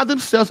they find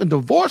themselves in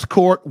divorce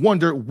court,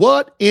 wonder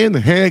what in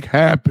the heck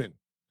happened.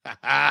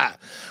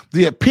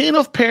 The opinion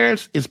of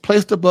parents is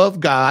placed above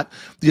God.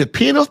 The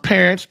opinion of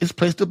parents is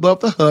placed above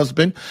the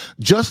husband,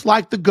 just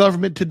like the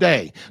government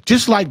today,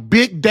 just like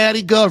Big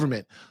Daddy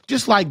government,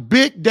 just like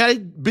Big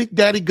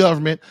Daddy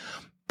government.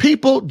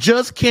 People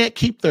just can't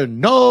keep their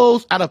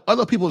nose out of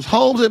other people's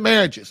homes and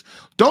marriages.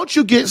 Don't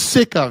you get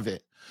sick of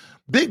it?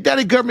 Big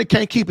Daddy government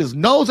can't keep his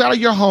nose out of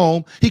your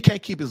home. He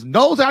can't keep his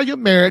nose out of your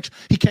marriage.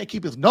 He can't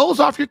keep his nose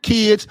off your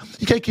kids.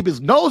 He can't keep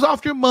his nose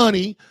off your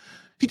money.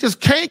 He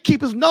just can't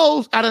keep his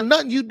nose out of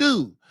nothing you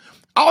do.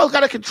 Always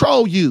got to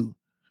control you.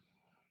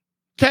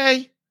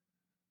 Okay?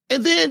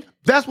 And then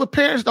that's what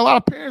a lot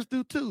of parents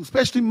do too,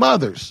 especially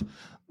mothers.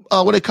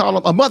 What they call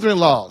them,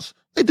 mother-in-laws.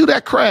 They do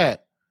that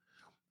crap.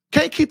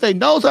 Can't keep their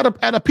nose out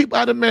of people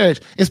out of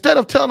marriage. Instead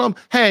of telling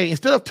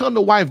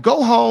the wife,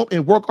 go home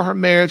and work on her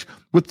marriage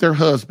with their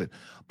husband.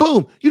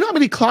 Boom. You know how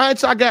many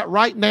clients I got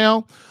right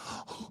now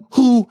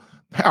who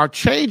are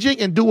changing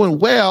and doing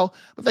well,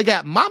 but they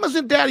got mamas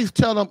and daddies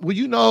telling them,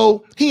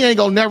 well, he ain't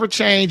gonna never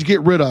change,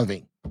 get rid of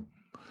him.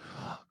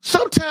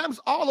 Sometimes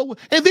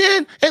and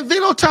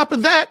then on top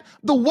of that,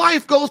 the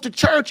wife goes to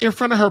church in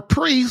front of her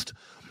priest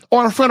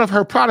or in front of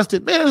her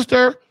Protestant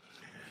minister,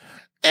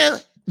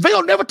 and they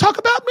don't never talk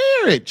about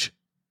marriage.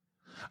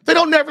 They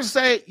don't never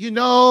say,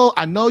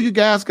 I know you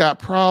guys got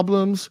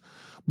problems,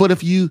 but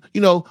if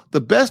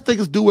the best thing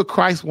is do what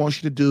Christ wants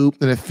you to do.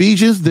 And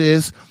Ephesians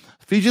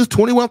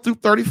 21 through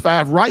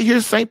 35, right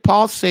here, St.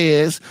 Paul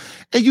says,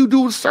 and you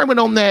do a sermon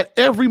on that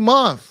every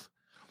month.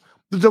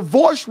 The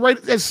divorce rate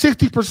is at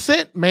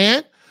 60%,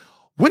 man.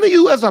 When are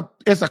you as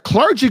a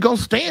clergy going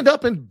to stand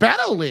up and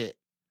battle it?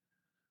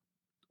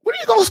 When are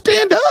you going to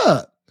stand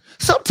up?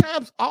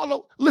 Sometimes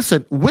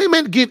listen,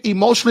 women get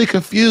emotionally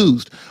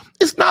confused.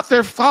 It's not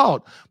their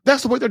fault.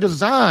 That's the way they're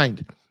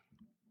designed.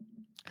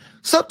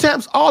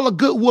 Sometimes all a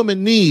good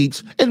woman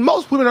needs, and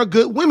most women are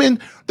good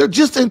women, they're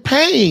just in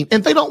pain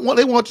and they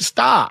want to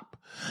stop.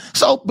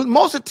 But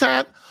most of the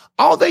time,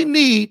 all they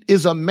need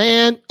is a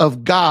man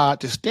of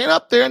God to stand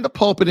up there in the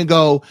pulpit and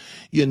go,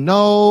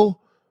 your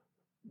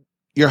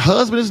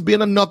husband is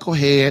being a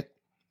knucklehead.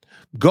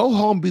 Go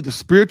home, be the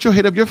spiritual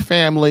head of your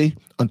family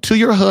until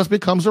your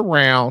husband comes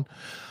around.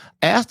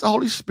 Ask the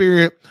Holy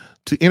Spirit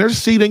to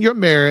intercede in your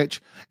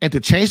marriage and to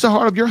change the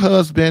heart of your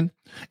husband.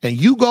 And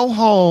you go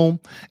home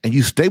and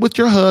you stay with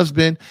your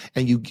husband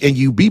and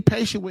you be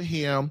patient with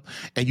him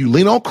and you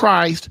lean on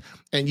Christ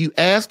and you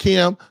ask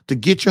him to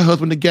get your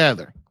husband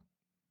together.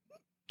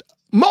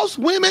 Most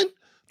women,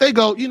 they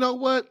go, you know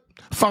what?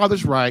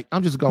 Father's right.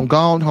 I'm just going to go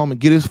on home and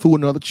get his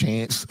food another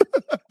chance.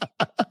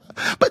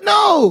 But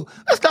no,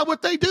 that's not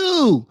what they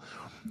do.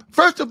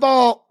 First of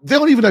all, they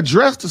don't even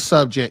address the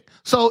subject.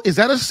 So is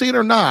that a sin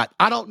or not?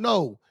 I don't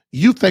know.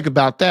 You think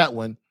about that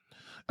one.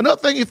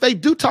 Another thing, if they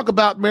do talk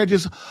about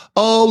marriages,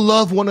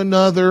 love one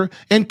another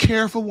and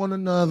care for one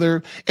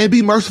another and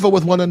be merciful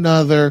with one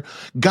another.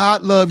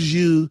 God loves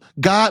you.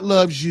 God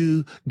loves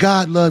you.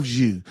 God loves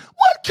you.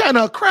 What kind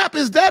of crap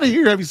is that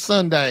here every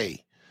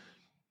Sunday?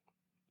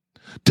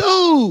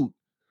 Dude,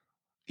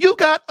 you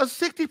got a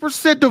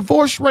 60%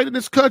 divorce rate in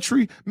this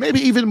country, maybe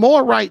even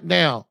more right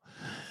now.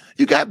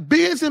 You got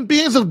billions and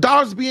billions of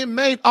dollars being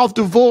made off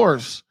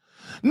divorce.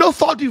 No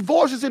fault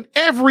divorces in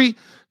every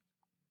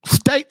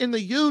state in the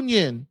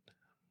union.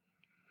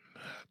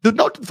 The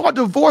no fault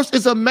divorce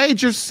is a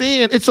major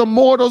sin. It's a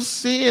mortal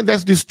sin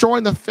that's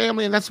destroying the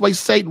family, and that's the way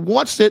Satan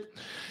wants it.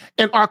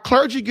 And our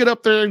clergy get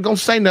up there and don't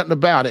say nothing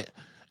about it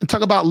and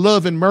talk about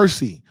love and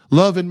mercy.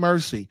 Love and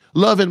mercy,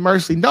 love and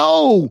mercy.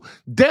 No,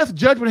 death,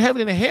 judgment,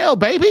 heaven, and hell,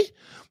 baby.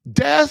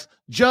 Death,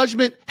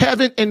 judgment,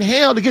 heaven, and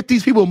hell to get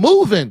these people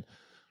moving.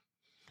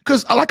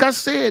 Because like I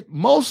said,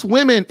 most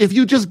women, if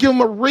you just give them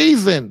a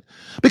reason,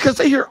 because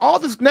they hear all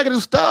this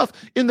negative stuff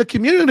in the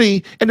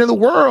community and in the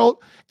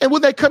world, and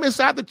when they come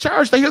inside the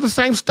church, they hear the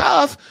same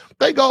stuff.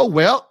 They go,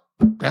 well,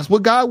 that's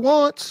what God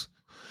wants.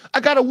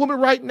 I got a woman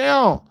right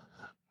now,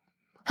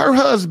 her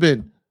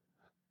husband,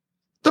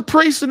 the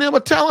priest and them are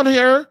telling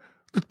her,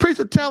 the priest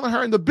are telling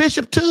her, and the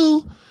bishop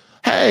too,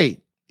 hey,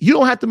 you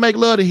don't have to make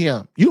love to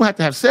him. You don't have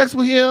to have sex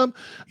with him.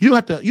 You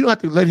don't have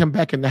to let him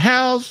back in the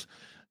house.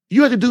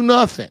 You have to do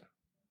nothing.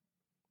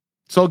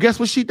 So guess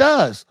what she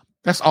does?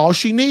 That's all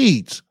she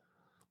needs.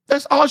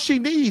 That's all she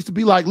needs to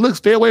be like, look,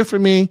 stay away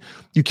from me.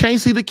 You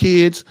can't see the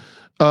kids.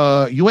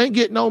 You ain't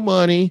getting no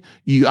money.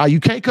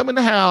 You can't come in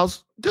the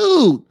house.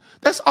 Dude,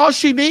 that's all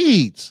she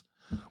needs.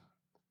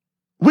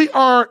 We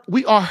are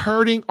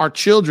hurting our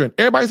children.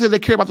 Everybody says they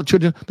care about the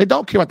children. They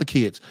don't care about the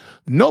kids.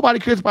 Nobody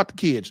cares about the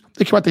kids.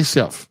 They care about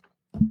themselves.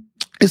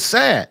 It's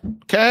sad,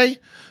 okay?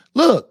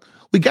 Look,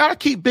 we got to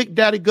keep Big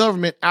Daddy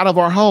government out of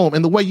our home.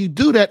 And the way you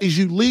do that is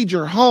you lead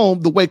your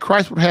home the way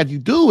Christ would have you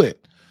do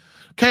it,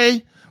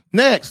 okay?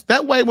 Next,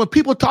 that way when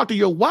people talk to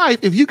your wife,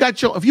 if you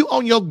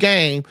own your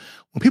game,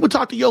 when people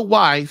talk to your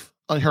wife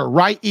on her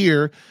right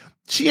ear,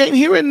 she ain't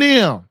hearing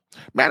them.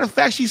 Matter of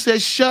fact, she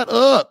says, shut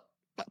up.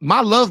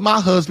 I love my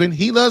husband.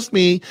 He loves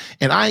me,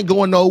 and I ain't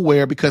going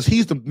nowhere because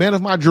he's the man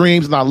of my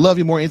dreams, and I love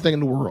him more than anything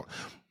in the world.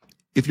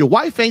 If your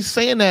wife ain't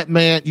saying that,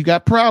 man, you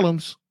got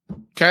problems,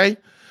 okay?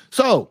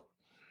 So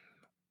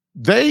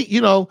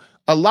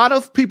a lot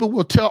of people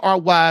will tell our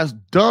wives,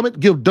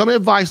 give dumb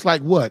advice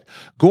like what?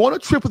 Go on a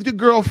trip with your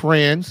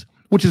girlfriends,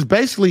 which is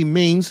basically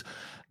means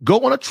go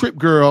on a trip,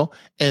 girl,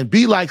 and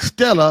be like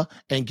Stella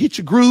and get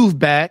your groove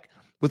back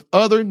with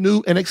other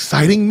new and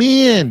exciting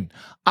men.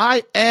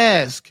 I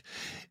ask,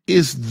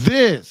 is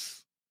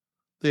this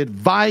the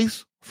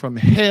advice from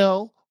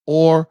hell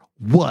or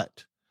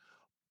what?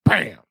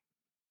 Bam.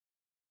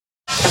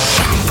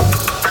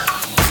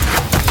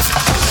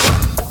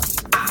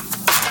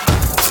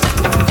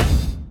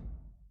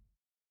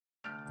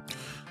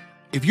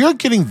 If you're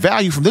getting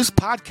value from this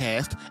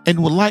podcast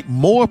and would like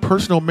more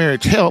personal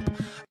marriage help,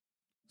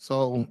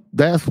 so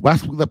that's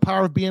the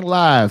power of being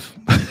live.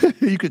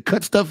 You could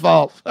cut stuff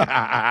off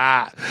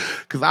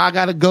because I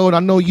got to go and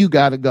I know you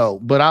got to go.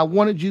 But I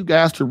wanted you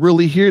guys to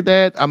really hear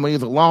that. I mean,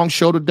 it's a long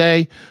show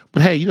today,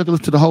 but hey, you don't have to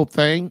listen to the whole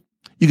thing.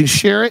 You can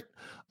share it.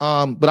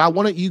 But I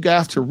wanted you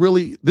guys to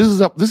really, this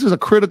is a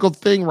critical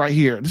thing right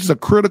here. This is a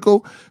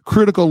critical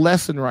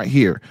lesson right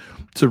here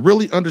to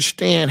really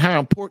understand how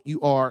important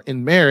you are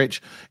in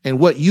marriage and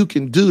what you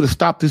can do to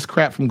stop this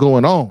crap from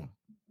going on.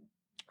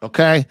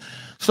 Okay.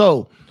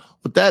 So,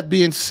 with that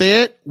being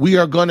said, we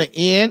are going to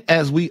end,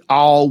 as we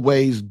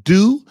always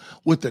do,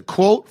 with a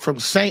quote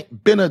from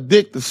Saint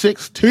Benedict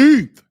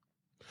XVI.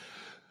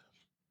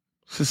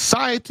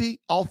 Society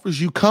offers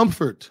you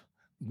comfort,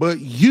 but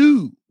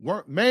you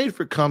weren't made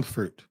for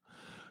comfort.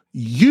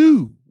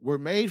 You were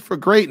made for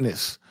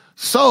greatness.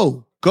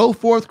 So go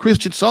forth,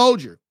 Christian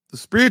soldier. The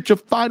spiritual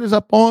fight is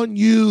upon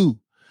you.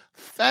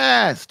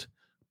 Fast,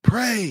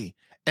 pray,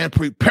 and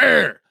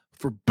prepare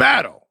for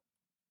battle.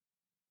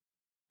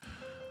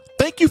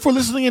 Thank you for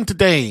listening in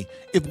today.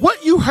 If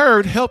what you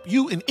heard helped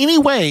you in any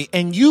way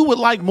and you would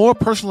like more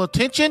personal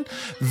attention,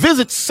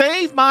 visit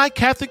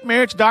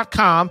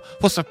SaveMyCatholicMarriage.com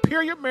for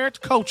superior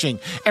marriage coaching.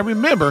 And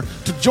remember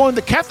to join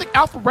the Catholic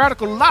Alpha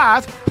Radical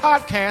Live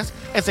podcast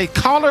as a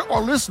caller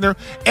or listener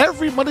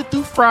every Monday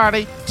through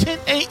Friday, 10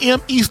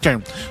 a.m.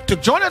 Eastern. To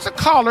join as a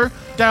caller,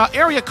 dial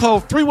area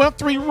code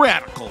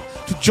 313-RADICAL.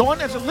 To join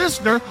as a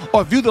listener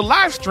or view the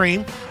live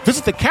stream,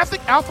 visit the Catholic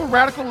Alpha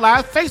Radical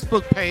Live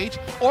Facebook page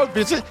or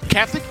visit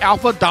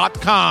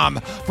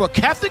CatholicAlpha.com for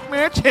Catholic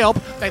marriage help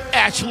that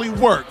actually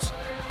works.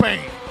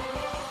 Bam.